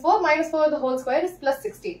minus 4. Minus 4 the whole square is plus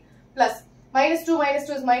 16. Plus minus 2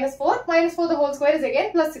 is minus 4. Minus 4 the whole square is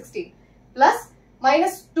again plus 16. Plus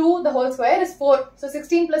minus 2 the whole square is 4. So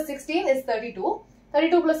 16 plus 16 is 32.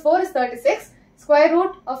 32 plus 4 is 36. Square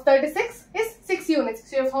root of 36 is 6 units.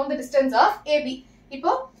 So you have found the distance of AB.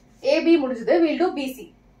 Now AB mudijudhu, we will do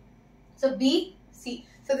BC. So BC.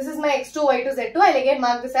 So this is my x2, y2, z2. I will again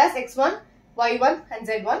mark this as x1, y1 and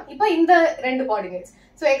z1. Now in the rendu coordinates.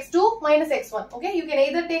 So x2 minus x1. Okay, you can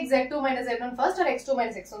either take z2 minus z1 first or x2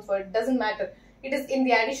 minus x1 first. It doesn't matter. It is in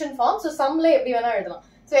the addition form. So sum la eppadi vena ezhudalam.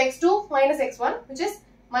 So x2 minus x1, which is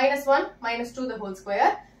minus 1 minus 2 the whole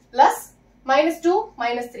square plus minus 2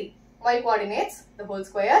 minus 3 y coordinates the whole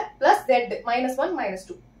square plus z minus 1 minus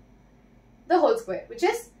 2 the whole square, which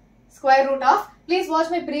is square root of. Please watch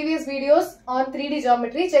my previous videos on 3D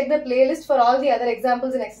geometry. Check the playlist for all the other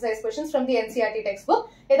examples and exercise questions from the NCERT textbook.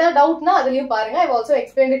 If you have doubt, I have also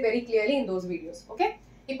explained it very clearly in those videos. Okay.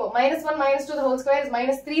 Now, minus 1 minus 2 the whole square is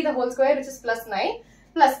minus 3 the whole square, which is plus 9.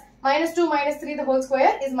 Plus minus 2 minus 3 the whole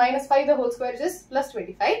square is minus 5 the whole square, which is plus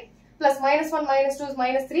 25. Plus minus 1 minus 2 is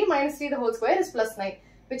minus 3. Minus 3 the whole square is plus 9,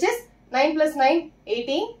 which is 9 plus 9,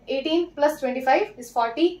 18. 18 plus 25 is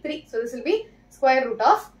 43. So this will be square root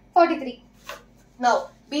of 43. Now,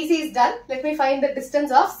 BC is done. Let me find the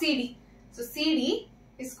distance of CD. So CD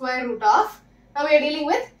is square root of, now we are dealing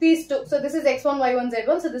with these two. So this is x1, y1,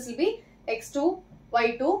 z1. So this will be x2,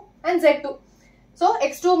 y2 and z2. So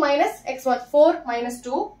x2 minus x1, 4 minus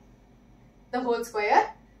 2 the whole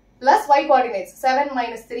square plus y coordinates 7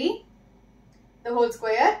 minus 3 the whole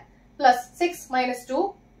square plus 6 minus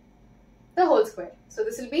 2 the whole square. So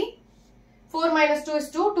this will be 4 minus 2 is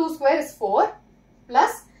 2, 2 square is 4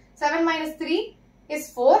 plus 7 minus 3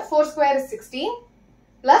 is 4, 4 square is 16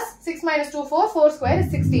 plus 6 minus 2, 4, 4 square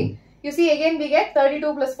is 16. You see again we get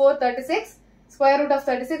 32 plus 4, 36, square root of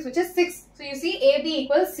 36, which is 6. So you see AB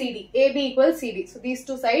equals CD, AB equals CD. So these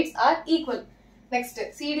two sides are equal. Next,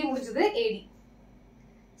 CD mudijudhu AD.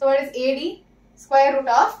 So what is AD? Square root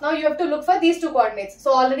of, now you have to look for these two coordinates.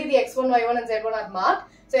 So already the x1, y1 and z1 are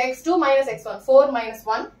marked. So x2 minus x1, 4 minus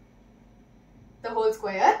 1, the whole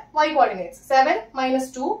square. Y coordinates, 7 minus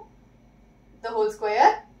 2, the whole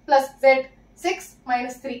square, plus z, 6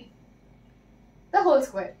 minus 3, the whole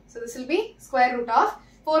square. So this will be square root of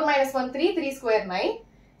 4 minus 1, 3, 3 square 9,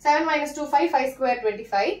 7 minus 2, 5, 5 square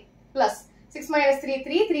 25, plus 6 minus 3,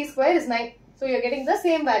 3, 3 square is 9. So you are getting the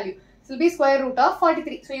same value. This will be square root of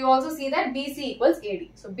 43. So you also see that BC equals AD.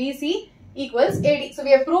 So BC equals AD. So we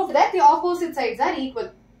have proved that the opposite sides are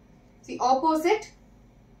equal. See, opposite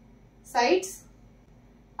sides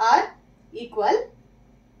are equal.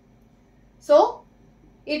 So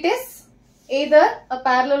it is either a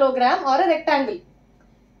parallelogram or a rectangle.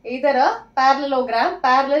 Either a parallelogram,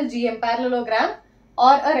 parallel GM, parallelogram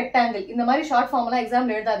or a rectangle. In the mari short formula exam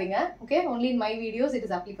okay, only in my videos it is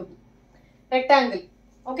applicable. Rectangle.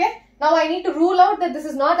 Okay. Now I need to rule out that this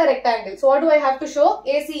is not a rectangle. So what do I have to show?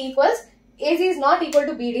 AC equals, AC is not equal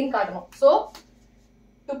to BD in Cardano. So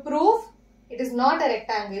to prove it is not a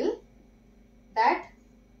rectangle, that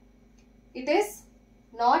it is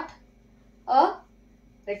not a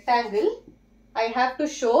rectangle, I have to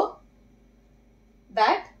show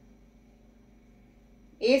that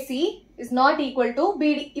AC is not equal to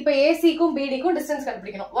BD. Now AC kum BD kum distance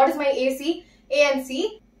kandupidikanum. What is my AC? A and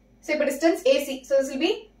C. So distance AC. So this will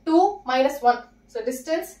be 2 minus 1. So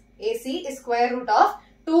distance AC is square root of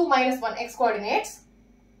 2 minus 1 x coordinates,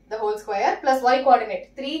 the whole square, plus y coordinate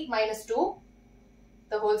 3 minus 2,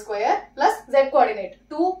 the whole square, plus z coordinate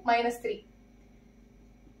 2 minus 3.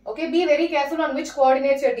 Okay, be very careful on which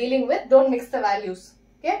coordinates you are dealing with. Don't mix the values.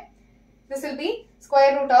 Okay, this will be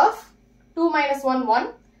square root of 2 minus 1,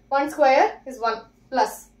 1. 1 square is 1,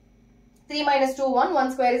 plus 3 minus 2, 1.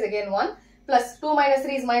 1 square is again 1. Plus 2 minus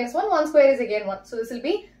 3 is minus 1. 1 square is again 1. So this will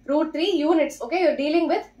be root 3 units. Okay, you are dealing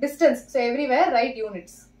with distance. So everywhere write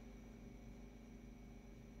units.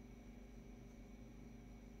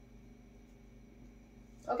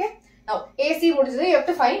 Okay. Now AC, you have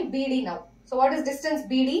to find BD now. So what is distance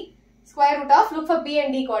BD? Square root of, look for B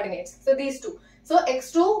and D coordinates. So these two. So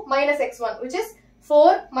x2 minus x1, which is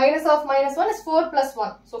 4 minus of minus 1 is 4 plus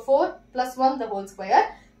 1. So 4 plus 1 the whole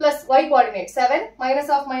square, plus y coordinate 7 minus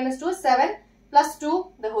of minus 2 is 7 plus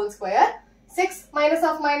 2 the whole square. 6 minus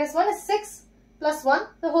of minus 1 is 6 plus 1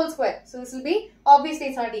 the whole square. So this will be, obviously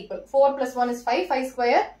it's not equal. 4 plus 1 is 5, 5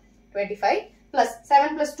 square 25, plus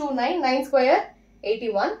 7 plus 2 9, 9 square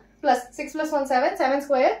 81, plus 6 plus 1 7, 7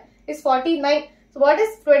 square is 49. So what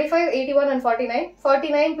is 25, 81 and 49?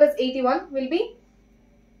 49 plus 81 will be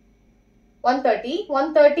 130.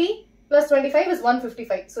 130 plus 25 is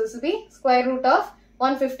 155. So this will be square root of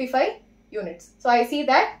 155 units. So I see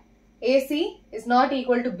that AC is not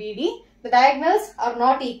equal to BD. The diagonals are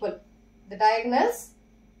not equal. The diagonals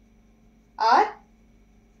are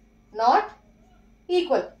not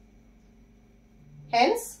equal.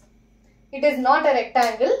 Hence, it is not a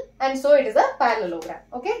rectangle and so it is a parallelogram.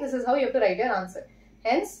 Okay, this is how you have to write your answer.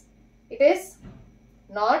 Hence, it is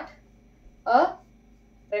not a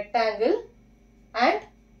rectangle and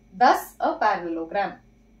thus a parallelogram.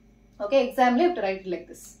 Okay, exam you have to write it like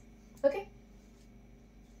this. Okay.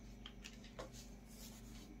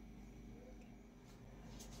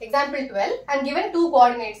 Example 12, I am given two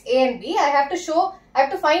coordinates A and B. I have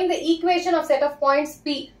to find the equation of set of points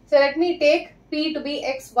P. So let me take P to be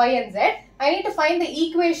x, y and z. I need to find the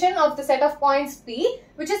equation of the set of points P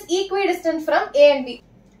which is equidistant from A and B.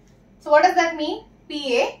 So what does that mean?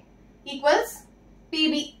 PA equals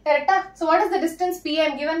PB. Correct? So what is the distance P? I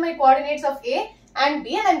am given my coordinates of A and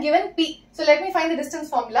B and I am given P. So let me find the distance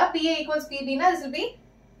formula. PA equals PB. Now this will be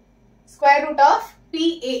square root of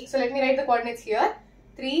PA. So let me write the coordinates here.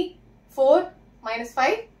 3, 4, minus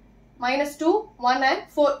 5, minus 2, 1 and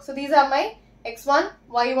 4. So these are my x1,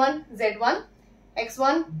 y1, z1,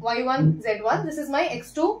 x1, y1, z1. This is my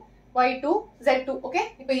x2, y2, z2.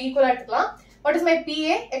 Okay, now equal at what is my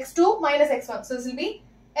PA? x2 minus x1. So this will be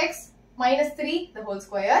x minus 3 the whole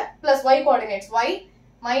square plus y coordinates y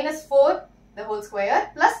minus 4 the whole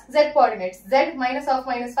square plus z coordinates z minus of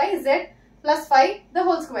minus 5 is z plus 5 the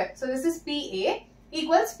whole square. So this is PA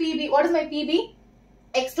equals PB. What is my PB?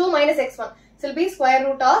 x2 minus x1. So it will be square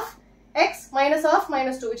root of x minus of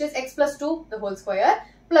minus 2 which is x plus 2 the whole square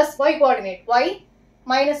plus y coordinate y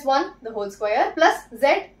minus 1 the whole square plus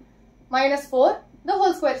z minus 4 the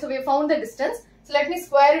whole square. So we have found the distance. So let me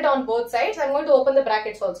square it on both sides. I am going to open the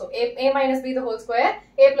brackets also. A minus b the whole square,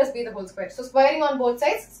 a plus b the whole square. So squaring on both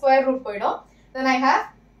sides, square root poidom. Then I have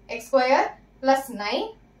x square plus 9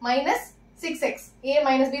 minus 6x. A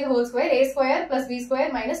minus b the whole square, a square plus b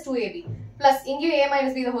square minus 2ab. Plus ingu a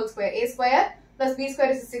minus b the whole square, a square plus b square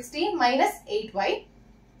is 16 minus 8y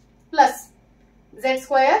plus z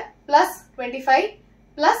square plus 25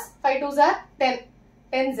 plus 5 2s are 10.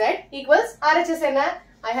 10z equals RHS enna?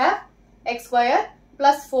 I have x square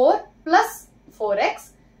plus 4 plus 4x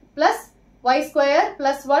plus y square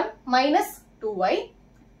plus 1 minus 2y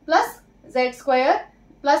plus z square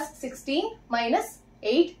plus 16 minus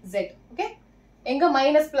 8z. Okay. Enga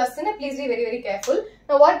minus plus in, please be very careful.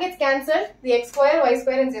 Now what gets cancelled? The x square, y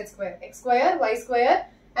square and z square. X square, y square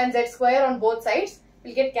and z square on both sides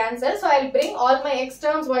will get cancelled. So I will bring all my x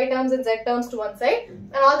terms, y terms and z terms to one side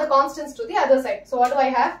and all the constants to the other side. So what do I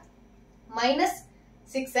have? Minus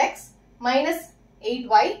 6x minus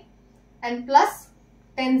 8y and plus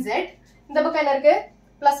 10z. In the book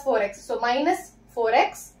plus 4x. So minus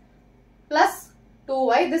 4x plus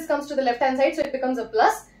 2y. This comes to the left hand side, so it becomes a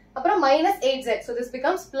plus. Apra minus 8z. So this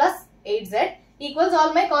becomes plus 8z equals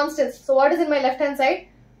all my constants. So what is in my left hand side?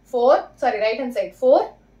 Right hand side.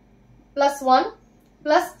 4 plus 1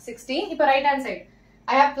 plus 16. Ipa right hand side,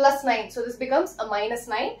 I have plus 9. So this becomes a minus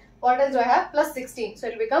 9. What else do I have? Plus 16. So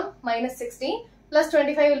it will become minus 16. Plus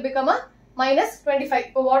 25 will become a minus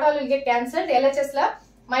 25. So what all will get cancelled? LHS la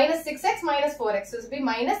minus 6x minus 4x. So this will be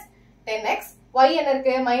minus 10x. Y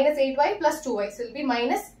and minus 8y plus 2y. So it will be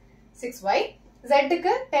minus 6y. Z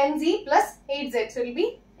 10z plus 8z. So it will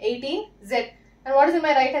be 18z. And what is in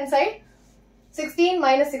my right hand side? 16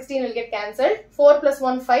 minus 16 will get cancelled. 4 plus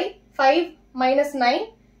 1 5. 5 minus 9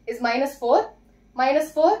 is minus 4.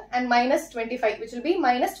 Minus 4 and minus 25, which will be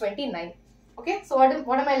minus 29. Okay. So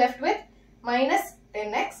what am I left with? Minus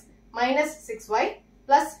 10x minus 6y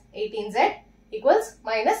plus 18z equals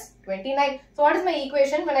minus 29. So what is my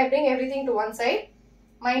equation when I bring everything to one side?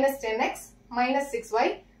 Minus 10x minus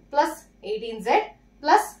 6y plus 18z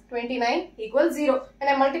plus 29 equals 0. When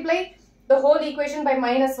I multiply the whole equation by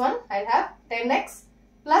minus 1, I'll have 10x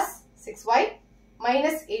plus 6y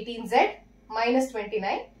minus 18z minus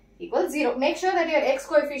 29 equals 0. Make sure that your x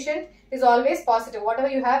coefficient is always positive. Whatever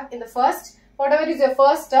you have in the first, whatever is your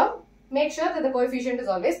first term, make sure that the coefficient is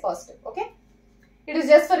always positive. Okay. It is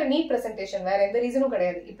just for a neat presentation where the reason no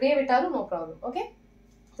problem. Okay.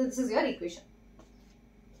 So this is your equation.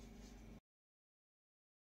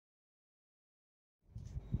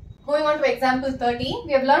 Moving on to example 13,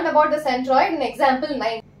 we have learned about the centroid in example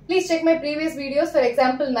 9. Please check my previous videos for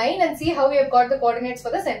example 9 and see how we have got the coordinates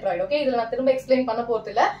for the centroid. Okay, I will not explain panna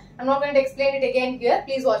porthilla. I'm not going to explain it again here.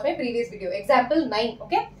 Please watch my previous video. Example 9.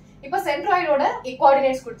 Okay. Now centroid oda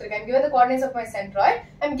coordinates kuduthirukken. I'm given the coordinates of my centroid.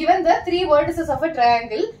 I'm given the 3 vertices of a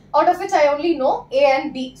triangle, out of which I only know A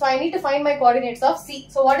and B. So I need to find my coordinates of C.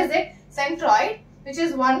 So what is it? Centroid, which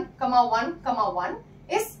is 1, 1, 1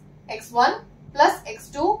 is x1 plus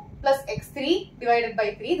x2 plus x3 divided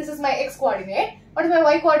by 3. This is my x coordinate. What is my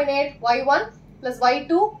y coordinate? y1 plus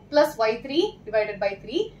y2 plus y3 divided by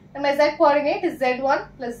 3. And my z coordinate is z1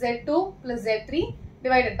 plus z2 plus z3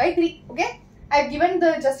 divided by 3. Okay. I have given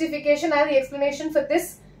the justification and the explanation for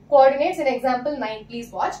this coordinates in example 9. Please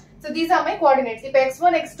watch. So these are my coordinates. If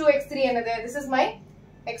x1, x2, x3 and there, this is my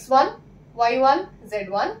x1, y1,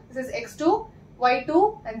 z1. This is x2,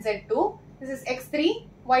 y2 and z2. This is x3,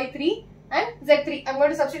 y3 and z3. I'm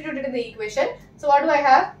going to substitute it in the equation. So what do I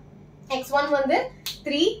have? x1 one then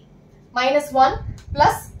 3 minus 1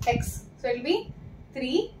 plus x. So it will be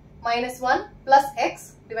 3 minus 1 plus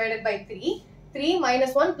x divided by 3. 3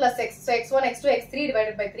 minus 1 plus x. So x1, x2, x3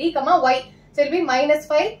 divided by 3, comma y. So it will be minus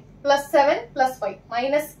 5 plus 7 plus y.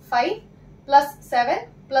 Minus 5 plus 7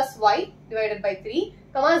 plus y divided by 3,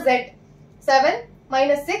 comma z. 7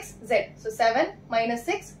 minus 6 z. So 7 minus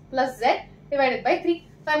 6 plus z divided by 3.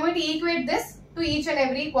 So I am going to equate this to each and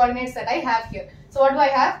every coordinates that I have here. So what do I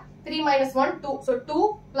have? 3 minus 1, 2. So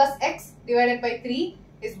 2 plus x divided by 3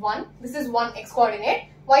 is 1. This is 1 x coordinate.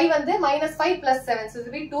 Y வந்து minus 5 plus 7. So it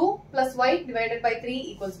will be 2 plus y divided by 3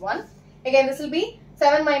 equals 1. Again this will be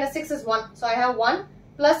 7 minus 6 is 1. So I have 1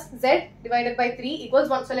 plus z divided by 3 equals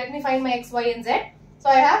 1. So let me find my x, y and z. So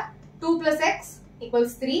I have 2 plus x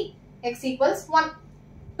equals 3. X equals 1.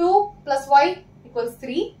 2 plus y equals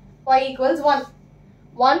 3. Y equals 1.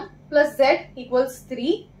 1 plus z equals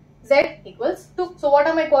 3. Z equals 2. So what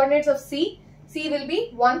are my coordinates of C? C will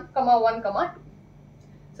be 1, 1, 2.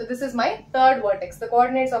 So this is my third vertex, the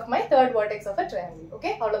coordinates of my third vertex of a triangle.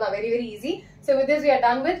 Okay, very easy. So with this we are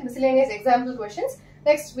done with miscellaneous example questions.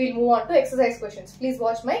 Next we'll move on to exercise questions. Please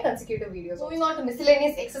watch my consecutive videos. Moving on to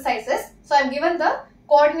miscellaneous exercises. So I am given the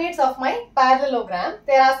coordinates of my parallelogram.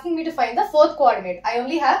 They are asking me to find the fourth coordinate. I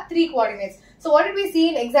only have 3 coordinates. So what did we see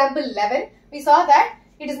in example 11? We saw that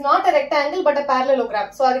it is not a rectangle but a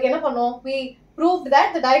parallelogram. So we proved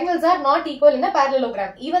that the diagonals are not equal in a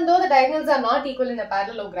parallelogram. Even though the diagonals are not equal in a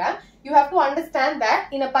parallelogram, you have to understand that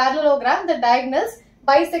in a parallelogram, the diagonals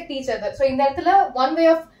bisect each other. So in that, one way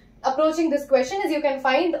of approaching this question is you can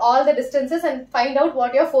find all the distances and find out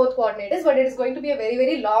what your fourth coordinate is, but it is going to be a very,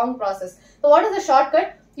 very long process. So what is the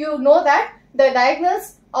shortcut? You know that the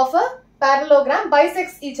diagonals of a parallelogram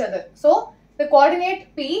bisects each other. So the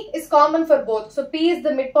coordinate P is common for both. So P is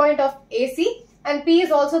the midpoint of AC and P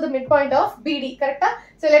is also the midpoint of BD, correct?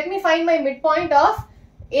 So let me find my midpoint of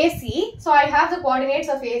AC. So I have the coordinates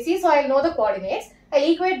of AC, so I'll know the coordinates.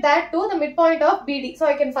 I'll equate that to the midpoint of BD, so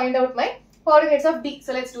I can find out my coordinates of D.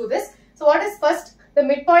 So let's do this. So what is first? The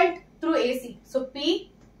midpoint through AC. So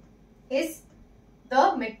P is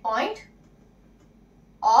the midpoint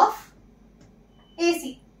of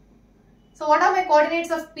AC. So what are my coordinates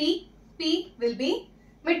of P? P will be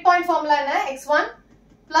midpoint formula in x1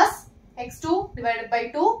 plus x2 divided by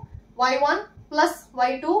 2, y1 plus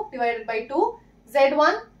y2 divided by 2,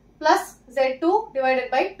 z1 plus z2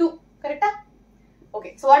 divided by 2. Correct?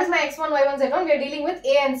 Okay, so what is my x1, y1, z1? We are dealing with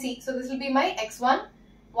A and C. So this will be my x1,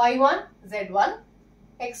 y1, z1,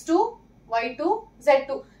 x2, y2,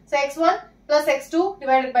 z2. So x1 plus x2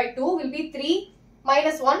 divided by 2 will be 3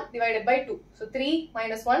 minus 1 divided by 2. So 3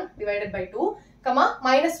 minus 1 divided by 2, comma,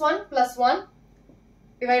 minus 1 plus 1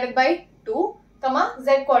 divided by 2, comma,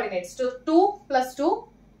 z coordinates. So 2 plus 2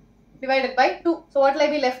 divided by 2. So what will I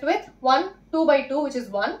be left with? 1, 2 by 2, which is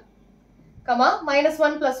 1, comma, minus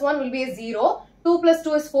 1 plus 1 will be a 0. 2 plus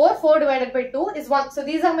 2 is 4. 4 divided by 2 is 1. So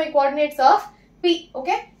these are my coordinates of P.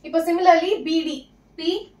 Okay. Now similarly BD.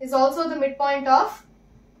 P is also the midpoint of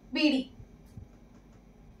BD.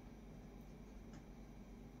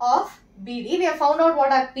 We have found out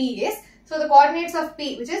what our P is. So the coordinates of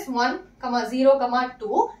P, which is 1, 0,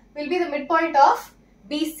 2, will be the midpoint of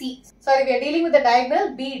BC. Sorry, we are dealing with the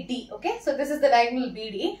diagonal BD. Okay. So this is the diagonal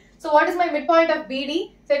BD. So what is my midpoint of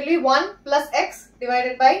BD? So it will be 1 plus x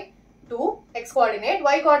divided by 2, x coordinate,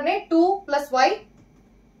 y coordinate 2 plus y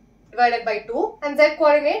divided by 2, and z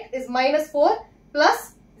coordinate is minus 4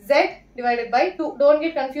 plus z divided by 2. Don't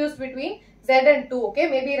get confused between z and 2, okay?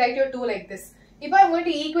 Maybe write your 2 like this. If I am going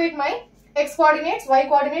to equate my x coordinates, y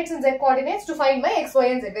coordinates and z coordinates to find my x, y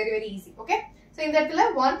and z, very, very easy, okay? So in that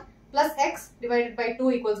 1 plus x divided by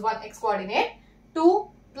 2 equals 1 x coordinate, 2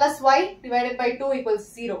 plus y divided by 2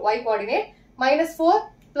 equals 0 y coordinate, minus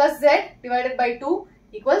 4 plus z divided by 2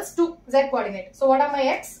 equals 2 z coordinate. So what are my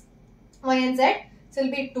x, y and z? So it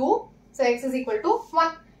will be 2. So x is equal to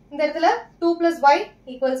 1. In that 2 plus y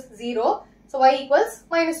equals 0. So y equals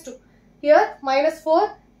minus 2. Here minus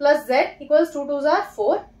 4 plus z equals 2 2s are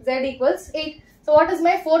 4. Z equals 8. So what is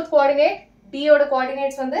my fourth coordinate? D order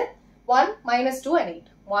coordinates on the 1, minus 2 and 8.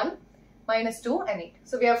 1, minus 2 and 8.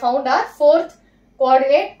 So we have found our fourth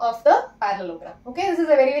coordinate of the parallelogram. Okay, this is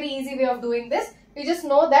a very, very easy way of doing this. We just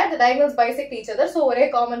know that the diagonals bisect each other, so a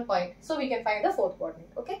common point. So we can find the fourth coordinate.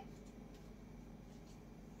 Okay.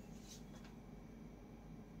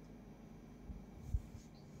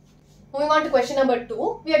 Moving on to question number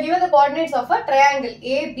 2. We are given the coordinates of a triangle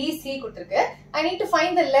ABC. I need to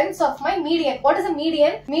find the lengths of my median. What is a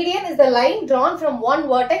median? Median is the line drawn from one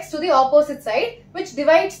vertex to the opposite side, which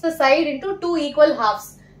divides the side into two equal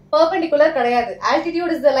halves. Perpendicular kadayadu.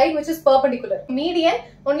 Altitude is the line which is perpendicular. Median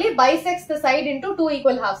only bisects the side into two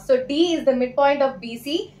equal halves. So D is the midpoint of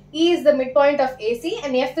BC, E is the midpoint of AC,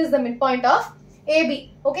 and F is the midpoint of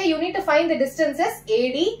AB. Okay, you need to find the distances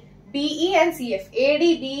AD, BE and CF. AD,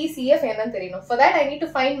 BE, CF enna theriyum. For that I need to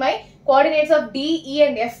find my coordinates of D, E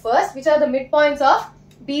and F first, which are the midpoints of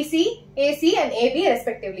BC, AC and AB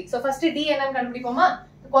respectively. So first D enna kandupidipoma.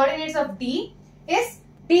 The coordinates of D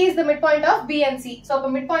is the midpoint of B and C. So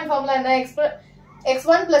midpoint formula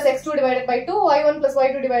x1 plus x2 divided by 2, y1 plus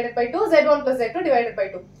y2 divided by 2, z1 plus z2 divided by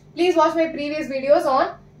 2. Please watch my previous videos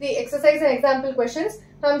on the exercise and example questions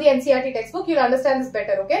from the NCERT textbook. You will understand this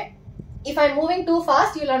better, okay? If I am moving too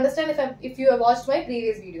fast, you will understand if you have watched my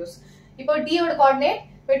previous videos. Now D would coordinate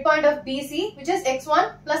midpoint of BC, which is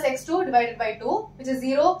x1 plus x2 divided by 2, which is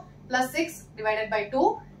 0 plus 6 divided by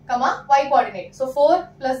 2, comma, y coordinate. So 4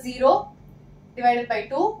 plus 0 divided by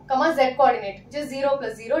 2, comma, z coordinate, which is 0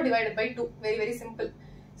 plus 0 divided by 2. Very, very simple.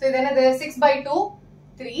 So then there is 6 by 2,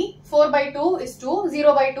 3, 4 by 2 is 2,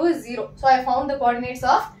 0 by 2 is 0. So I found the coordinates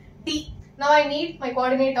of D. Now I need my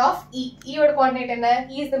coordinate of E. E would coordinate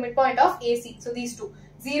and E is the midpoint of AC. So these two.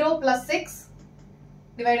 0 plus 6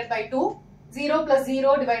 divided by 2, 0 plus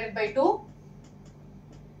 0 divided by 2,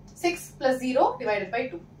 6 plus 0 divided by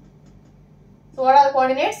 2. So what are the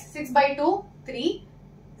coordinates? 6 by 2, 3,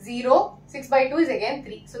 0, 6 by 2 is again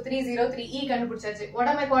 3. So 3, 0, 3, E kandupidichachu. What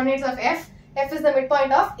are my coordinates of F? F is the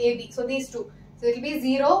midpoint of AB. So these two. So it will be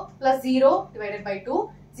 0 plus 0 divided by 2,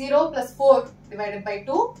 0 plus 4 divided by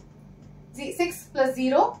 2, 6 plus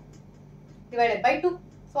 0 divided by 2.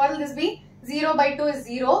 So what will this be? 0 by 2 is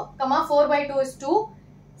 0, comma 4 by 2 is 2,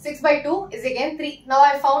 6 by 2 is again 3. Now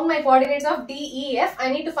I found my coordinates of D, E, F.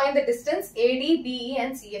 I need to find the distance AD, BE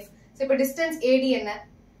and CF. So if distance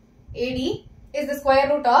AD is the square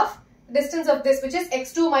root of the distance of this, which is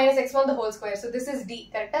x2 minus x1 the whole square. So this is D,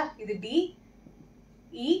 correct? This is D,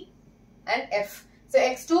 E and F. So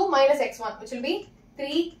x2 minus x1, which will be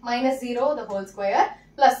 3 minus 0 the whole square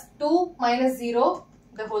plus 2 minus 0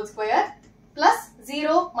 the whole square plus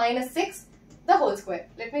 0 minus 6 the whole square.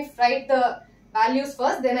 Let me write the values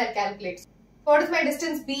first, then I'll calculate. What is my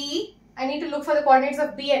distance BE? I need to look for the coordinates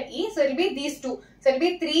of B and E. So it will be these two. So it will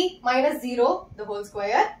be 3 minus 0 the whole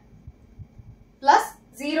square plus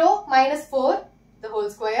 0 minus 4 the whole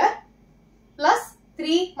square plus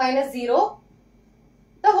 3 minus 0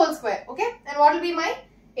 the whole square. Okay. And what will be my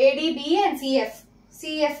AD, BE and CF?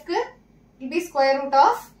 CF will be square root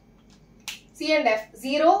of C and F.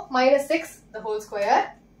 0 minus 6 the whole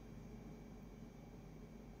square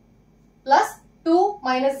plus 2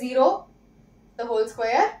 minus 0 the whole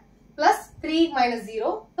square plus 3 minus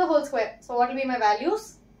 0 the whole square. So what will be my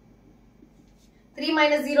values? 3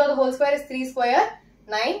 minus 0 the whole square is 3 square,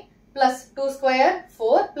 9 plus 2 square,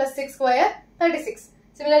 4 plus 6 square, 36.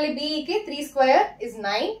 Similarly, BE 3 square is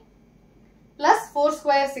 9 plus 4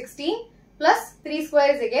 square 16 plus 3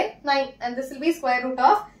 square is again 9, and this will be square root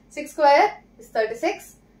of 6 square is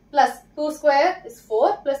 36 plus 2 square is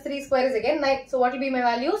 4 plus 3 square is again 9. So what will be my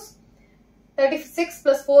values? 36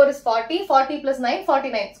 plus 4 is 40, 40 plus 9,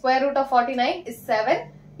 49. Square root of 49 is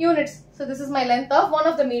 7 units. So this is my length of one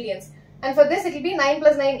of the medians. And for this it will be 9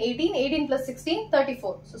 plus 9, 18, 18 plus 16,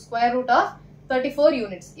 34. So square root of 34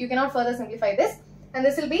 units. You cannot further simplify this. And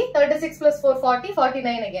this will be 36 plus 4, 40,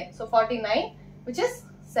 49 again. So 49, which is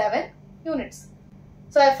 7 units.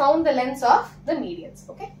 So I found the lengths of the medians.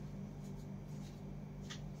 Okay.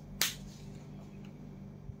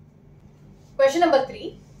 Question number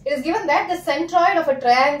 3. It is given that the centroid of a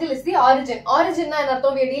triangle is the origin. Origin na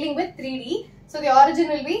anartham, we are dealing with 3D. So the origin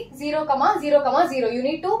will be 0, 0, 0. You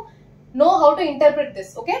need to know how to interpret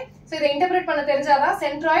this. Okay. So the interpret panna therinjada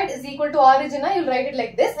centroid is equal to origin. You will write it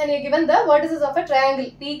like this, and you are given the vertices of a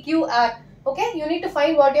triangle PQR. Okay. You need to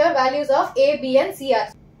find what your values of A, B and C are.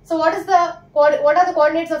 So what are the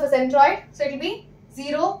coordinates of a centroid? So it will be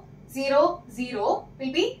 0, 0, 0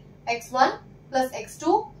 will be x1 plus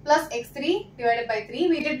x2 plus x3 divided by 3.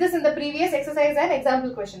 We did this in the previous exercise and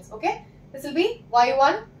example questions. Okay. This will be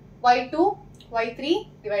y1, y2, y3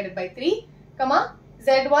 divided by 3, comma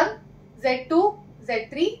z1, z2,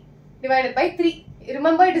 z3 divided by 3.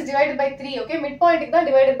 Remember, it is divided by 3. Okay. Midpoint is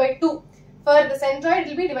divided by 2. For the centroid, it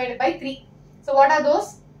will be divided by 3. So what are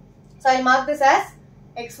those? So I will mark this as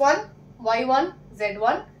x1, y1,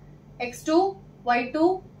 z1, x2,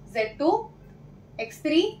 y2, z2,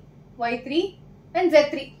 x3, y3 and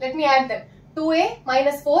z3. Let me add them. 2a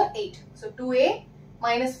minus 4, 8. So 2a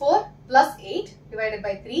minus 4 plus 8 divided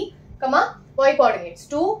by 3, comma y coordinates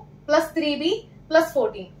 2 plus 3b plus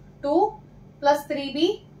 14. 2 plus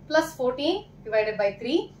 3b plus 14 divided by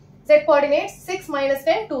 3. Z coordinates 6 minus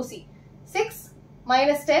 10, 2c. 6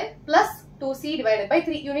 minus 10 plus 2c divided by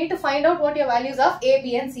 3. You need to find out what your values of A,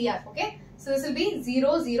 B and C are. Okay. So this will be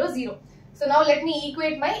 0, 0, 0. So now let me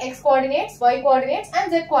equate my x coordinates, y coordinates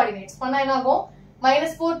and z coordinates.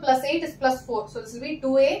 Minus 4 plus 8 is plus 4. So this will be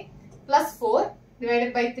 2a plus 4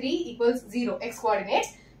 divided by 3 equals 0, x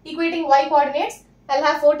coordinates. Equating y coordinates, I will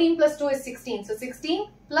have 14 plus 2 is 16. So 16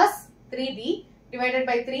 plus 3b divided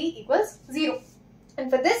by 3 equals 0. And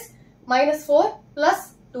for this, minus 4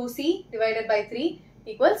 plus 2c divided by 3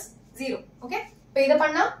 equals 0. Okay. So this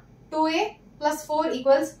panna 2a plus 4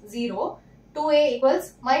 equals 0. 2a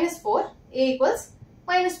equals minus 4. A equals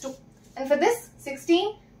minus 2. And for this,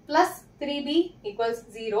 16 plus 3b equals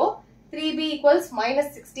 0. 3b equals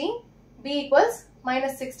minus 16. B equals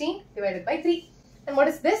minus 16 divided by 3. And what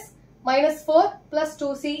is this? Minus 4 plus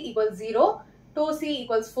 2c equals 0. 2c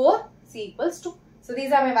equals 4. C equals 2. So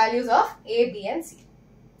these are my values of A, B and C.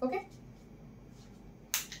 Okay.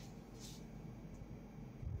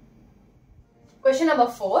 Question number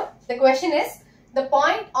 4. The question is the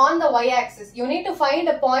point on the y-axis. You need to find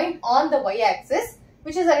a point on the y-axis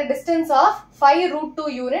which is at a distance of 5 root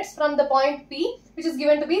 2 units from the point P, which is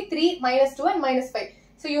given to be 3, minus 2 and minus 5.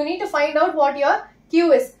 So you need to find out what your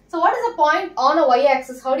Q is. So what is a point on a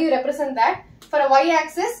y-axis? How do you represent that? For a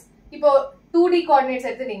y-axis, இப்போ 2D coordinates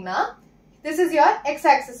எடுத்துட்டீங்கன்னா, this is your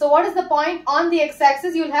x-axis. So what is the point on the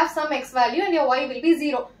x-axis? You will have some x value and your y will be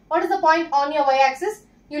 0. What is the point on your y-axis?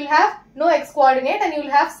 you'll have no x coordinate and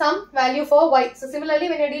you'll have some value for y. So similarly,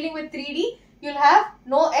 when you're dealing with 3D, you'll have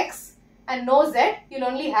no x and no z, you'll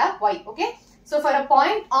only have y. Okay. So for a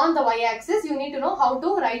point on the y-axis, you need to know how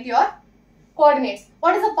to write your coordinates.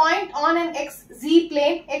 What is a point on an xz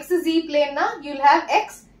plane? Xz plane na, you'll have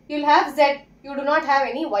x, you'll have z, you do not have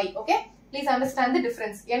any y. Okay. Please understand the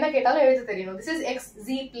difference. This is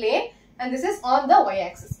xz plane and this is on the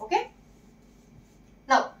y-axis. Okay.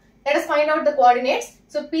 Now, let us find out the coordinates.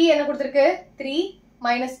 So, P enna kuduthirukku 3,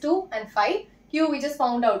 minus 2 and 5. Q we just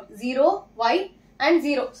found out 0, y and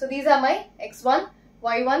 0. So, these are my x1,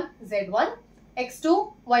 y1, z1,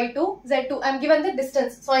 x2, y2, z2. I am given the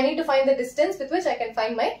distance. So, I need to find the distance with which I can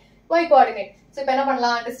find my y coordinate. So, enna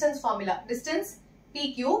pannalam? Distance formula. Distance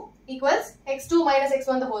PQ equals x2 minus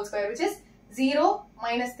x1 the whole square, which is 0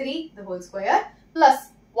 minus 3 the whole square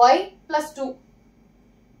plus y plus 2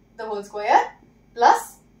 the whole square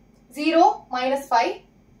plus 0 minus 5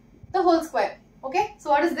 the whole square. Okay.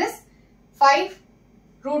 So, what is this? 5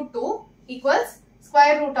 root 2 equals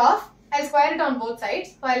square root of, I'll square it on both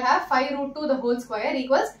sides. So, I'll have 5 root 2 the whole square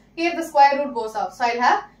equals, here the square root goes off. So, I'll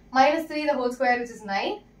have minus 3 the whole square, which is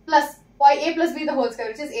 9 plus y a plus b the whole square,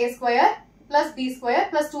 which is a square plus b square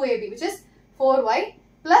plus 2ab, which is 4y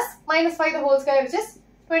plus minus 5 the whole square, which is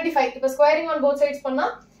 25. If squaring on both sides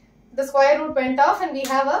panna, the square root went off and we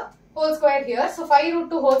have a whole square here. So 5 root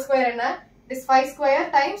 2 whole square enna? It is 5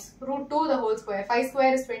 square times root 2 the whole square. 5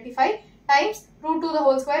 square is 25 times root 2 the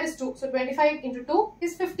whole square is 2. So 25 into 2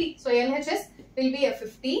 is 50. So LHS will be a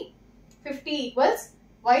 50. 50 equals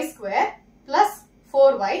y square plus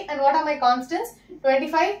 4y. And what are my constants?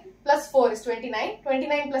 25 plus 4 is 29.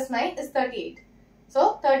 29 plus 9 is 38.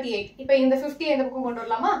 So 38. Now in the 50 in the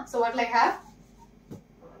book, so what will I have?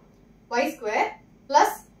 Y square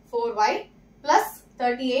plus 4y plus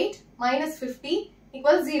 38 minus 50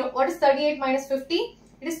 equals 0. What is 38 minus 50?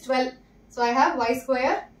 It is 12. So I have y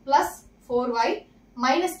square plus 4y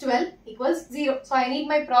minus 12 equals 0. So I need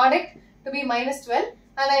my product to be minus 12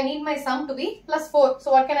 and I need my sum to be plus 4.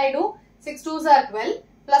 So what can I do? 6 2s are 12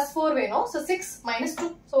 plus 4 we know. So 6 minus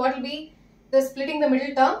 2. So what will be the splitting the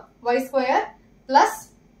middle term? Y square plus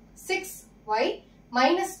 6y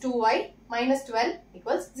minus 2y minus 12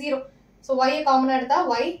 equals 0. So y a common adda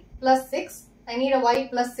y plus 6. I need a y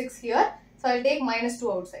plus 6 here. So I will take minus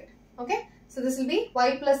 2 outside. Okay. So this will be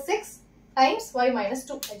y plus 6 times y minus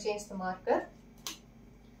 2. I change the marker.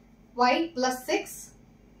 Y plus 6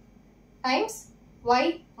 times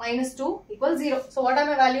y minus 2 equals 0. So what are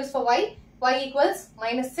my values for y? Y equals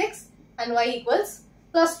minus 6 and y equals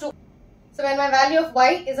plus 2. So when my value of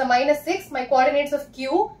y is a minus 6, my coordinates of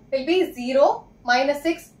q will be 0, minus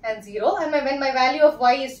 6 and 0. And when my value of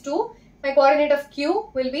y is 2, my coordinate of q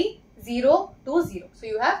will be 0, 2, 0. So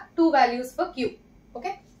you have two values for q.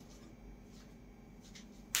 Okay.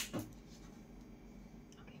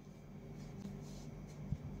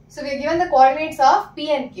 So we are given the coordinates of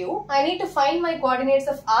P and Q. I need to find my coordinates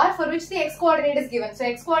of R for which the x coordinate is given. So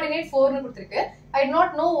x coordinate 4 nu kuduthirukku. I do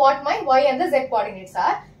not know what my y and the z coordinates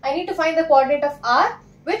are. I need to find the coordinate of R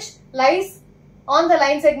which lies on the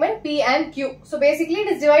line segment P and Q. So basically it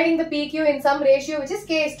is dividing the PQ in some ratio which is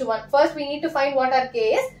k is to 1. First we need to find what our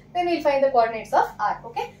k is, then we will find the coordinates of R.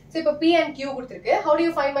 Okay. So if P and Q kuduthirukku, how do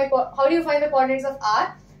you find the coordinates of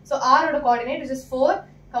R? So R oda coordinate which is 4,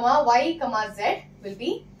 y, z will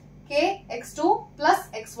be k x2 plus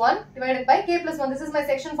x1 divided by k plus 1. This is my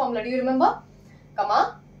section formula. Do you remember?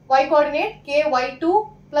 Y coordinate k y2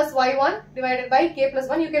 plus y1 divided by k plus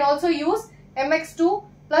 1. You can also use mx2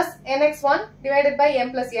 plus nx1 divided by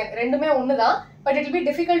m plus n. Rendume onnu da, but it will be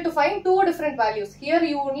difficult to find two different values. Here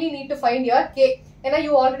you only need to find your k. And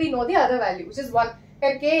you already know the other value, which is 1.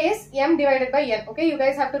 Where k is m divided by n. Okay, you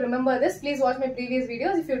guys have to remember this. Please watch my previous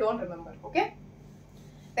videos if you don't remember. Okay.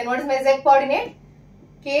 Then what is my z coordinate?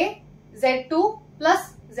 K z2 plus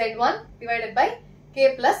z1 divided by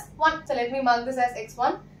k plus 1. So let me mark this as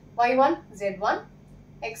x1, y1, z1,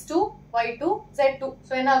 x2, y2, z2.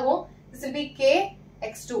 So this will be k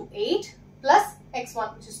x2 8 plus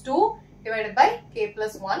x1 which is 2 divided by k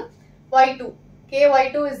plus 1, y2. K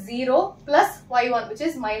y2 is 0 plus y1 which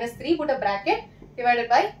is minus 3, put a bracket, divided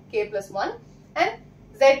by k plus 1, and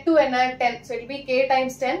z2 and 10. So it will be k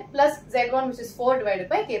times 10 plus z1 which is 4 divided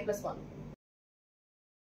by k plus 1.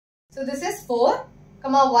 So this is 4,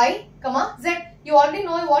 y, z. You already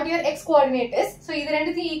know what your x coordinate is. So either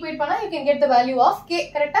anything equate panna, you can get the value of k,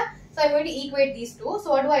 correct? So I am going to equate these two.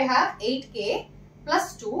 So what do I have? 8k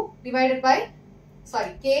plus 2 divided by,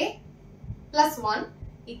 k plus 1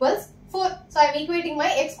 equals 4. So I am equating my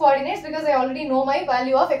x coordinates because I already know my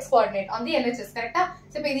value of x coordinate on the LHS, correct?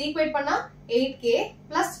 So if I equate panna, 8k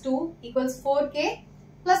plus 2 equals 4k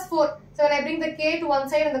plus 4. So when I bring the k to one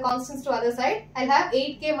side and the constants to other side, I'll have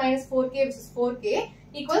 8k minus 4k, which is 4k,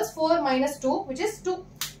 equals 4 minus 2, which is 2.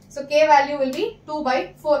 So k value will be 2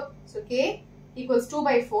 by 4. So k equals 2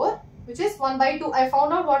 by 4, which is 1 by 2. I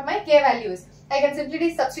found out what my k value is. I can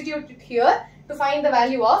simply substitute it here to find the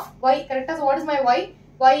value of y. Correct? So what is my y?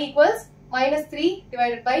 Y equals minus 3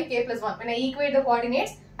 divided by k plus 1. When I equate the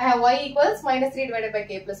coordinates, I have y equals minus 3 divided by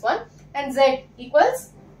k plus 1 and z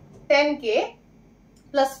equals 10k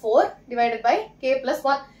plus 4 divided by k plus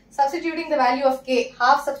 1. Substituting the value of k,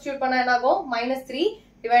 half substitute panna enna go minus 3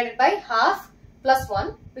 divided by half plus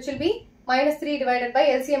 1, which will be minus 3 divided by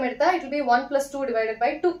LCM edutha, it will be 1 plus 2 divided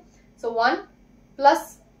by 2. So 1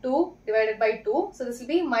 plus 2 divided by 2. So this will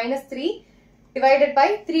be minus 3 divided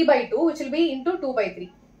by 3 by 2, which will be into 2 by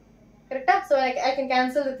 3. Correct? So I can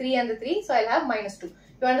cancel the 3 and the 3. So I'll have minus 2.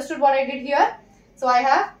 You understood what I did here? So I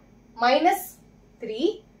have minus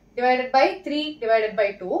 3 divided by 3 divided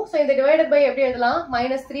by 2. So in the divided by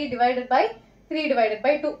minus 3 divided by 3 divided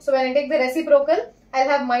by 2. So when I take the reciprocal, I'll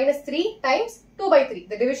have minus 3 times 2 by 3.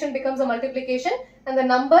 The division becomes a multiplication and the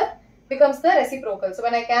number becomes the reciprocal. So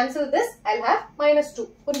when I cancel this, I'll have minus 2.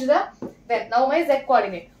 Then now my z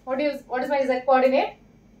coordinate. What is my z coordinate?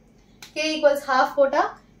 K equals half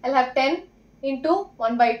quota. I'll have 10 into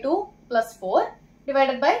 1 by 2 plus 4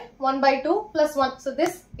 divided by 1 by 2 plus 1. So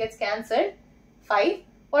this gets cancelled. 5.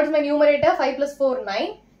 What is my numerator? 5 plus 4,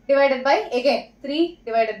 9 divided by again 3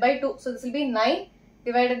 divided by 2. So this will be 9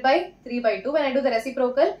 divided by 3 by 2. When I do the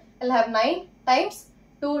reciprocal, I'll have 9 times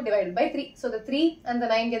 2 divided by 3. So the 3 and the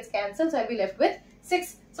 9 gets cancelled. So I'll be left with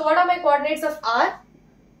 6. So what are my coordinates of R?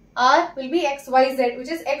 R will be x, y, z, which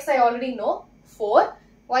is x I already know, 4.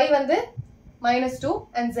 Y vandu minus 2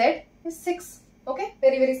 and z is 6. Okay,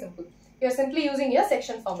 very, very simple. You are simply using your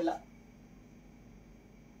section formula.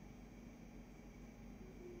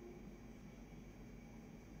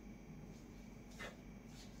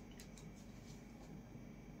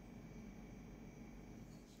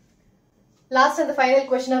 Last and the final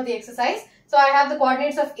question of the exercise. So I have the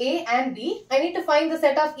coordinates of A and B. I need to find the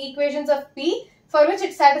set of equations of P for which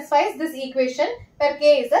it satisfies this equation where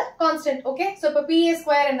K is a constant. Okay, so for P A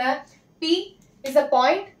square and P is a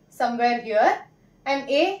point somewhere here and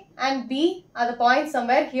A and B are the points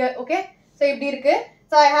somewhere here. Okay, so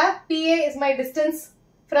so I have PA is my distance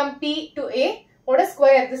from P to A. What is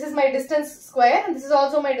square? This is my distance square and this is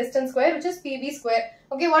also my distance square, which is PB square.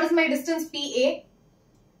 Okay, what is my distance PA?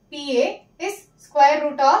 PA is square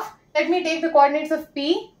root of, let me take the coordinates of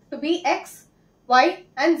P to be x, y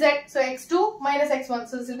and z. So x2 minus x1.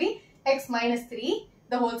 So this will be x minus 3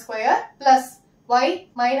 the whole square plus y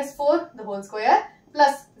minus 4 the whole square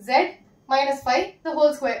plus z minus 5 the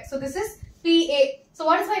whole square. So this is PA. So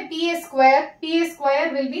what is my PA square? PA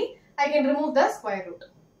square will be, I can remove the square root.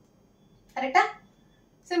 Correct?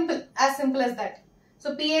 Simple as that.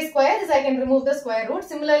 So PA square is I can remove the square root.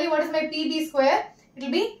 Similarly, what is my PB square? It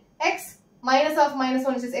will be x minus of minus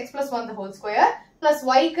 1, which is x plus 1 the whole square plus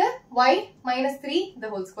y minus 3 the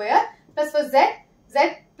whole square plus for z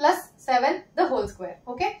plus 7 the whole square.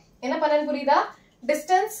 Okay, enna pannan purida?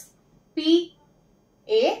 Distance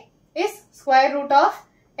PA is square root of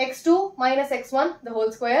x2 minus x1 the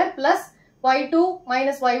whole square plus y2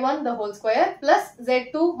 minus y1 the whole square plus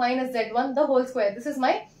z2 minus z1 the whole square. This is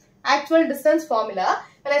my actual distance formula.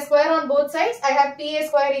 When I square on both sides, I have PA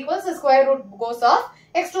square equals the square root goes off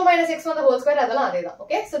x2 minus x1 the whole square.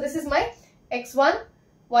 Okay, so this is my x1,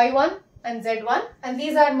 y1 and z1 and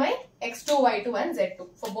these are my x2, y2 and z2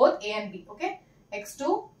 for both A and B. Okay,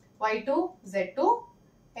 x2, y2, z2,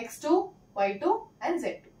 x2, y2 and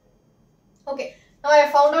z2. Okay, now I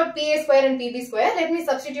have found out PA square and PB square. Let me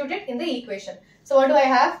substitute it in the equation. So what do I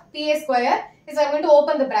have? PA square is I'm going to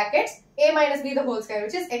open the brackets A minus B the whole square,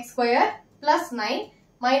 which is x square plus 9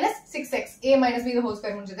 minus 6x. A minus B the whole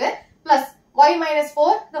square plus y minus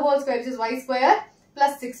 4 the whole square, which is y square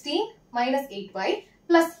plus 16 minus 8y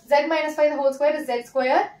plus z minus 5 the whole square is z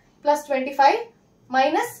square plus 25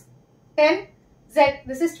 minus 10z.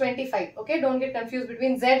 This is 25. Okay, don't get confused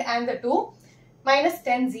between z and the 2 minus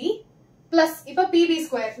 10z plus PB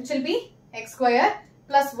square, which will be x square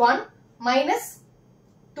plus 1 minus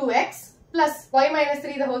 2x plus y minus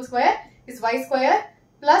 3 the whole square is y square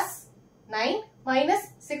plus 9 minus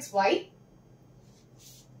 6y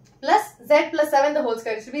plus z plus 7 the whole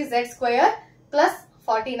square, which will be z square plus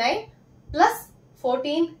 49 plus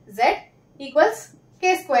 14z equals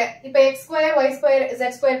k square. Now x square, y square,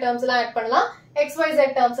 z square terms add pannalam, x, y,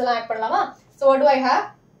 z terms add pannalama. So what do I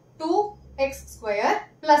have? 2x square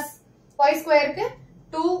plus y square ku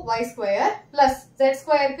 2y square plus z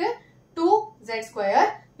square ku 2z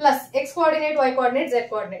square plus x coordinate, y coordinate, z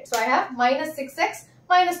coordinate. So I have minus 6x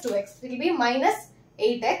minus 2x. It will be minus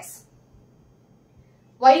 8x.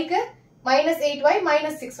 Y க்கு minus 8y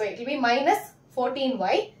minus 6y. It will be minus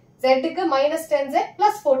 14y. Z க்கு minus 10z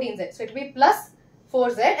plus 14z. So it will be plus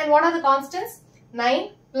 4z. And what are the constants? 9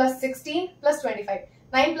 plus 16 plus 25.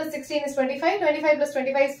 9 plus 16 is 25. 25 plus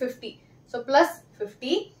 25 is 50. So plus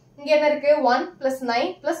 50. இங்க என்ன இருக்கு? 1 plus 9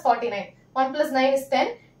 plus 49. 1 plus 9 is 10.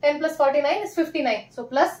 10 plus 49 is 59. So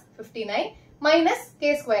plus 59 minus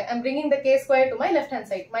k square. I'm bringing the k square to my left hand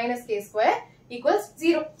side. Minus k square equals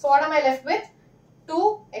 0. So what am I left with?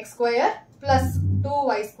 2x square plus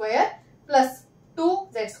 2y square plus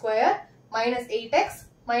 2z square minus 8x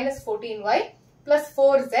minus 14y plus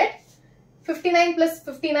 4z. 59 plus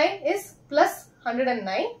 59 is plus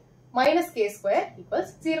 109 minus k square equals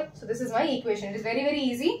 0. So this is my equation. It is very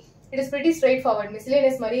easy. It is pretty straightforward.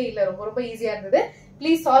 Miscellaneous mariye illa romba easy ah irundhudu.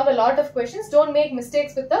 Please solve a lot of questions. Don't make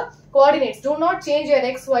mistakes with the coordinates. Do not change your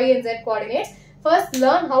x, y and z coordinates. First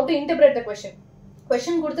learn how to interpret the question.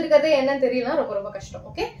 Question kuduthirukadhe enna theriyala romba kashtam.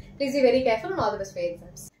 Okay? Please be very careful and all the best for your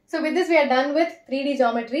exams. So with this we are done with 3D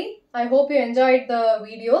geometry. I hope you enjoyed the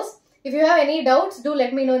videos. If you have any doubts, do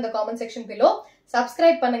let me know in the comment section below.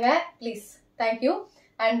 Subscribe pannunga please. Thank you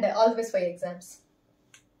and all the best for your exams.